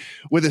hops in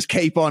with his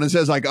cape on and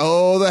says like,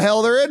 oh, the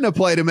hell, there isn't a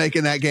play to make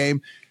in that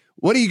game.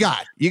 What do you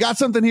got? You got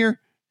something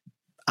here?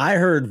 I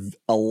heard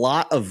a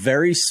lot of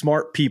very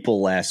smart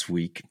people last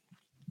week,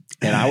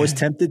 and I was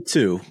tempted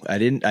too. I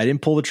didn't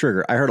pull the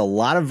trigger. I heard a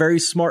lot of very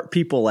smart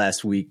people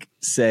last week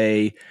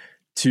say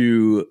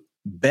to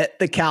bet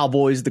the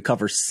Cowboys to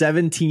cover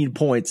 17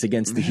 points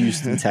against the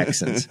Houston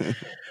Texans.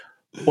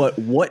 But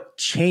what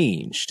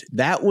changed?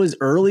 That was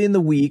early in the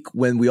week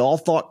when we all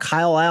thought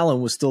Kyle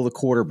Allen was still the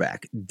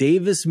quarterback.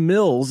 Davis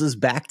Mills is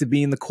back to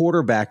being the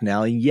quarterback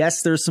now. And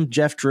yes, there's some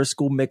Jeff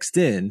Driscoll mixed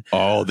in.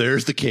 Oh,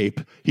 there's the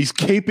cape. He's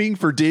caping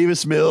for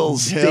Davis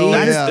Mills.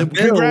 Yeah.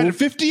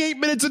 58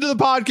 minutes into the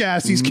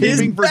podcast, he's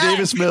caping for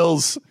Davis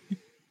Mills.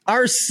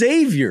 Our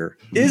savior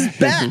is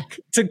back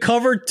to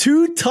cover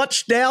 2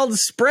 touchdown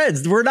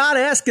spreads. We're not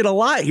asking a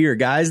lot here,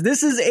 guys.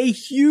 This is a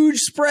huge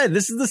spread.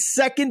 This is the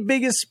second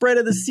biggest spread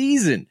of the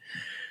season.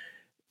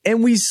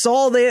 And we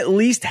saw they at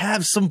least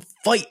have some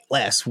fight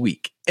last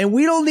week. And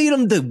we don't need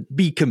them to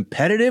be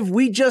competitive.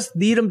 We just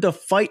need them to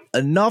fight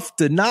enough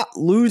to not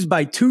lose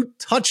by 2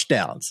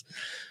 touchdowns.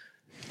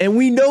 And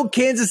we know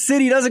Kansas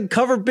City doesn't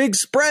cover big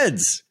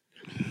spreads.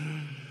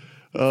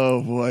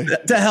 Oh boy!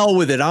 To hell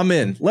with it. I'm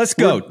in. Let's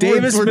go.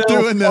 Davis we're Mills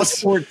doing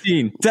this.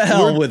 14. To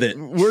hell with it.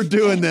 We're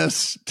doing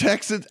this.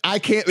 Texans. I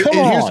can't. Come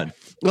on.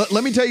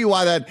 Let me tell you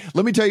why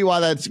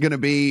that's going to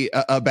be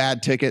a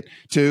bad ticket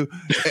too.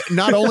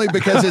 Not only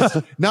because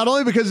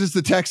it's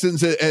the Texans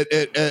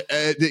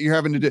that you're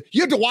having to do. You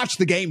have to watch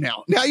the game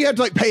now. Now you have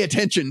to pay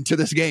attention to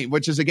this game,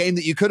 which is a game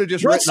that you could have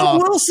just written off.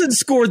 Russell Wilson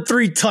scored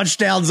 3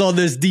 touchdowns on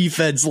this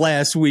defense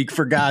last week.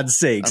 For God's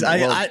sakes!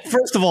 I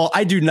first of all,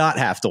 I do not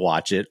have to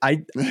watch it.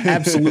 I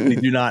absolutely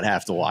do not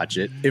have to watch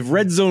it. If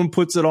Red Zone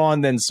puts it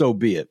on, then so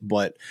be it.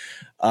 But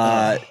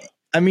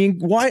I mean,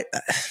 why?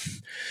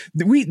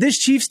 This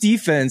Chiefs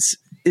defense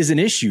is an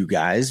issue,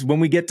 guys. When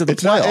we get to the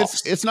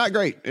playoffs, it's not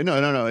great.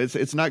 No.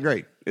 It's not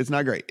great. It's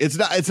not great. It's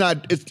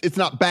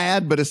not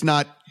bad, but it's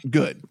not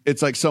good.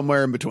 It's like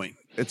somewhere in between.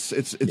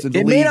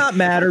 It may not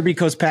matter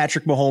because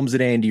Patrick Mahomes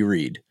and Andy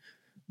Reid,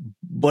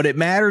 but it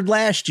mattered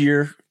last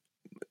year,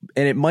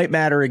 and it might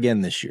matter again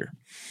this year.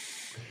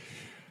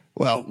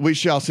 Well, we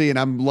shall see, and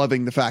I'm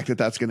loving the fact that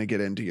that's going to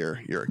get into your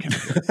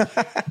account.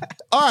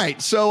 All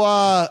right,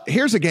 so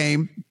here's a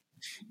game.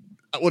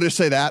 We'll just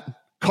say that.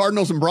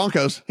 Cardinals and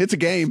Broncos. It's a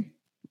game.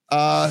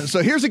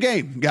 So here's a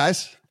game,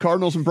 guys.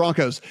 Cardinals and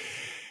Broncos.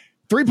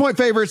 3-point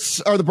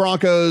favorites are the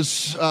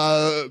Broncos.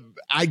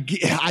 I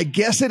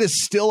guess it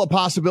is still a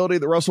possibility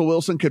that Russell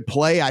Wilson could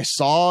play. I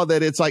saw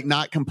that it's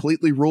not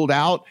completely ruled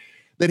out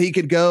that he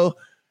could go.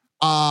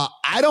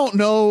 I don't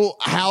know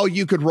how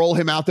you could roll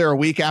him out there a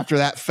week after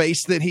that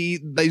face that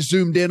they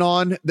zoomed in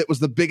on. That was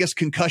the biggest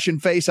concussion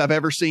face I've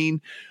ever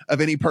seen of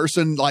any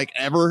person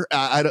ever.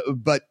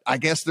 But I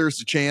guess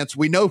there's a chance.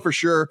 We know for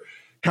sure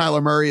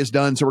Kyler Murray is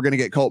done. So we're going to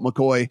get Colt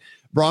McCoy.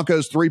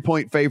 Broncos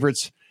 3-point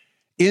favorites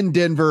in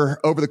Denver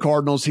over the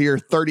Cardinals here.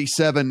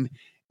 37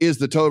 is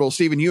the total.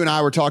 Steven, you and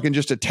I were talking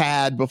just a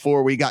tad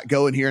before we got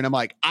going here. And I'm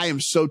like, I am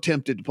so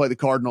tempted to play the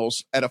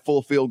Cardinals at a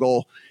full field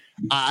goal.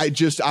 I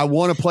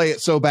want to play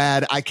it so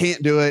bad. I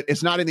can't do it.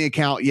 It's not in the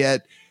account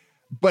yet.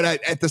 But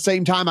at the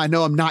same time, I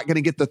know I'm not going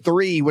to get the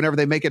 3 whenever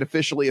they make it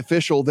officially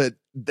official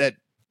that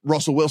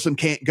Russell Wilson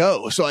can't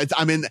go. So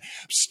I'm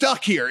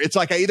stuck here. It's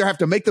like I either have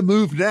to make the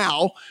move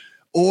now,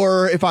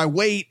 or if I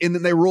wait and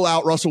then they rule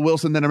out Russell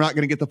Wilson, then I'm not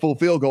going to get the full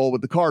field goal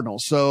with the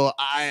Cardinals. So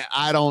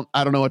I don't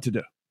know what to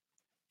do.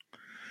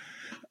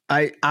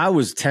 I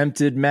was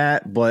tempted,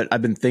 Matt, but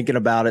I've been thinking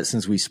about it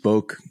since we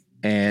spoke.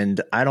 And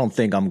I don't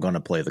think I'm going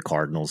to play the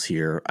Cardinals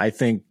here. I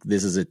think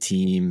this is a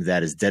team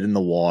that is dead in the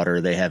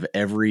water. They have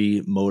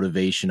every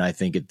motivation, I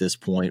think, at this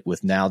point,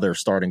 with now their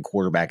starting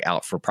quarterback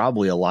out for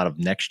probably a lot of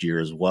next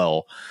year as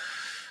well,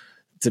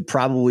 to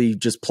probably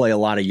just play a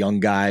lot of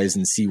young guys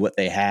and see what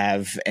they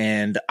have.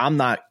 And I'm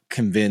not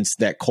convinced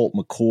that Colt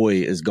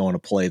McCoy is going to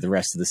play the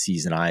rest of the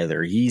season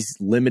either. He's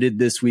limited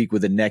this week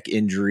with a neck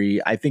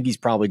injury. I think he's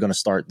probably going to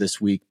start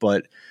this week,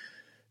 but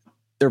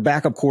their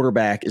backup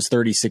quarterback is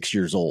 36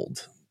 years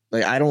old.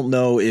 I don't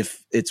know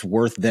if it's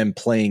worth them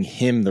playing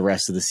him the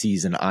rest of the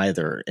season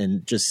either,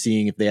 and just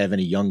seeing if they have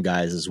any young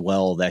guys as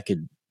well that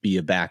could be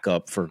a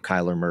backup for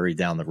Kyler Murray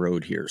down the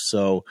road here.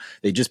 So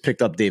they just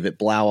picked up David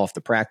Blau off the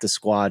practice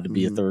squad to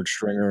be a third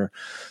stringer.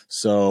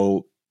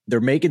 So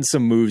they're making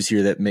some moves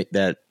here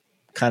that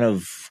kind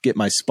of get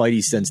my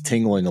spidey sense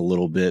tingling a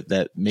little bit,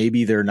 that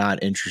maybe they're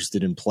not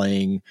interested in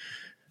playing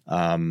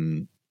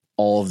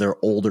all of their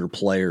older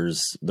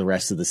players the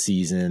rest of the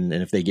season.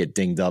 And if they get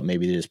dinged up,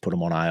 maybe they just put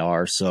them on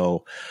IR.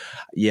 So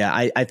yeah,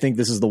 I think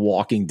this is the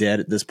Walking Dead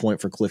at this point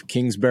for Cliff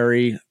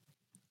Kingsbury.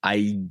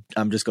 I'm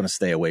just going to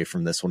stay away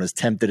from this one, as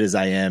tempted as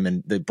I am.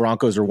 And the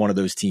Broncos are one of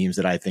those teams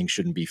that I think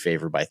shouldn't be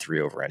favored by 3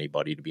 over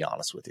anybody, to be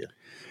honest with you.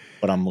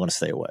 But I'm going to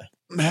stay away.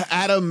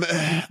 Adam,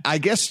 I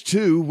guess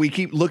too, we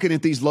keep looking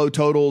at these low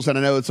totals, and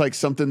I know it's like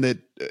something that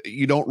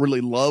you don't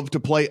really love to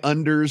play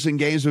unders in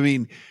games. I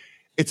mean,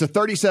 it's a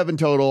 37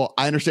 total.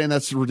 I understand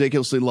that's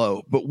ridiculously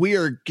low, but we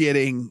are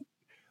getting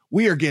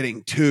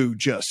two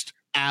just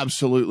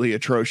absolutely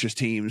atrocious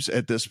teams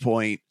at this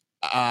point.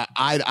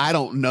 I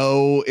don't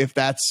know if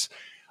that's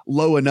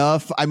low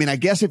enough. I mean, I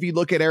guess if you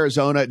look at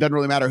Arizona, it doesn't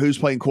really matter who's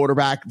playing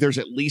quarterback. There's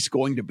at least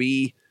going to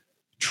be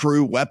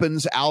true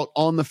weapons out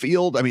on the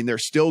field. I mean,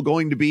 there's still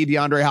going to be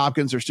DeAndre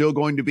Hopkins. There's still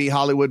going to be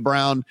Hollywood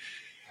Brown.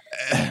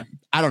 I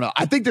don't know.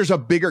 I think there's a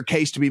bigger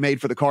case to be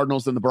made for the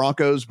Cardinals than the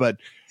Broncos, but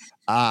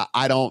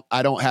I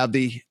don't have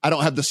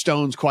the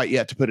stones quite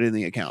yet to put it in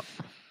the account.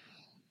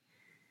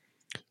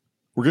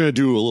 We're going to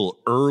do a little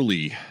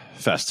early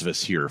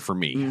Festivus here for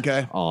me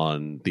Okay.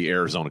 on the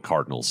Arizona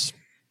Cardinals.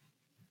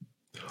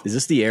 Is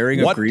this the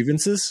airing of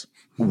grievances?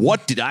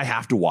 What did I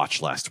have to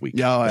watch last week?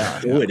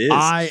 Yeah. Oh, it is.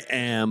 I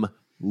am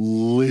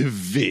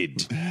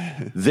livid.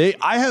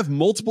 I have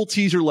multiple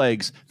teaser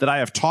legs that I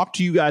have talked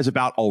to you guys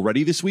about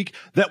already this week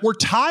that were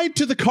tied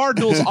to the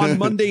Cardinals on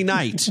Monday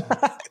night,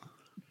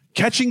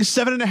 catching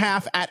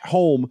 7.5 at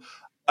home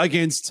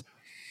against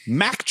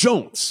Mac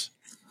Jones.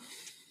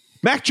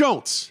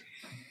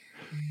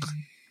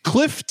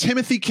 Cliff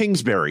Timothy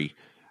Kingsbury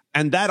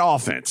and that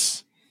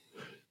offense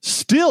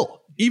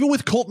still, even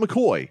with Colt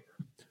McCoy,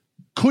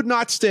 could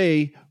not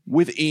stay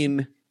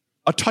within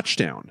a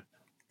touchdown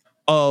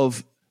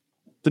of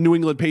the New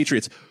England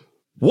Patriots.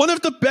 One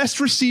of the best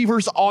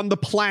receivers on the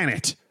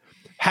planet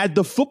had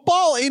the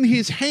football in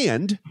his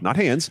hand, not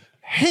hands,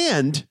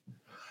 hand,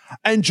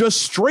 and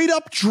just straight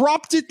up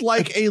dropped it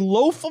like a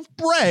loaf of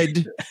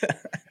bread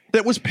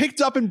that was picked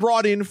up and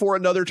brought in for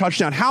another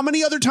touchdown. How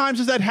many other times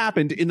has that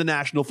happened in the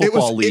National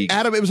Football League?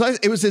 Adam, it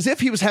was as if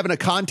he was having a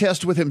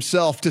contest with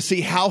himself to see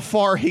how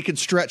far he could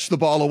stretch the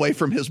ball away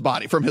from his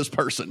body, from his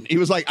person. He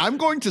was like, I'm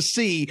going to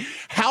see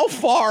how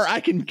far I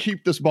can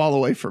keep this ball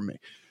away from me.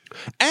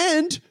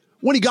 And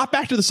when he got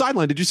back to the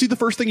sideline, did you see the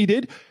first thing he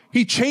did?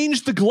 He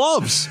changed the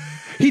gloves.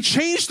 He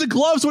changed the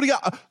gloves when he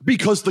got,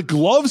 because the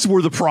gloves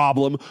were the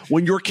problem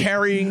when you're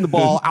carrying the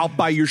ball out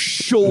by your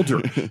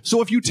shoulder.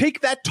 So if you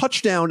take that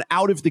touchdown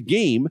out of the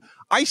game,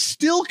 I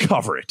still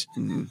cover it.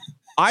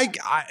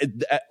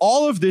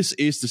 All of this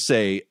is to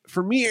say,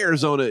 for me,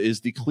 Arizona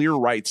is the clear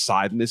right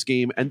side in this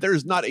game, and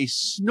there's not a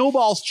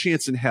snowball's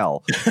chance in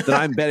hell that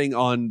I'm betting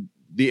on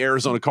the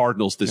Arizona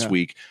Cardinals this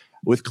week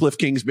with Cliff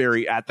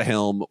Kingsbury at the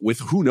helm, with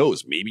who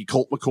knows, maybe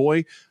Colt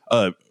McCoy,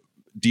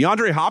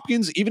 DeAndre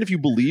Hopkins. Even if you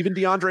believe in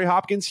DeAndre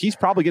Hopkins, he's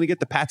probably going to get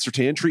the Pat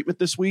Surtain treatment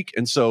this week.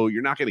 And so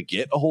you're not going to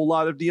get a whole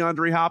lot of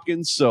DeAndre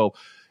Hopkins. So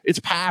it's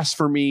pass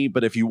for me.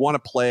 But if you want to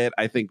play it,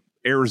 I think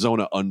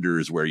Arizona under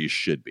is where you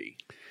should be.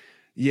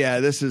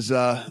 Yeah, this is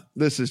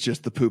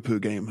just the poo-poo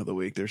game of the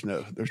week. There's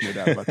no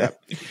doubt about that.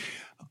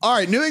 All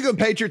right, New England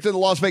Patriots and the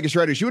Las Vegas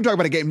Raiders. You want to talk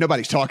about a game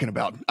nobody's talking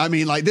about. I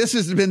mean, like, this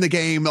has been the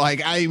game,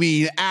 like, I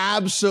mean,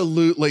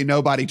 absolutely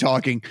nobody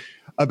talking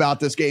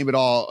about this game at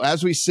all.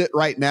 As we sit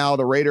right now,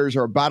 the Raiders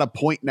are about a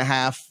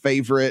 1.5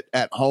 favorite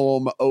at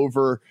home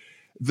over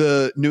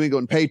the New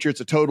England Patriots,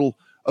 a total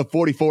of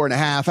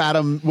 44.5.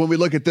 Adam, when we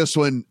look at this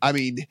one, I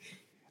mean,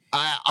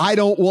 I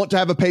don't want to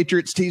have a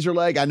Patriots teaser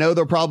leg. I know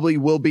there probably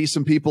will be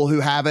some people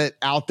who have it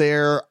out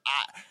there.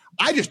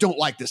 I just don't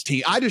like this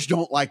team. I just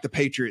don't like the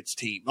Patriots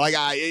team. Like,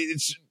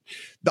 it's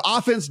the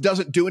offense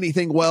doesn't do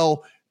anything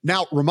well.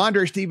 Now,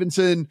 Ramondre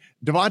Stevenson,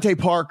 Devontae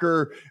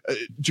Parker,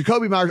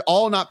 Jacoby Myers,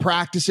 all not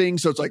practicing.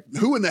 So it's like,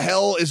 who in the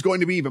hell is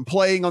going to be even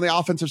playing on the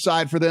offensive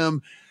side for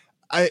them?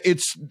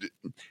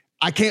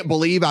 I can't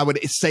believe I would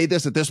say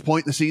this at this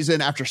point in the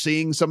season after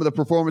seeing some of the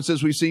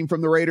performances we've seen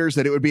from the Raiders,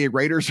 that it would be a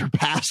Raiders or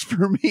pass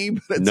for me.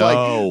 But it's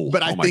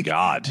I think,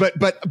 God.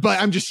 But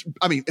I'm just,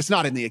 I mean, it's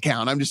not in the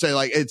account. I'm just saying,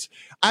 like,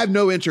 I have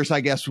no interest, I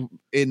guess,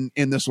 in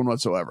this one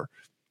whatsoever.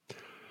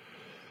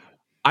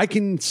 I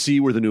can see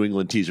where the New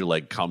England teaser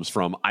leg comes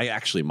from. I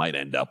actually might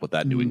end up with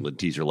that New England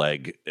teaser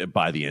leg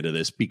by the end of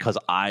this, because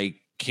I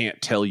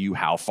can't tell you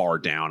how far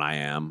down I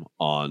am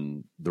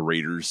on the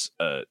Raiders.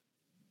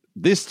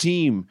 This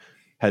team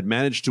had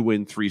managed to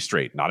win 3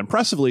 straight. Not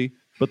impressively,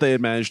 but they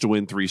had managed to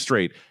win 3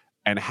 straight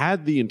and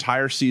had the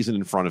entire season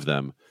in front of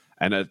them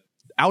and an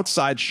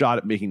outside shot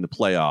at making the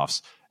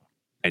playoffs.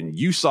 And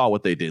you saw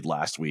what they did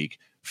last week,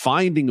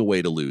 finding a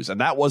way to lose. And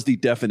that was the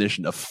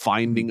definition of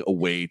finding a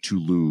way to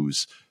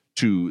lose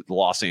to the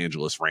Los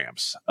Angeles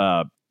Rams.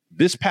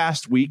 This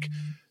past week,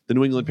 the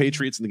New England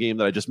Patriots, in the game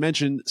that I just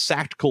mentioned,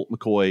 sacked Colt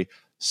McCoy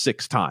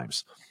 6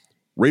 times.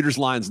 Raiders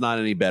line's not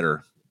any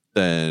better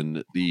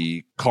than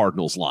the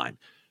Cardinals line.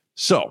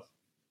 So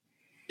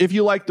if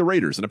you like the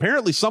Raiders, and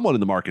apparently someone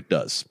in the market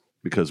does,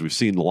 because we've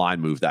seen the line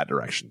move that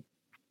direction.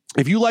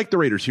 If you like the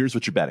Raiders, here's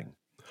what you're betting.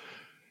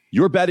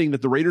 You're betting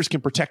that the Raiders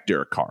can protect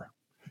Derek Carr.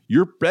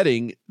 You're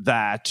betting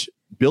that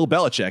Bill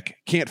Belichick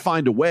can't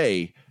find a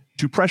way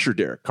to pressure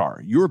Derek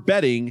Carr. You're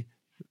betting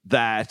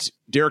that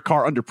Derek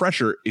Carr under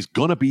pressure is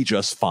going to be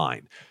just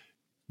fine.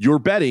 You're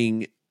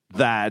betting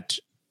that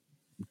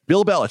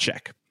Bill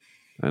Belichick,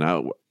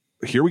 and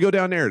here we go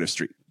down narrative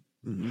street.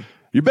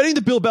 You're betting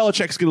that Bill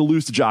Belichick's going to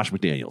lose to Josh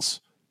McDaniels.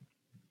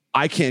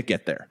 I can't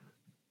get there.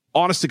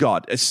 Honest to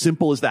God, as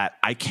simple as that.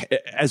 I can't,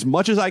 as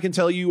much as I can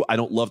tell you, I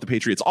don't love the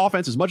Patriots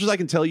offense. As much as I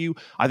can tell you,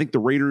 I think the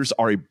Raiders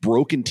are a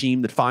broken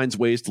team that finds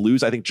ways to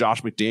lose. I think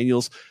Josh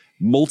McDaniels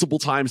multiple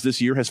times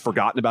this year has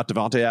forgotten about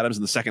Devontae Adams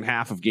in the second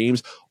half of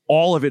games.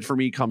 All of it for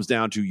me comes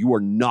down to you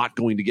are not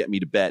going to get me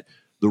to bet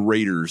the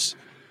Raiders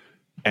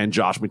and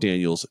Josh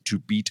McDaniels to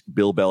beat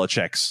Bill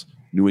Belichick's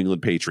New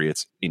England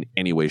Patriots in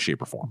any way,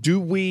 shape, or form. Do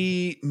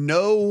we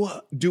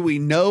know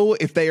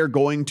if they are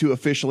going to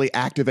officially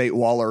activate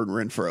Waller and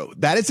Renfro?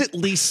 That is at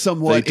least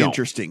somewhat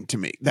interesting to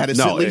me. That is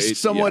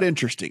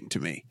interesting to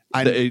me.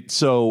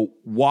 So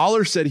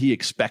Waller said he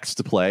expects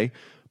to play,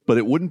 but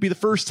it wouldn't be the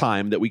first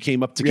time that we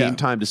came up to game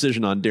time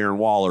decision on Darren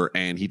Waller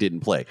and he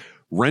didn't play.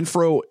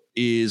 Renfro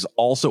is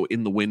also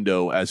in the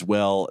window as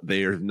well.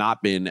 They have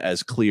not been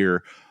as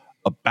clear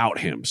about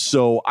him.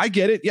 So I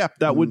get it. Yeah,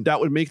 that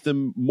would make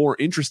them more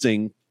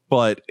interesting,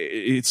 but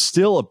it's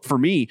still, for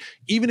me,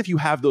 even if you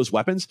have those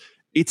weapons,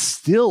 it's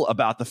still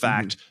about the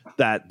fact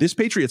that this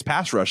Patriots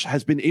pass rush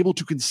has been able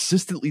to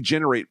consistently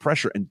generate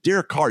pressure, and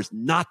Derek Carr is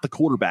not the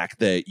quarterback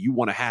that you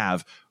want to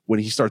have when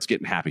he starts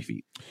getting happy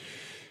feet.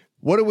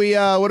 What do we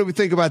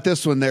think about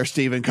this one there,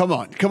 Steven? Come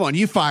on.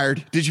 You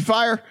fired. Did you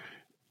fire?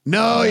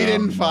 No, he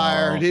didn't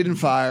fire. He didn't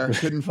fire.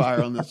 Couldn't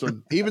fire on this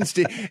one. Even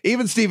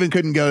Steven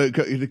couldn't go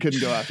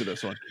after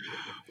this one.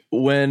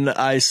 When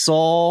I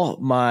saw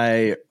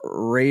my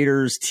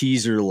Raiders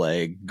teaser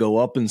leg go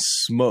up in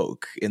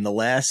smoke in the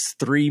last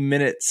 3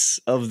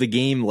 minutes of the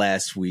game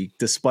last week,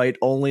 despite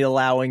only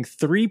allowing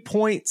 3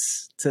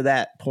 points to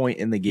that point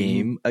in the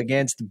game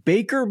against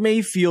Baker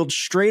Mayfield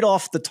straight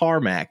off the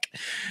tarmac,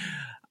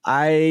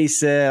 I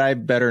said I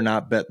better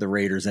not bet the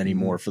Raiders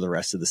anymore for the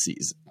rest of the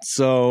season.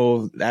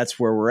 So that's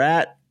where we're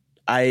at.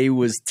 I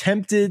was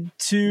tempted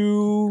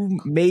to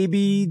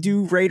maybe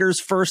do Raiders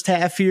first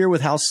half here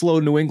with how slow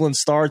New England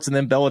starts, and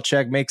then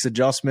Belichick makes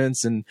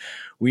adjustments. And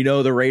we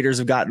know the Raiders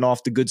have gotten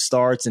off to good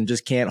starts and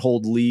just can't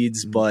hold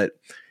leads. But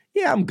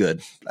yeah, I'm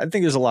good. I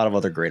think there's a lot of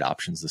other great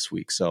options this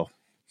week. So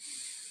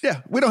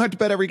yeah, we don't have to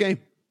bet every game.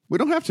 We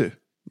don't have to.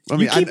 I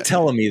mean, you keep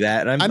telling me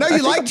that. And I know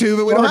you like to,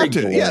 but we don't have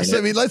to. Yes. I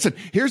mean, listen,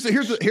 here's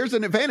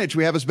an advantage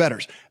we have as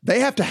bettors.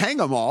 They have to hang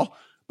them all,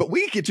 but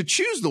we get to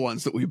choose the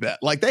ones that we bet.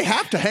 Like, they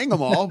have to hang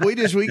them all. We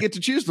get to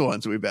choose the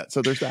ones that we bet.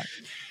 So there's that.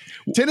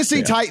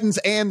 Tennessee Titans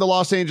and the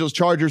Los Angeles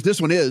Chargers. This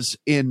one is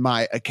in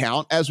my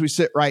account as we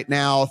sit right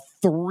now.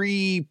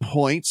 3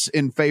 points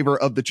in favor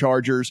of the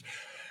Chargers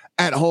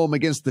at home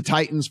against the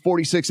Titans.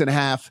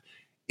 46.5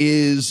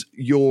 is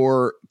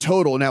your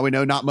total. Now, we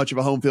know not much of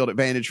a home field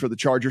advantage for the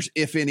Chargers,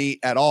 if any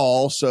at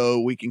all. So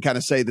we can kind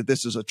of say that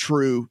this is a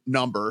true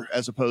number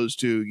as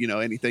opposed to,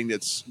 anything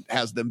that's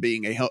has them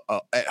being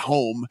at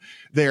home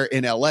there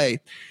in LA.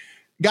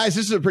 Guys,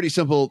 this is a pretty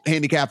simple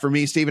handicap for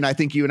me, Steven. I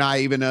think you and I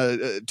even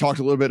talked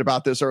a little bit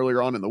about this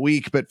earlier on in the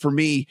week. But for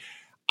me,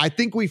 I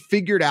think we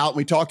figured out,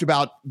 we talked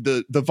about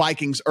the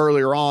Vikings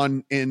earlier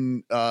on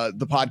in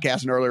the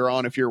podcast and earlier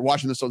on. If you're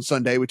watching this on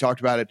Sunday, we talked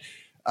about it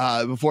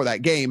before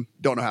that game.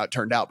 Don't know how it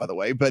turned out, by the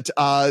way, but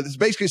it's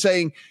basically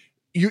saying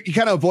you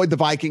kind of avoid the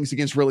Vikings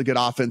against really good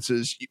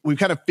offenses. We've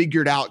kind of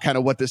figured out kind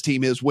of what this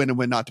team is, when and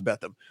when not to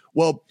bet them.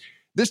 Well,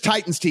 this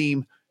Titans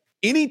team,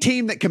 any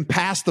team that can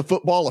pass the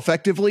football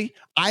effectively,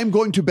 I'm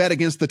going to bet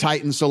against the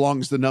Titans so long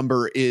as the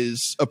number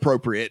is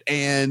appropriate.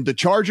 And the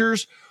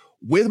Chargers,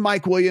 with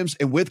Mike Williams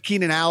and with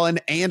Keenan Allen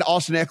and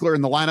Austin Eckler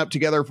in the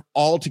lineup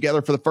all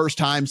together for the first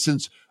time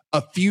since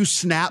a few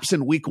snaps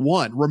in week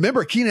 1.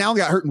 Remember, Keenan Allen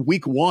got hurt in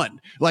week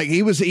 1. Like,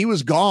 he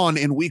was gone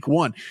in week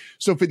 1.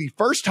 So for the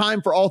first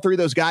time for all three of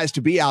those guys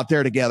to be out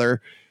there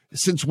together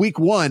since week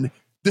 1,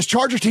 this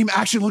Chargers team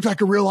actually looked like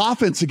a real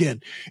offense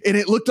again. And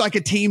it looked like a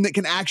team that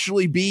can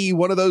actually be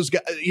one of those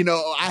guys.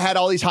 I had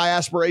all these high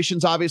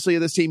aspirations, obviously,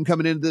 of this team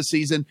coming into this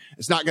season.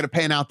 It's not going to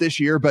pan out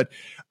this year, but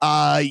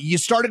you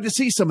started to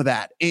see some of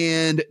that.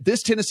 And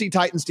this Tennessee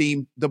Titans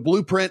team, the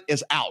blueprint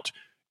is out.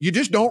 You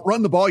just don't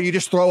run the ball. You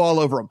just throw all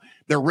over them.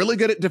 They're really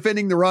good at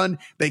defending the run.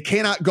 They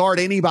cannot guard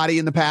anybody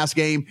in the pass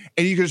game,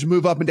 and you can just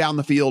move up and down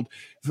the field,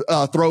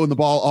 throwing the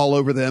ball all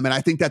over them. And I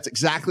think that's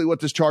exactly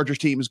what this Chargers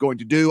team is going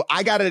to do.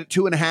 I got it at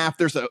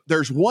 2.5.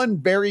 There's one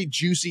very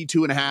juicy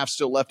 2.5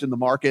 still left in the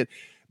market.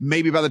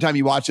 Maybe by the time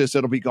you watch this,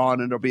 it'll be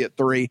gone and it'll be at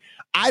 3.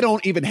 I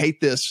don't even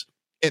hate this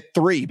at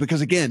 3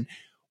 because, again,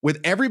 with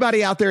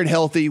everybody out there and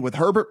healthy, with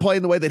Herbert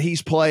playing the way that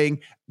he's playing,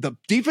 the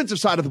defensive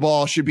side of the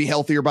ball should be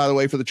healthier, by the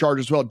way, for the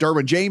Chargers as well.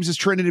 Derwin James is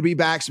trending to be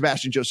back.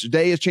 Sebastian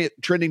Joseph-Day is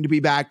trending to be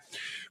back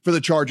for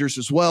the Chargers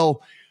as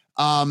well.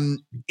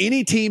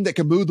 Any team that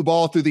can move the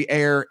ball through the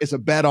air is a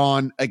bet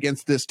on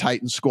against this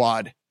Titans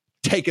squad.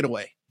 Take it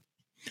away.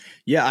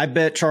 Yeah, I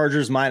bet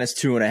Chargers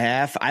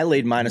 -2.5. I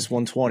laid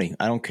 -120.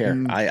 I don't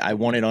care. I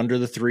want it under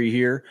the 3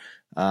 here.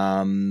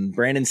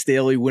 Brandon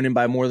Staley winning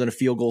by more than a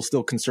field goal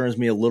still concerns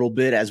me a little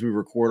bit as we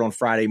record on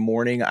Friday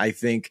morning. I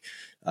think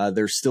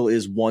There still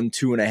is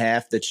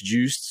 2.5 that's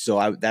juiced.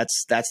 So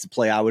that's the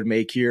play I would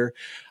make here.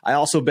 I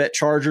also bet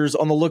Chargers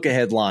on the look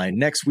ahead line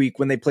next week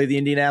when they play the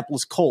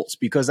Indianapolis Colts,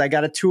 because I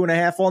got a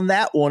 2.5 on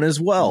that one as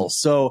well.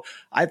 So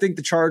I think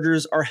the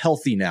Chargers are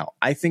healthy now.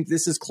 I think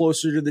this is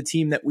closer to the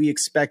team that we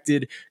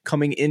expected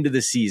coming into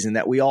the season,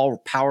 that we all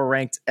power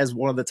ranked as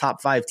one of the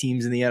top 5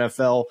 teams in the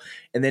NFL,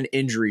 and then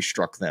injury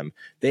struck them.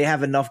 They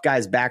have enough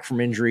guys back from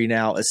injury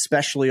now,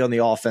 especially on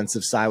the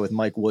offensive side with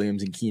Mike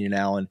Williams and Keenan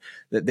Allen,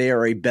 that they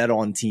are a bet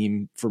on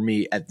team for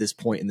me at this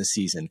point in the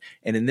season.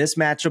 And in this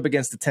matchup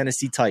against the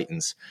Tennessee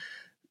Titans,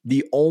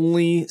 the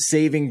only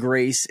saving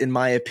grace, in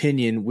my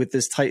opinion, with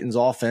this Titans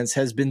offense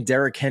has been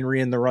Derrick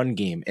Henry in the run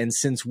game. And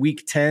since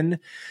week 10,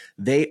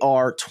 they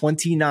are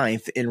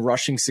 29th in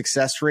rushing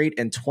success rate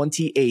and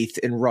 28th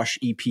in rush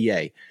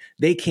EPA.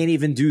 They can't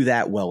even do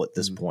that well at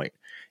this point.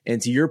 And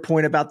to your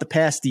point about the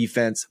pass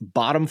defense,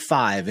 bottom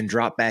 5 in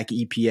drop back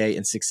EPA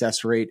and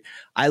success rate,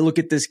 I look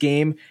at this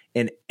game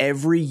and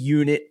every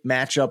unit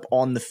matchup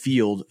on the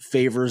field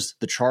favors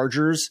the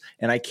Chargers,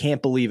 and I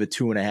can't believe a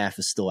 2.5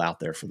 is still out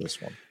there for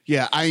this one.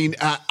 Yeah, I mean,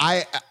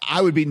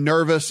 I would be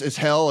nervous as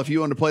hell if you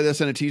wanted to play this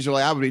in a teaser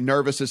lay. I would be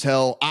nervous as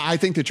hell. I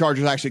think the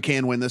Chargers actually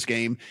can win this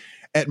game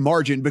at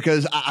margin,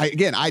 because I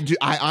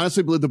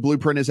honestly believe the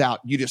blueprint is out.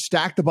 You just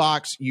stack the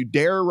box. You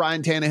dare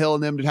Ryan Tannehill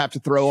and them to have to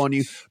throw on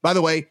you. By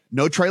the way,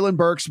 no Treylon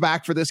Burks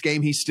back for this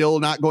game. He's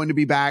still not going to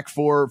be back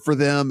for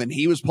them. And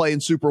he was playing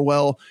super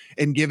well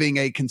and giving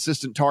a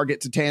consistent target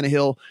to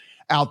Tannehill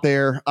out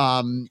there.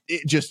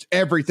 It just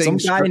everything.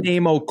 Some guy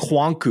named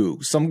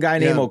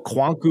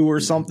Okwonkwo or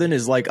something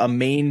is like a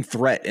main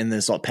threat in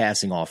this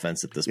passing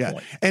offense at this point.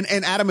 And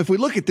Adam, if we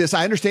look at this,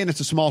 I understand it's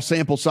a small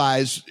sample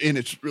size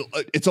and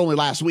it's only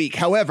last week.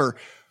 However,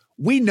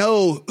 we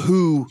know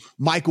who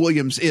Mike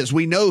Williams is.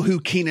 We know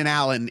who Keenan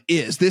Allen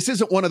is. This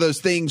isn't one of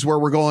those things where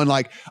we're going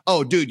like,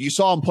 oh, dude, you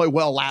saw him play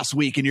well last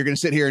week and you're going to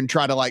sit here and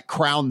try to like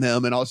crown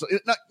them and all.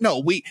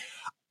 No,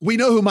 we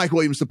know who Mike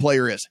Williams, the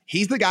player, is.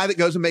 He's the guy that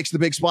goes and makes the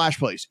big splash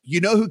plays. You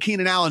know who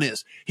Keenan Allen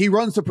is. He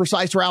runs the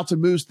precise routes and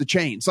moves the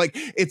chains. Like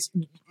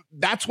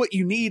that's what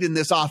you need in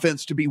this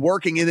offense to be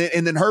working in it.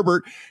 And then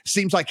Herbert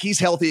seems like he's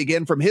healthy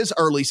again from his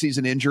early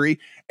season injury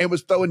and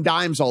was throwing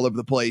dimes all over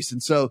the place.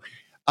 And so,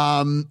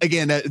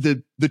 again,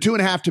 the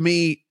 2.5 to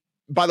me,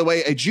 by the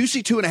way, a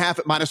juicy 2.5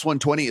 at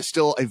 -120 is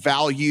still a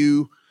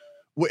value,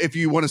 if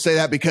you want to say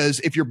that, because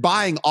if you're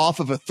buying off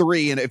of a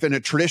 3, and if in a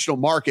traditional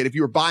market, if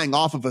you were buying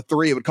off of a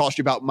 3, it would cost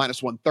you about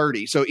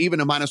 -130. So even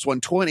a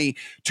 -120,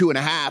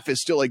 2.5 is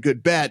still a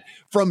good bet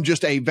from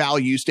just a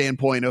value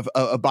standpoint of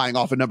buying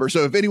off a number.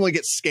 So if anyone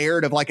gets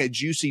scared of like a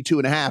juicy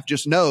 2.5,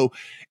 just know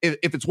if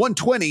it's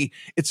 120,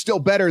 it's still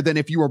better than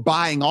if you were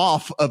buying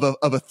off of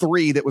a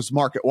 3 that was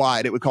market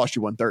wide. It would cost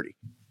you 130.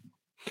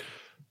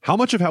 How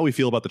much of how we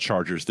feel about the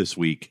Chargers this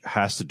week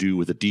has to do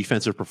with a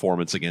defensive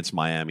performance against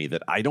Miami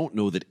that I don't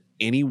know that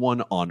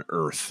anyone on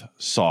earth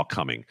saw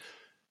coming?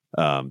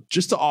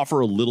 Just to offer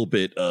a little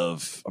bit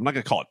of, I'm not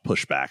going to call it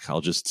pushback. I'll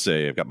just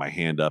say I've got my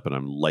hand up and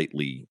I'm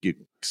lightly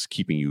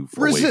keeping you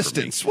resistance. Away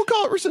from me. We'll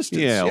call it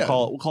resistance. Yeah,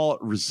 we'll call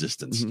it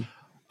resistance.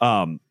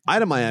 Mm-hmm. I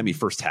had a Miami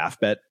first half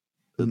bet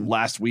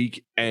last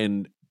week,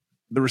 and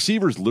the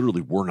receivers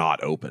literally were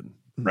not open.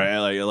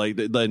 Right? Like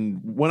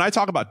then when I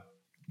talk about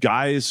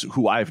guys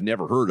who I've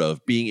never heard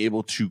of being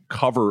able to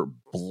cover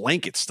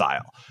blanket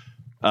style,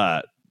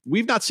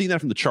 we've not seen that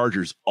from the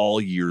Chargers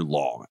all year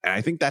long. And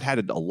I think that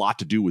had a lot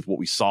to do with what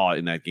we saw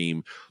in that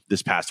game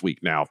this past week.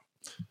 Now,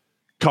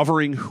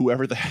 covering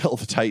whoever the hell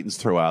the Titans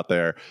throw out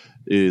there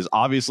is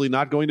obviously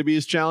not going to be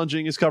as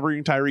challenging as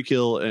covering Tyreek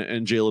Hill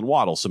and Jalen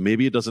Waddle. So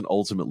maybe it doesn't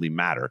ultimately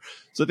matter.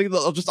 So I think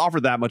they'll just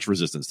offer that much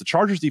resistance. The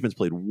Chargers defense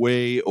played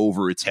way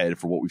over its head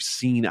for what we've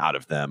seen out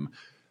of them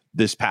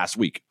this past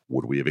week.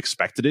 Would we have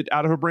expected it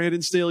out of a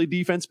Brandon Staley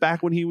defense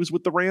back when he was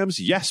with the Rams?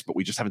 Yes, but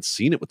we just haven't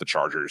seen it with the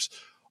Chargers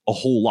a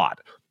whole lot.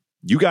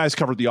 You guys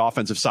covered the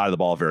offensive side of the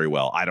ball very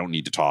well. I don't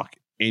need to talk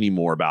any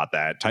more about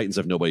that. Titans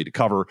have nobody to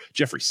cover.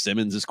 Jeffrey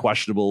Simmons is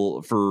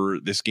questionable for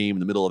this game in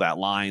the middle of that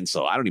line,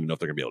 so I don't even know if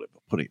they're going to be able to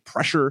put any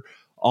pressure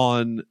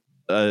on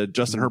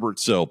Justin Herbert.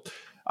 So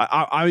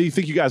I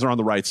think you guys are on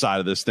the right side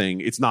of this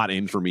thing. It's not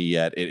in for me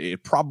yet.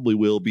 It probably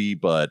will be,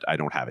 but I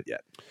don't have it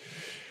yet.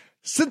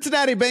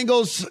 Cincinnati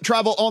Bengals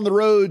travel on the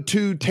road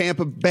to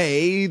Tampa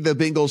Bay. The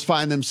Bengals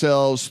find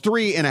themselves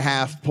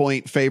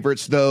 3.5-point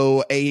favorites,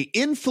 though a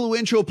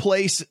influential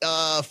place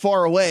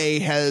far away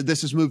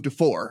this has moved to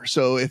 4.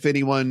 So if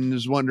anyone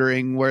is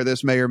wondering where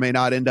this may or may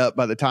not end up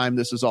by the time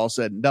this is all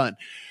said and done,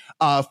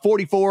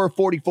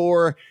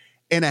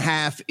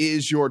 44.5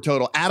 is your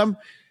total. Adam,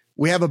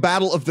 we have a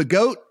battle of the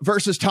GOAT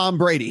versus Tom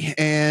Brady,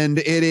 and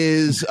it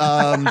is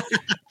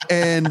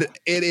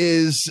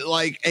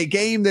like a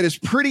game that is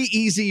pretty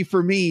easy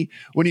for me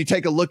when you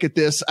take a look at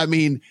this. I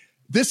mean,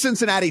 this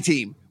Cincinnati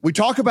team, we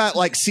talk about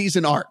like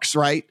season arcs,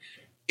 right?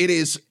 It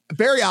is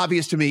very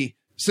obvious to me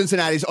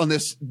Cincinnati's on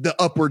the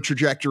upward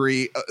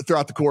trajectory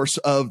throughout the course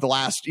of the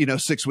last,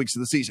 6 weeks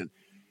of the season.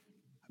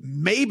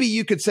 Maybe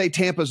you could say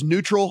Tampa's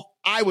neutral.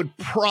 I would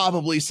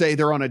probably say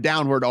they're on a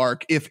downward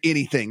arc, if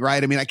anything,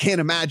 right? I mean, I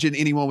can't imagine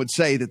anyone would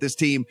say that this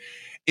team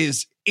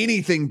is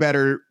anything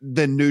better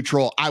than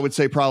neutral. I would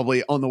say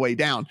probably on the way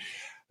down.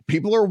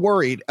 People are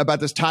worried about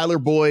this Tyler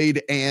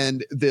Boyd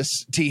and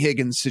this T.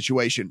 Higgins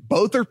situation.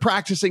 Both are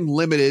practicing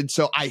limited,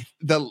 so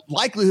the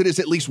likelihood is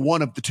at least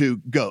one of the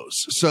two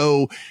goes.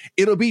 So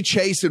it'll be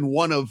Chase and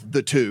one of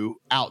the two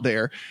out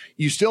there.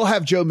 You still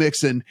have Joe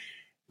Mixon.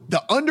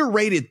 The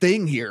underrated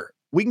thing here,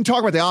 we can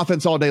talk about the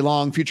offense all day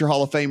long, future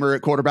Hall of Famer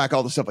at quarterback,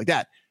 all the stuff like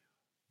that.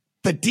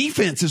 The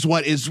defense is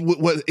what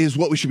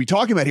we should be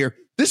talking about here.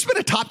 This has been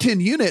a top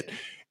 10 unit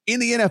in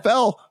the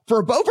NFL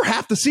for over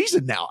half the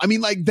season now. I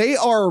mean, like, they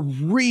are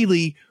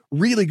really,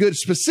 really good,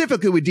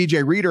 specifically with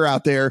DJ Reader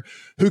out there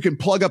who can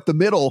plug up the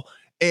middle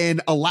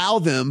and allow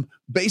them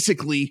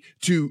basically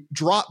to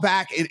drop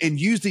back and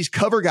use these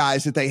cover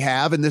guys that they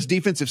have in this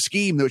defensive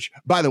scheme, which,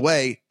 by the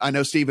way, I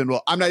know Steven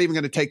will, I'm not even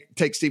going to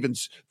take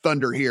Steven's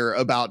thunder here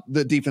about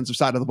the defensive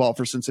side of the ball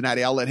for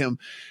Cincinnati. I'll let him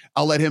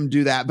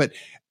do that. But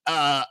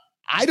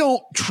I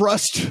don't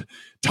trust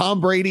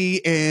Tom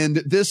Brady and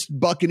this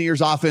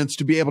Buccaneers offense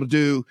to be able to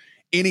do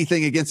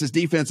anything against this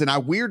defense. And I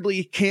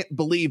weirdly can't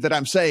believe that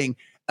I'm saying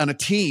on a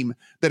team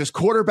that is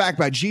quarterbacked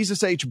by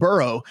Jesus H.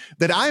 Burrow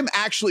that I'm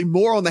actually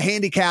more on the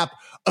handicap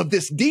of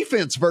this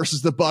defense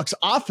versus the Bucs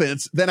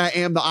offense than I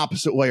am the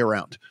opposite way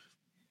around.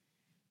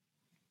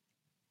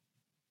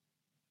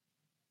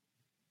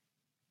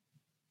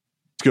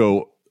 Let's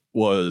go.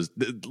 Was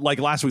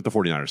like last week, the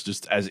 49ers,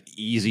 just as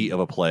easy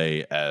of a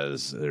play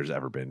as there's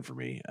ever been for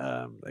me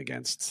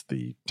against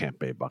the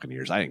Tampa Bay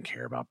Buccaneers. I didn't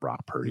care about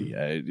Brock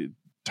Purdy,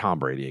 Tom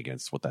Brady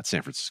against what that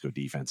San Francisco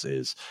defense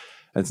is.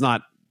 And it's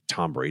not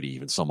Tom Brady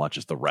even so much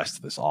as the rest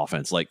of this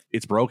offense. Like,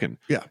 it's broken.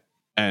 Yeah.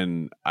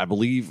 And I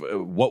believe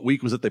what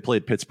week was it they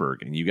played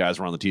Pittsburgh, and you guys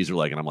were on the teaser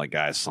leg, and I'm like,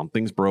 guys,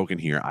 something's broken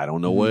here. I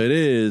don't know what it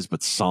is,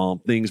 but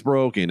something's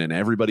broken, and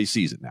everybody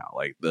sees it now.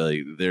 Like,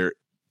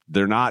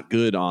 they're not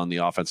good on the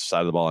offensive side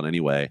of the ball in any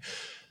way.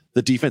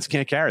 The defense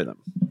can't carry them.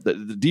 The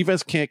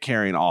defense can't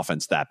carry an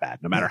offense that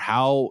bad. No matter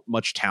how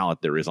much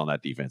talent there is on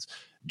that defense,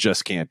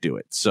 just can't do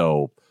it.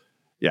 So,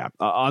 yeah,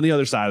 on the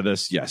other side of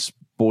this, yes,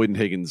 Boyd and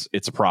Higgins,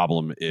 it's a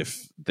problem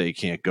if they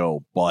can't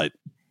go. But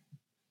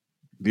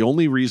the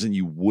only reason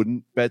you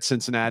wouldn't bet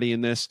Cincinnati in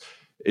this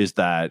is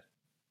that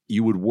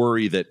you would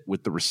worry that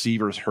with the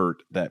receivers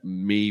hurt, that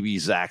maybe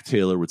Zach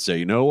Taylor would say,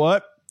 you know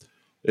what?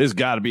 There's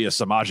got to be a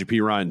Samaje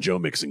Perine Joe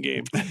Mixon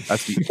game.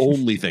 That's the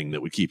only thing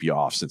that would keep you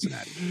off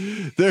Cincinnati.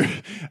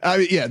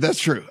 Yeah, that's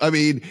true. I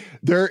mean,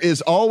 there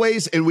is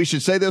always, and we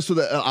should say this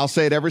I'll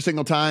say it every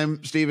single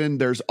time, Steven,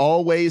 there's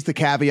always the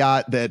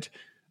caveat that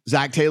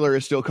Zach Taylor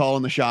is still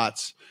calling the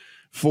shots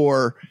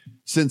for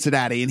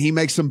Cincinnati, and he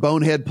makes some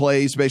bonehead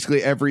plays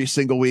basically every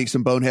single week,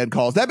 some bonehead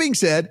calls. That being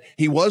said,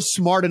 he was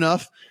smart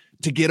enough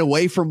to get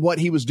away from what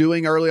he was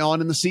doing early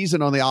on in the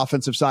season on the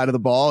offensive side of the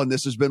ball. And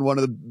this has been one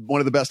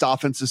of the best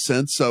offenses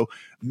since. So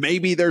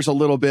maybe there's a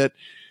little bit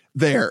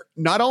there.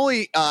 Not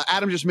only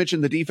Adam just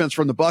mentioned the defense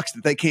from the Bucs,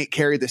 that they can't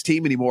carry this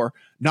team anymore.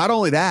 Not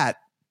only that,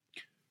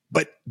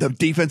 but the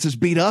defense is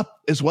beat up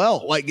as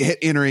well, like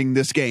entering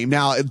this game.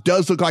 Now it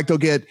does look like they'll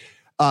get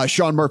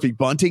Sean Murphy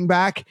Bunting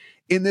back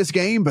in this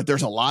game, but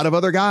there's a lot of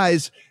other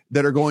guys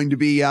that are going to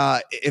be,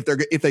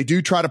 if they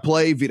do try to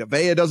play, Vita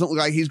Vea doesn't look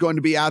like he's going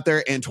to be out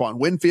there. Antoine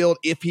Winfield,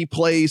 if he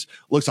plays,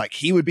 looks like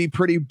he would be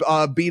pretty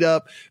beat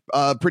up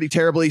pretty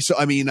terribly. So,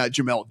 I mean,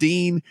 Jamel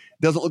Dean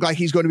doesn't look like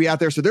he's going to be out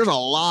there. So there's a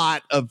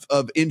lot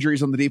of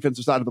injuries on the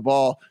defensive side of the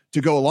ball to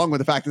go along with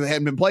the fact that they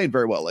haven't been playing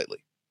very well lately.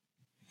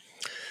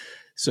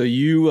 So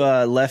you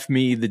left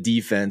me the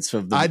defense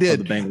of the I did.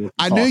 Of the Bengals.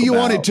 I knew you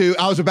wanted to.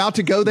 I was about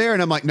to go there,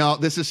 and I'm like, no,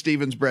 this is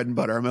Steven's bread and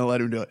butter. I'm going to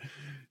let him do it.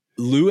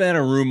 Lou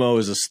Anarumo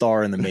is a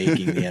star in the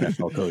making in the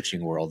NFL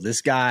coaching world.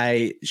 This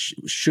guy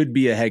should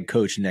be a head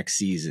coach next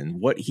season.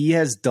 What he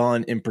has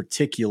done in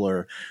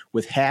particular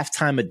with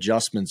halftime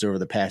adjustments over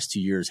the past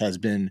 2 years has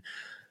been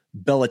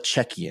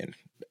Belichickian,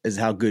 is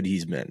how good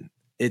he's been.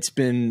 It's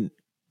been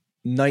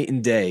night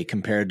and day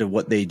compared to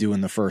what they do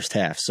in the first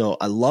half. So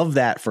I love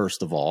that,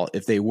 first of all.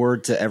 If they were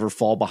to ever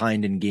fall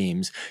behind in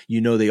games,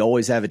 they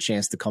always have a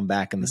chance to come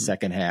back in the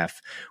second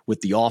half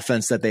with the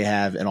offense that they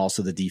have and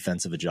also the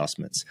defensive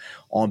adjustments.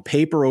 On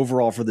paper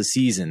overall for the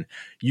season,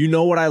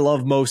 what I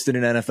love most in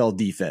an NFL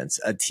defense,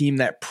 a team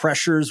that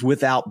pressures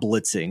without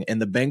blitzing.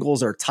 And the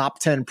Bengals are top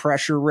 10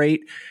 pressure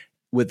rate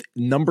with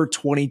number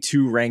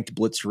 22 ranked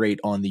blitz rate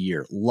on the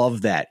year.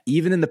 Love that.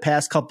 Even in the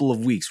past couple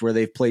of weeks where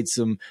they've played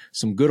some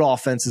good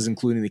offenses,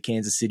 including the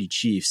Kansas City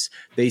Chiefs,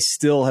 they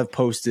still have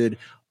posted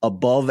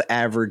above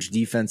average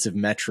defensive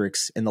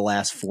metrics in the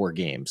last 4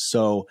 games.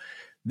 So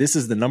this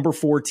is the number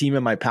 4 team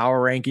in my power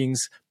rankings,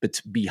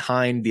 but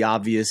behind the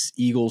obvious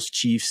Eagles,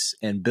 Chiefs,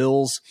 and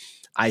Bills.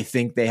 I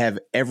think they have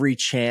every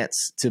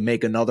chance to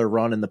make another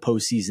run in the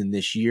postseason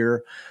this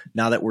year,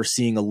 now that we're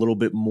seeing a little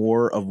bit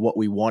more of what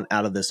we want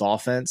out of this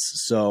offense.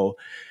 So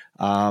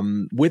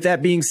with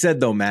that being said,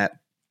 though, Matt,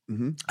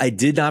 I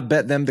did not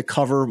bet them to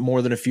cover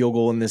more than a field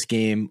goal in this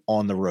game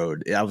on the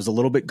road. I was a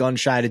little bit gun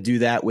shy to do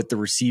that with the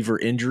receiver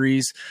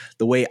injuries.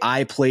 The way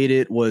I played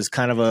it was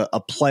kind of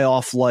a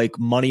playoff-like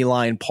money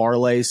line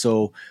parlay,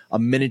 so a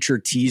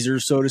miniature teaser,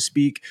 so to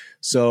speak.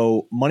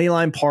 So money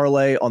line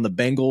parlay on the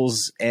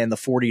Bengals and the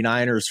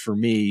 49ers for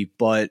me,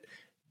 but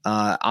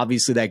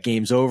obviously that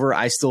game's over.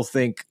 I still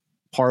think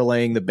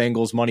parlaying the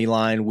Bengals money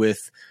line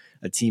with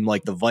a team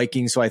like the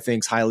Vikings, who I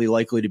think is highly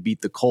likely to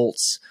beat the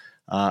Colts,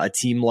 a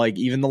team like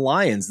even the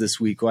Lions this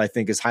week, who I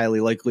think is highly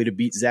likely to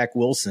beat Zach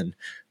Wilson.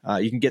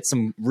 You can get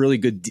some really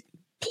good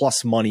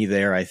plus money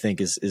there, I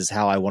think, is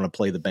how I want to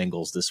play the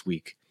Bengals this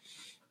week.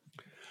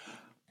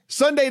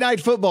 Sunday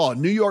Night Football,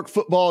 New York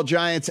Football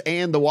Giants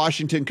and the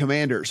Washington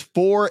Commanders,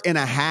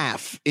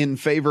 4.5 in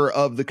favor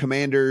of the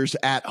Commanders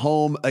at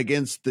home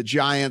against the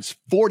Giants.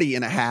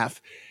 40.5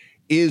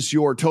 is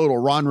your total.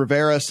 Ron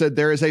Rivera said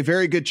there is a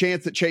very good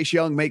chance that Chase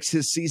Young makes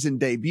his season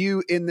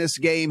debut in this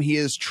game. He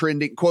is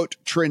trending, quote,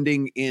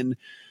 trending in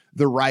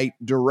the right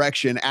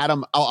direction.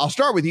 Adam, I'll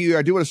start with you.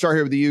 I do want to start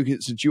here with you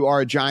since you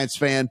are a Giants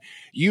fan.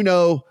 You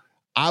know,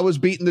 I was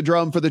beating the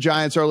drum for the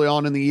Giants early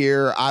on in the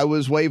year. I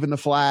was waving the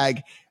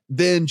flag.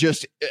 Then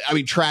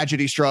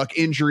tragedy struck,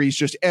 injuries,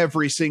 just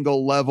every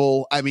single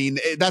level. I mean,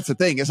 that's the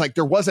thing. It's like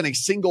there wasn't a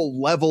single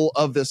level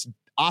of this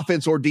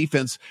offense or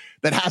defense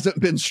that hasn't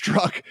been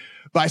struck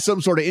by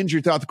some sort of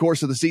injury throughout the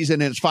course of the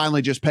season. And it's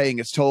finally just paying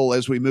its toll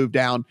as we move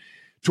down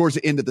towards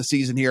the end of the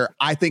season here.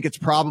 I think it's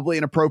probably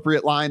an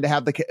appropriate line to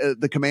have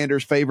the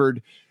Commanders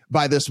favored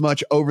by this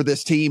much over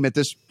this team at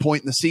this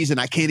point in the season.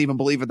 I can't even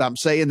believe that I'm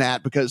saying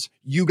that because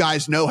you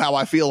guys know how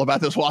I feel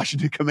about this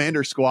Washington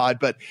Commander squad,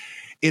 but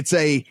it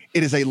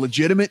is a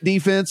legitimate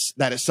defense.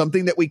 That is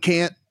something that we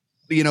can't,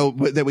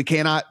 that we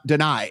cannot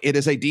deny. It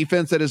is a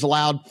defense that has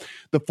allowed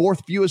the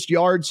 4th fewest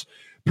yards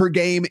per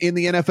game in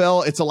the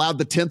NFL. It's allowed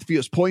the 10th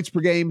fewest points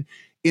per game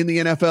in the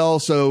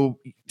NFL. So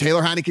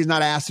Taylor Heineke's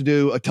not asked to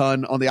do a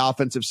ton on the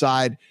offensive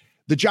side.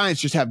 The Giants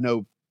just have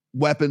no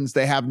weapons.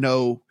 They have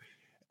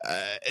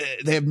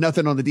they have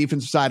nothing on the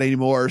defensive side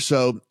anymore.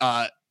 So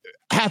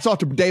hats off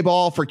to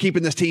Daboll for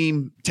keeping this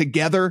team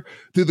together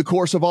through the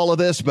course of all of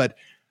this. But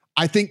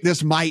I think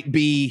this might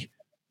be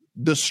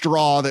the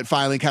straw that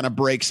finally kind of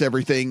breaks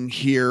everything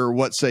here.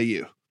 What say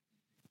you?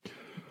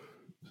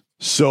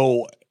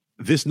 So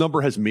this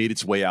number has made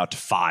its way out to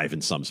 5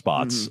 in some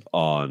spots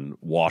on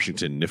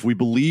Washington. If we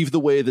believe the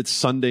way that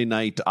Sunday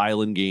night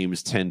island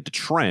games tend to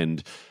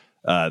trend,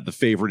 the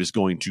favorite is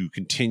going to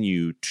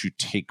continue to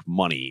take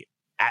money.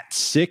 At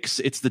 6,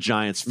 it's the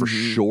Giants for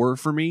sure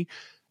for me.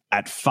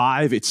 At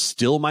 5, it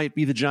still might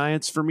be the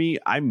Giants for me.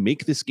 I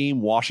make this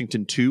game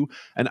Washington 2,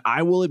 and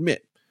I will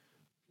admit,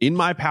 in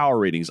my power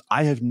ratings,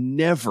 I have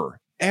never,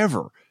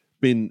 ever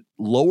been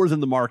lower than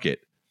the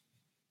market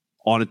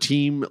on a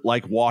team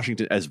like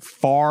Washington as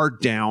far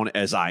down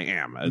as I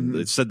am.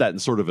 I said that in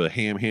sort of a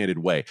ham-handed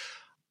way.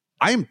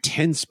 I am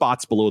 10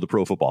 spots below the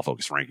Pro Football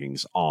Focus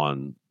rankings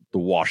on the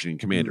Washington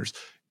Commanders.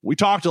 We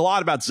talked a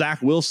lot about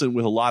Zach Wilson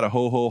with a lot of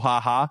ho-ho,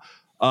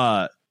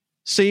 ha-ha.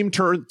 Same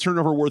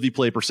turnover-worthy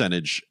play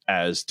percentage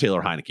as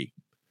Taylor Heinicke.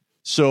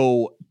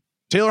 So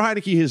Taylor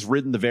Heinicke has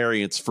ridden the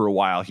variance for a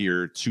while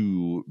here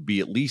to be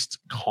at least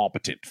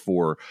competent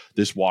for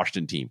this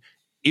Washington team.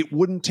 It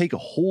wouldn't take a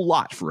whole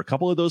lot for a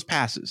couple of those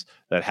passes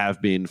that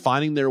have been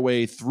finding their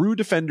way through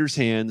defenders'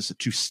 hands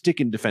to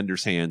stick in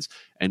defenders' hands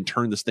and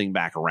turn this thing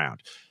back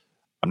around.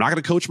 I'm not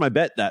going to coach my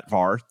bet that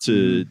far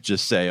to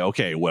just say,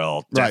 okay,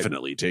 well,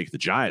 definitely take the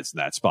Giants in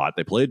that spot.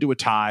 They played to a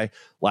tie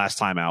last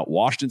time out.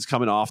 Washington's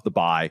coming off the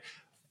bye.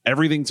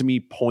 Everything to me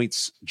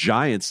points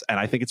Giants, and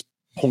I think it's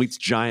points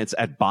Giants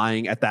at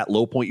buying at that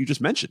low point you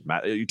just mentioned.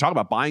 Matt, you talk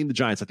about buying the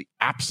Giants at the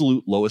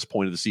absolute lowest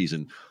point of the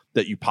season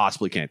that you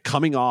possibly can,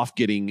 coming off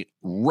getting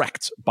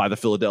wrecked by the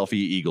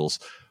Philadelphia Eagles.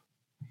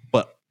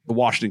 But the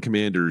Washington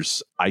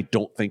Commanders, I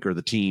don't think, are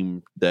the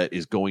team that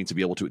is going to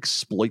be able to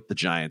exploit the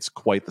Giants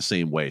quite the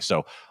same way.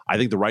 So I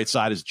think the right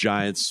side is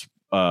Giants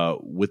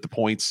with the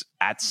points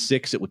at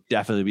 6. It would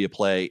definitely be a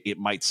play. It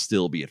might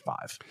still be at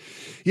 5.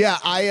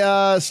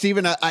 Yeah,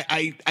 Steven,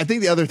 I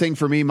think the other thing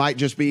for me might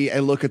just be a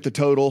look at the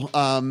total.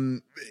 I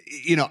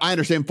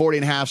understand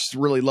 40.5 is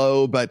really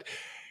low, but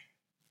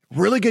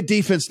really good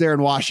defense there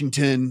in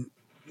Washington.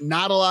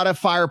 Not a lot of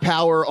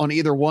firepower on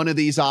either one of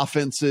these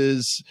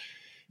offenses.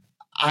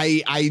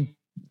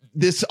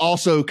 This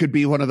also could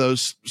be one of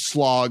those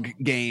slog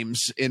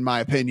games, in my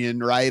opinion,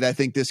 right? I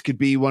think this could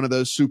be one of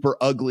those super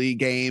ugly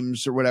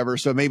games or whatever.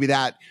 So maybe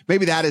that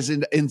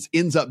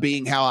ends up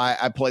being how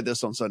I play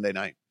this on Sunday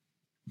night.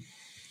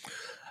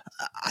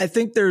 I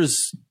think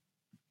there's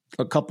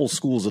a couple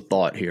schools of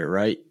thought here,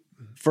 right?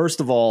 First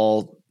of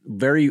all,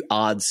 very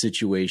odd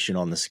situation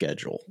on the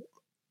schedule.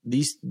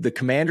 The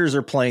Commanders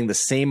are playing the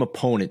same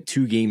opponent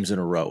 2 games in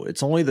a row.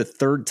 It's only the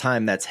 3rd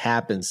time that's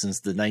happened since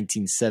the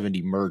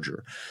 1970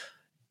 merger.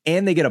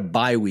 And they get a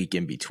bye week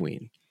in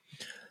between.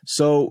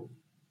 So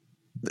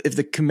if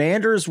the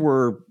Commanders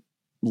were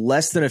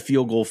less than a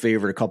field goal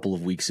favorite a couple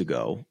of weeks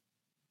ago,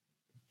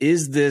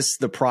 is this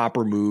the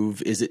proper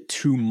move? Is it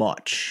too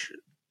much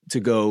to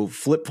go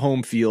flip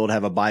home field,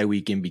 have a bye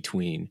week in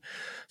between.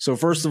 So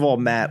first of all,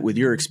 Matt, with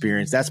your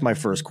experience, that's my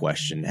first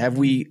question. Have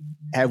we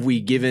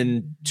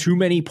given too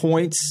many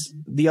points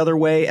the other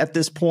way at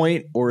this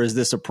point, or is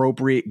this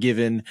appropriate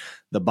given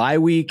the bye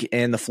week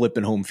and the flip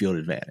and home field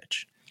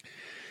advantage?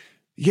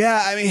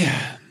 Yeah, I mean,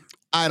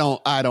 I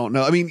don't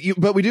know. I mean,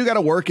 but we do got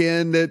to work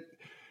in that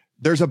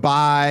there's a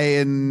bye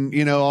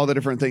and, all the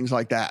different things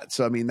like that.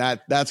 So, I mean,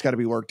 that's got to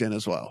be worked in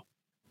as well.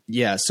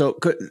 Yeah. So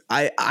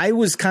I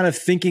was kind of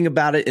thinking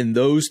about it in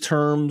those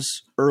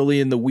terms early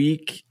in the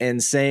week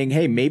and saying,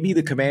 hey, maybe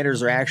the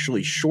Commanders are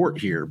actually short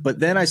here. But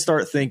then I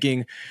start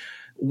thinking,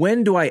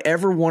 when do I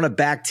ever want to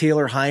back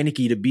Taylor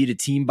Heinicke to beat a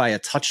team by a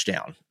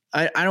touchdown?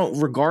 I don't,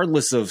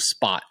 regardless of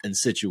spot and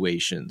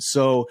situation.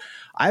 So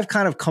I've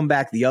kind of come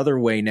back the other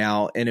way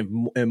now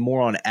and am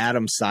more on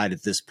Adam's side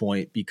at this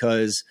point,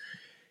 because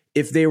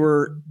if they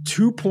were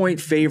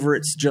 2-point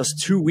favorites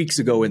just 2 weeks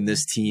ago in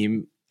this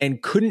team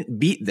and couldn't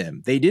beat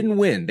them, they didn't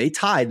win. They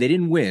tied. They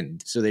didn't win.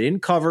 So they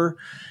didn't cover.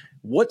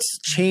 What's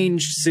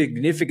changed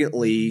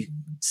significantly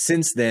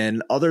since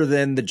then, other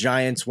than the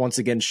Giants once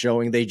again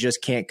showing they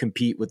just can't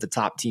compete with the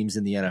top teams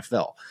in the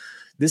NFL?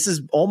 This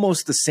is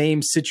almost the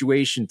same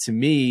situation to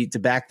me to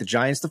back the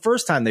Giants the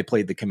first time they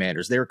played the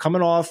Commanders. They were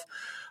coming off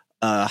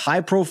a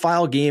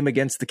high-profile game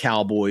against the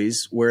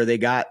Cowboys where they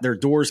got their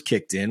doors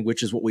kicked in,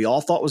 which is what we all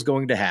thought was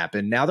going to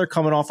happen. Now they're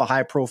coming off a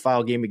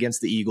high-profile game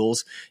against the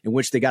Eagles in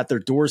which they got their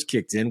doors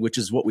kicked in, which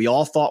is what we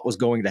all thought was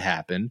going to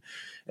happen.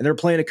 And they're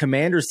playing a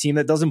Commanders team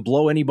that doesn't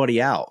blow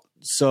anybody out.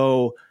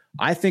 So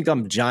I think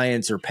I'm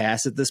Giants or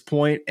pass at this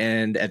point.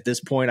 And at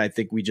this point, I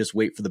think we just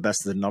wait for the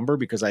best of the number,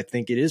 because I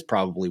think it is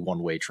probably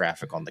one-way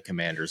traffic on the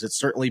Commanders. It's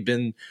certainly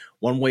been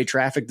one-way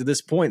traffic to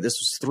this point. This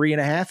was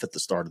 3.5 at the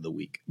start of the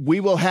week.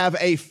 We will have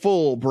a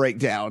full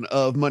breakdown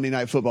of Monday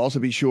Night Football, so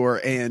be sure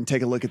and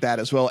take a look at that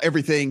as well.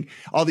 Everything,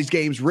 all these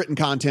games, written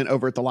content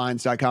over at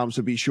thelines.com,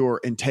 so be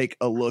sure and take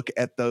a look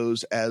at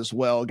those as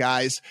well,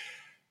 guys.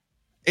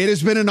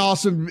 It's been an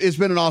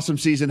awesome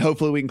season.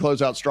 Hopefully we can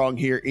close out strong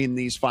here in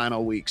these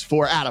final weeks.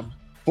 For Adam,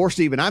 for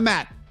Steven, I'm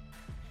Matt.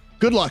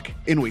 Good luck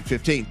in week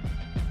 15.